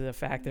speaks to the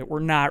fact that we're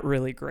not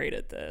really great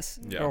at this,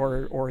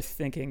 or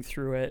thinking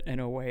through it in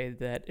a way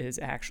that is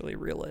actually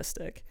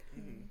realistic.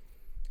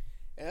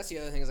 And that's the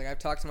other thing, is like, I've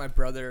talked to my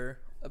brother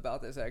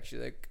about this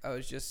actually. Like, I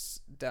was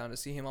just down to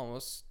see him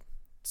almost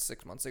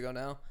 6 months ago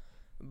now,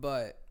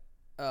 but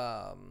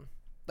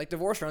like,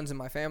 divorce runs in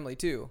my family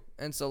too,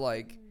 and so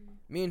like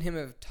me and him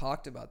have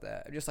talked about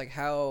that, just like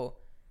how,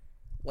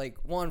 like,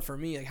 one, for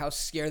me, like how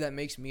scared that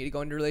makes me to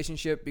go into a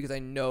relationship, because I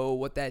know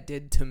what that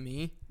did to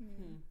me.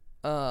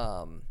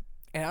 And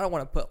I don't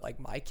want to put like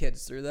my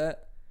kids through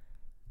that.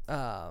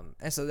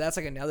 And so that's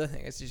like another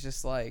thing. It's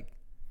just like,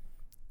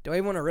 do I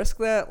want to risk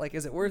that? Like,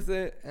 is it worth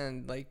it?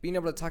 And like being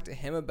able to talk to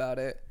him about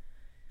it,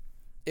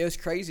 it was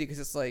crazy, because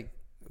it's like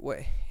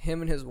what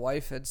him and his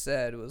wife had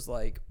said was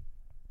like,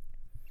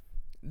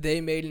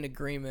 they made an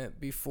agreement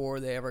before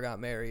they ever got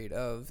married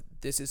of,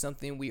 this is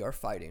something we are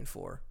fighting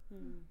for.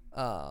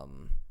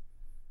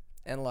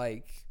 And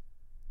like,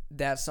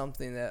 that's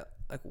something that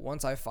like,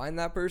 once I find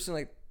that person,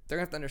 like, they're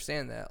gonna have to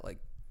understand that like,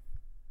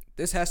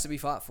 this has to be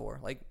fought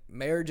for. Like,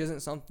 marriage isn't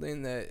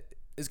something that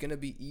is gonna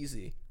be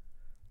easy.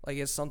 Like,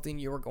 it's something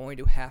you're going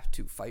to have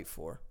to fight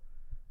for.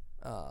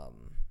 I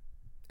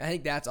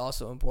think that's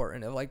also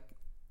important. Of like,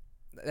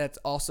 that's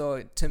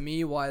also to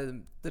me why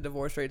the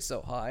divorce rate's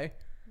so high,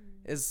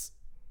 is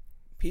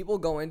people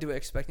go into it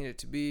expecting it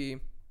to be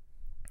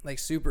like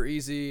super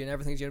easy and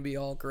everything's gonna be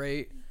all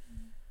great,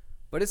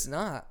 but it's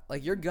not.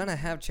 Like, you're gonna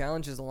have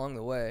challenges along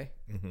the way,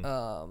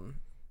 and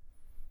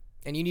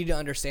you need to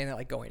understand that,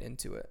 like, going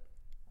into it.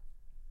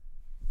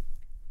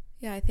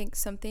 Yeah, I think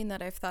something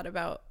that I've thought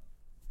about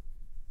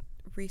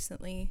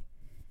recently,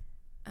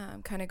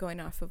 kind of going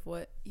off of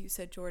what you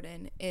said,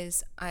 Jordan,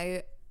 is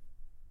I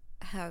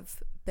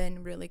have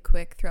been really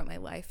quick throughout my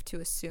life to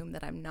assume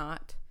that I'm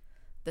not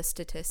the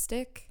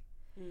statistic.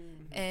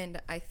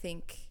 And I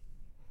think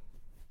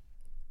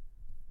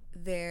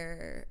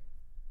there's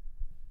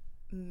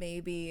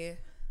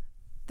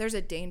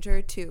a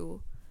danger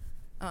to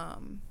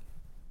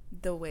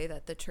the way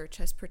that the church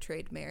has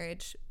portrayed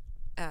marriage,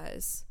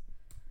 as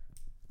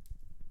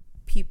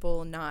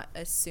people not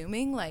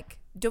assuming like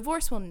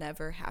divorce will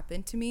never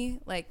happen to me.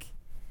 Like,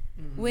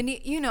 when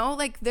you know,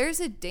 like, there's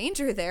a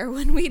danger there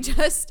when we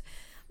just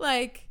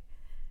like,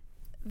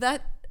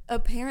 that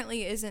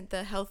apparently isn't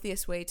the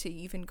healthiest way to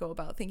even go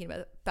about thinking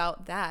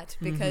about that,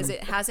 because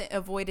it hasn't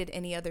avoided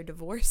any other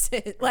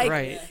divorces. Like,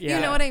 Right, yeah.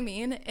 You know what I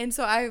mean? And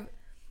so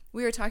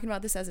we were talking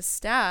about this as a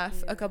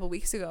staff a couple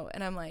weeks ago,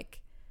 and I'm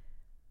like,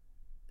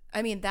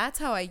 I mean, that's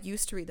how I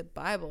used to read the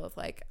Bible, of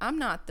like, I'm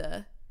not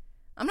the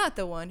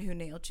one who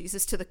nailed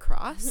Jesus to the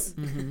cross.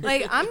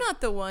 Like, I'm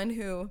not the one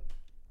who,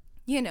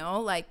 you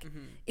know, like,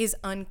 is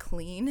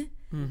unclean.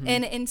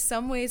 And in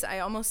some ways I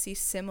almost see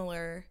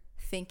similar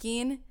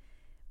thinking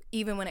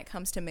even when it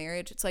comes to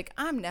marriage. It's like,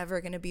 I'm never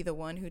going to be the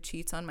one who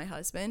cheats on my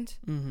husband.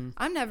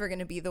 I'm never going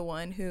to be the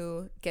one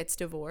who gets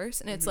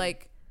divorced. And it's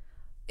like,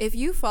 if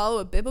you follow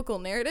a biblical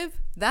narrative,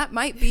 that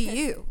might be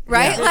you,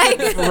 right?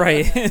 Like,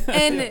 Right.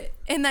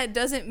 and that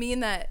doesn't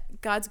mean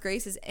that God's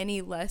grace is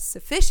any less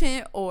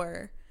sufficient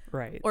or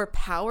Right.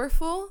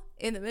 powerful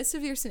in the midst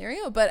of your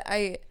scenario. But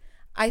I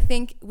I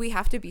think we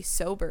have to be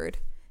sobered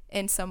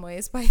in some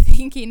ways by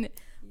thinking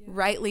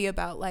rightly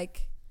about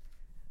like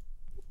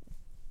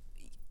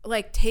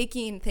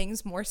taking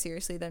things more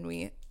seriously than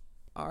we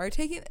are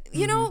taking,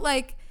 you know,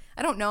 like,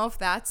 I don't know if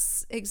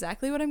that's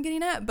exactly what I'm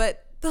getting at,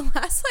 but the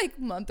last like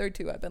month or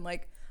two I've been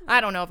like, I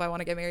don't know if I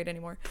want to get married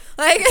anymore.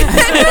 Like,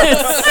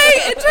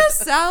 it just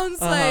sounds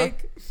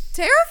like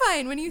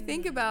terrifying when you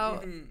think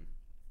about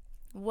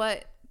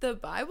what the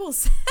Bible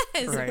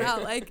says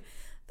about like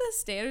the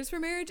standards for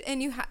marriage,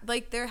 and you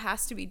like there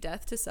has to be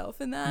death to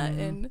self in that,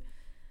 and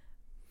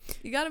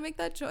you got to make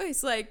that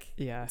choice. Like,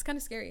 it's kind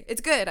of scary.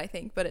 It's good, I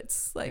think, but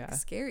it's like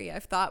scary.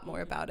 I've thought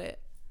more about it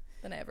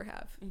than I ever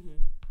have.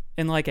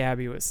 And like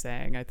Abby was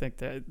saying, I think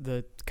that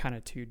the kind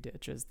of two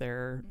ditches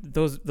there,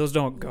 those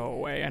don't go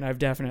away. And I've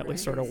definitely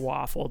sort of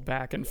waffled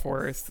back and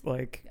forth,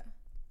 like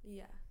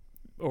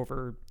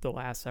over the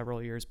last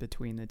several years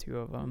between the two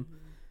of them,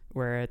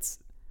 where it's,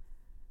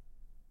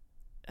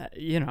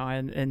 you know,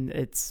 and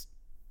it's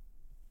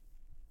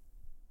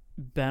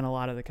been a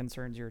lot of the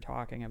concerns you're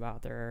talking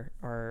about there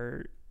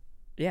are,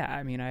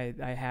 I mean,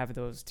 I have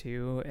those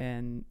too.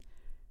 And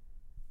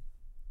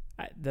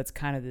that's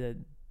kind of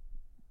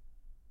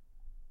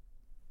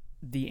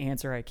the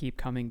answer I keep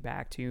coming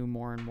back to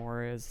more and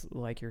more is,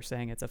 like you're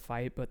saying, it's a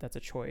fight, but that's a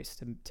choice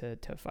to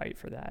fight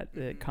for that.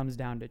 It comes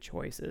down to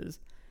choices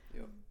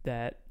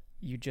that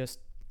you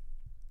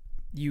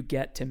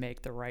get to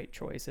make the right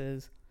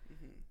choices.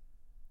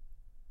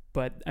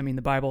 But I mean,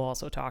 the Bible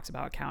also talks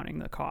about counting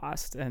the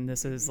cost, and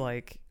this is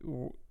like,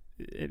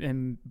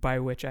 and by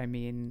which I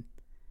mean,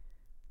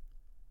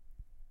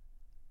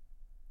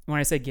 when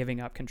I say giving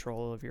up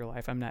control of your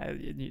life, I'm not,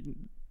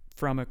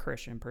 from a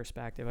Christian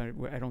perspective,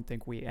 I don't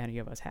think any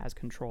of us has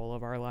control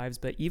of our lives,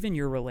 but even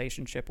your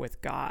relationship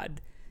with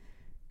God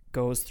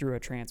goes through a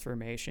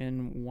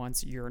transformation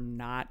once you're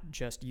not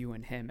just you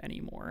and him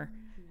anymore.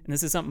 And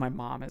this is something my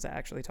mom has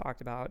actually talked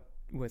about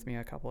with me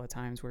a couple of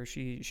times, where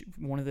she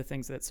one of the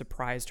things that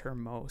surprised her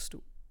most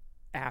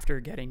after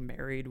getting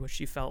married was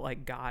she felt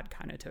like God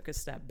kind of took a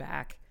step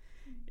back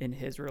in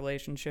his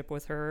relationship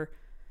with her,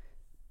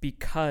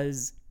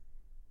 because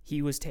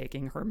he was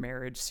taking her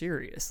marriage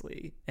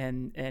seriously,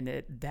 and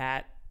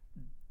that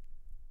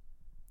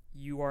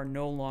you are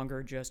no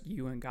longer just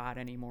you and God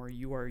anymore.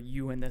 You are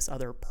you and this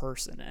other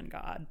person and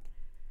God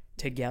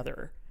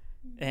together.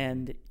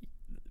 And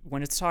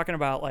when it's talking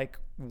about like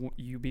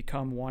you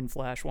become one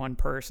flesh, one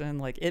person,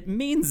 like it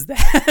means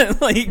that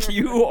like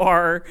you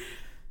are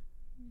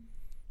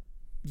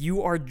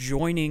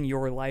joining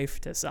your life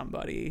to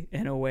somebody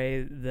in a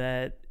way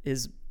that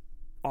is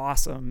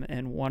awesome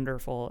and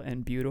wonderful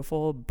and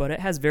beautiful, but it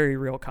has very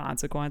real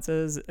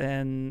consequences.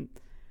 And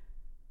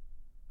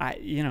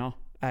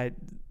I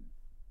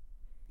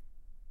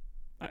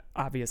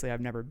obviously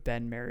I've never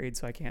been married,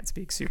 so I can't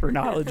speak super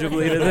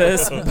knowledgeably to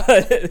this,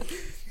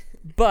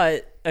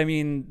 but I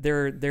mean,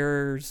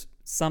 there's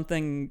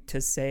something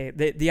to say.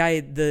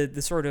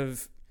 The sort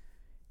of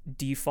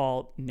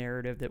default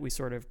narrative that we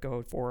sort of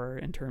go for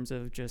in terms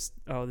of just,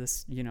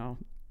 this,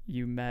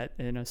 you met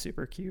in a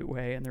super cute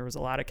way and there was a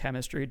lot of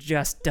chemistry,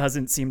 just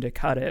doesn't seem to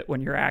cut it when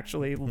you're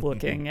actually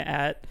looking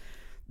at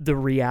the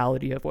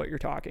reality of what you're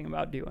talking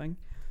about doing.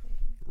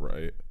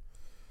 Right.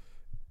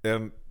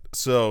 And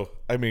so,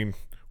 I mean,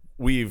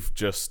 we've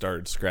just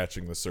started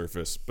scratching the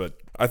surface, but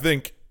I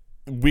think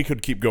we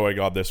could keep going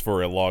on this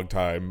for a long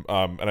time.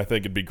 And I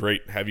think it'd be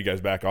great to have you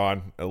guys back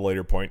on at a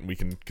later point, and we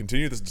can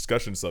continue this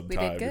discussion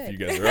sometime if you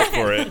guys are up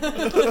for it.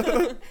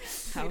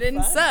 You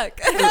didn't suck.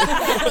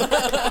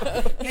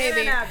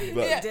 Maybe.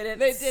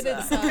 They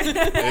didn't suck.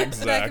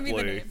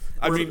 Exactly.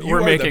 I mean, you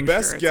are the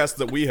best guest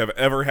that we have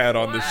ever had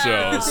on the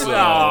show.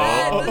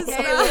 So.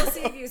 Hey, we'll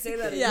see if you say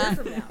that a year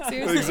from now.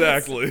 Seriously.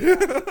 Exactly.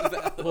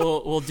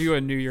 We'll do a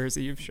New Year's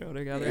Eve show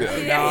together.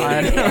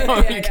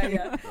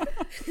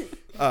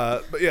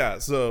 But yeah,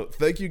 so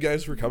thank you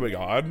guys for coming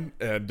on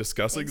and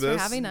discussing Thanks this.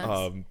 for having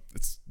us.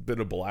 It's been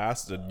a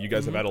blast, and you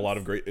guys have had a lot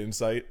of great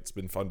insight. It's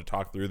been fun to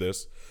talk through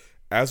this.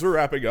 As we're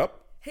wrapping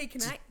up, hey,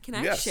 can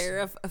I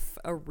share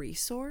a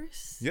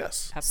resource?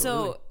 Yes,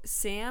 absolutely. So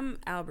Sam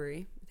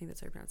Albury, I think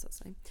that's how you pronounce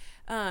his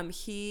name.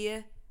 He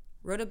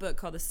wrote a book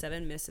called The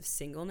 7 Myths of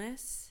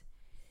Singleness,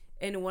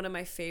 and one of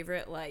my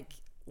favorite like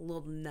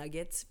little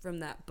nuggets from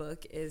that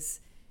book is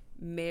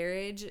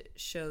marriage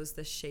shows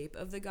the shape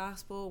of the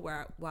gospel,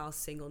 while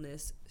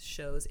singleness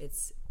shows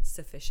its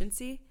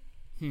sufficiency.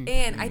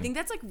 And I think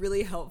that's like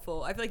really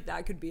helpful. I feel like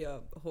that could be a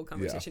whole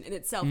conversation in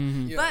itself.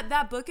 But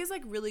that book is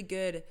like really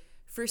good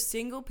for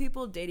single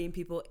people, dating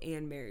people,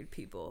 and married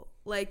people.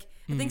 Like,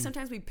 I think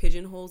sometimes we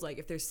pigeonhole, like,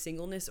 if there's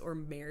singleness or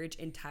marriage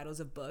in titles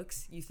of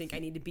books, you think I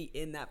need to be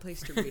in that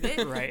place to read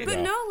it. Right. But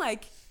no,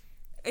 like,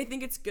 I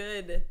think it's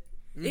good.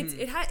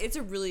 It's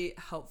a really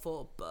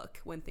helpful book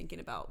when thinking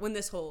about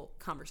this whole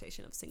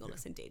conversation of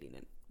singleness and dating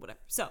and whatever.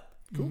 So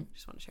cool.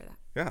 Just want to share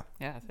that.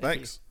 Yeah.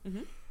 Thanks.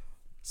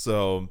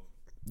 So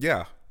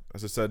yeah,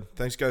 as I said,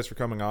 thanks guys for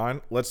coming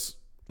on. Let's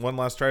one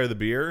last try of the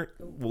beer.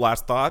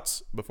 Last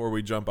thoughts before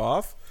we jump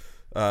off.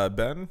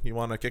 Ben, you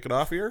want to kick it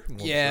off here?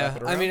 We'll Yeah,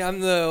 wrap it I mean, around.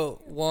 I'm the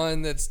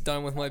one that's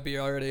done with my beer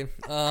already.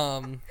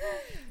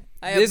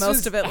 I have This most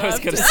was- of it I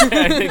was left. gonna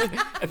say,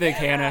 I think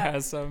Hannah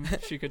has some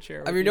she could share.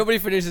 I with mean, you. nobody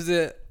finishes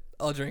it.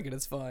 I'll drink it.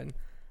 It's fine.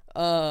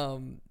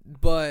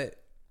 But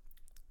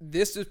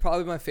this is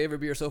probably my favorite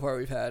beer so far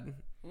we've had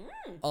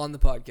on the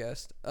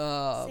podcast.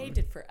 Saved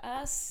it for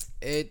us.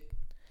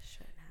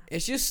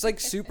 It's just like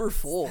super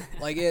full.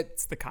 Like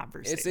It's the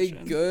conversation. it's a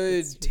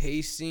good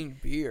tasting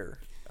beer.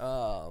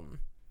 I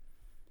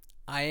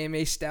am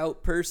a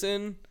stout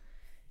person.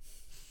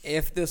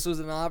 If this was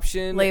an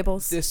option,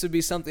 Labels. this would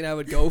be something I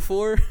would go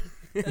for.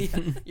 Yeah,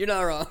 you're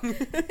not wrong.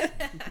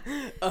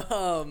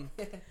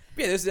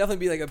 Yeah, this would definitely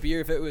be like a beer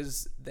if it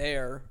was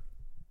there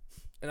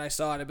and I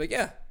saw it. I'd be like,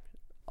 yeah,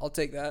 I'll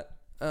take that.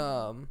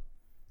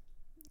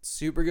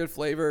 Super good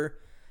flavor.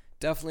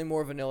 Definitely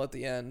more vanilla at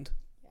the end.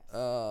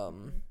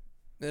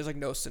 There's like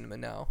no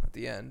cinnamon now at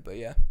the end, but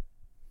yeah.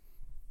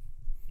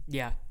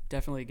 Yeah,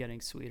 definitely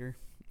getting sweeter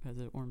as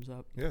it warms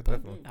up. Yeah,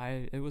 But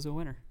definitely. it was a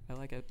winner. I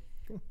like it.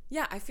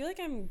 Yeah, I feel like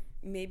I'm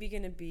maybe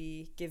gonna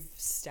give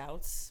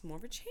stouts more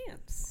of a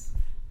chance.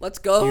 Let's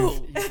go.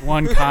 You've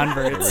won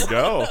converts. There we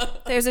go.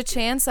 There's a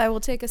chance I will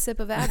take a sip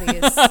of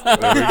Abby's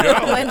There we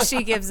go. when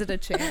she gives it a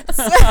chance.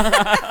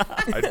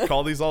 I'd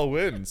call these all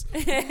wins.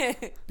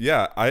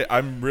 Yeah,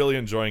 I'm really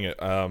enjoying it.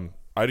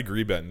 I'd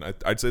agree, Ben.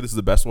 I'd say this is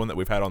the best one that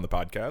we've had on the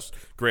podcast.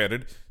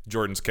 Granted,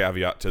 Jordan's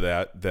caveat to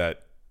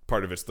that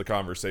part of it's the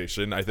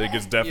conversation. I think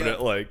is definite.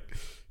 Yeah. Like,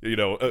 you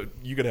know,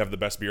 you could have the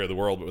best beer in the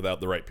world, but without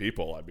the right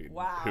people, I mean,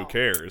 Wow. who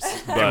cares?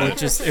 It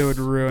But would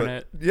ruin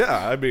it.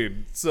 yeah, I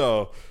mean,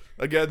 so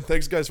again,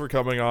 thanks guys for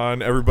coming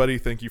on. Everybody,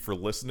 thank you for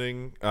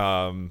listening.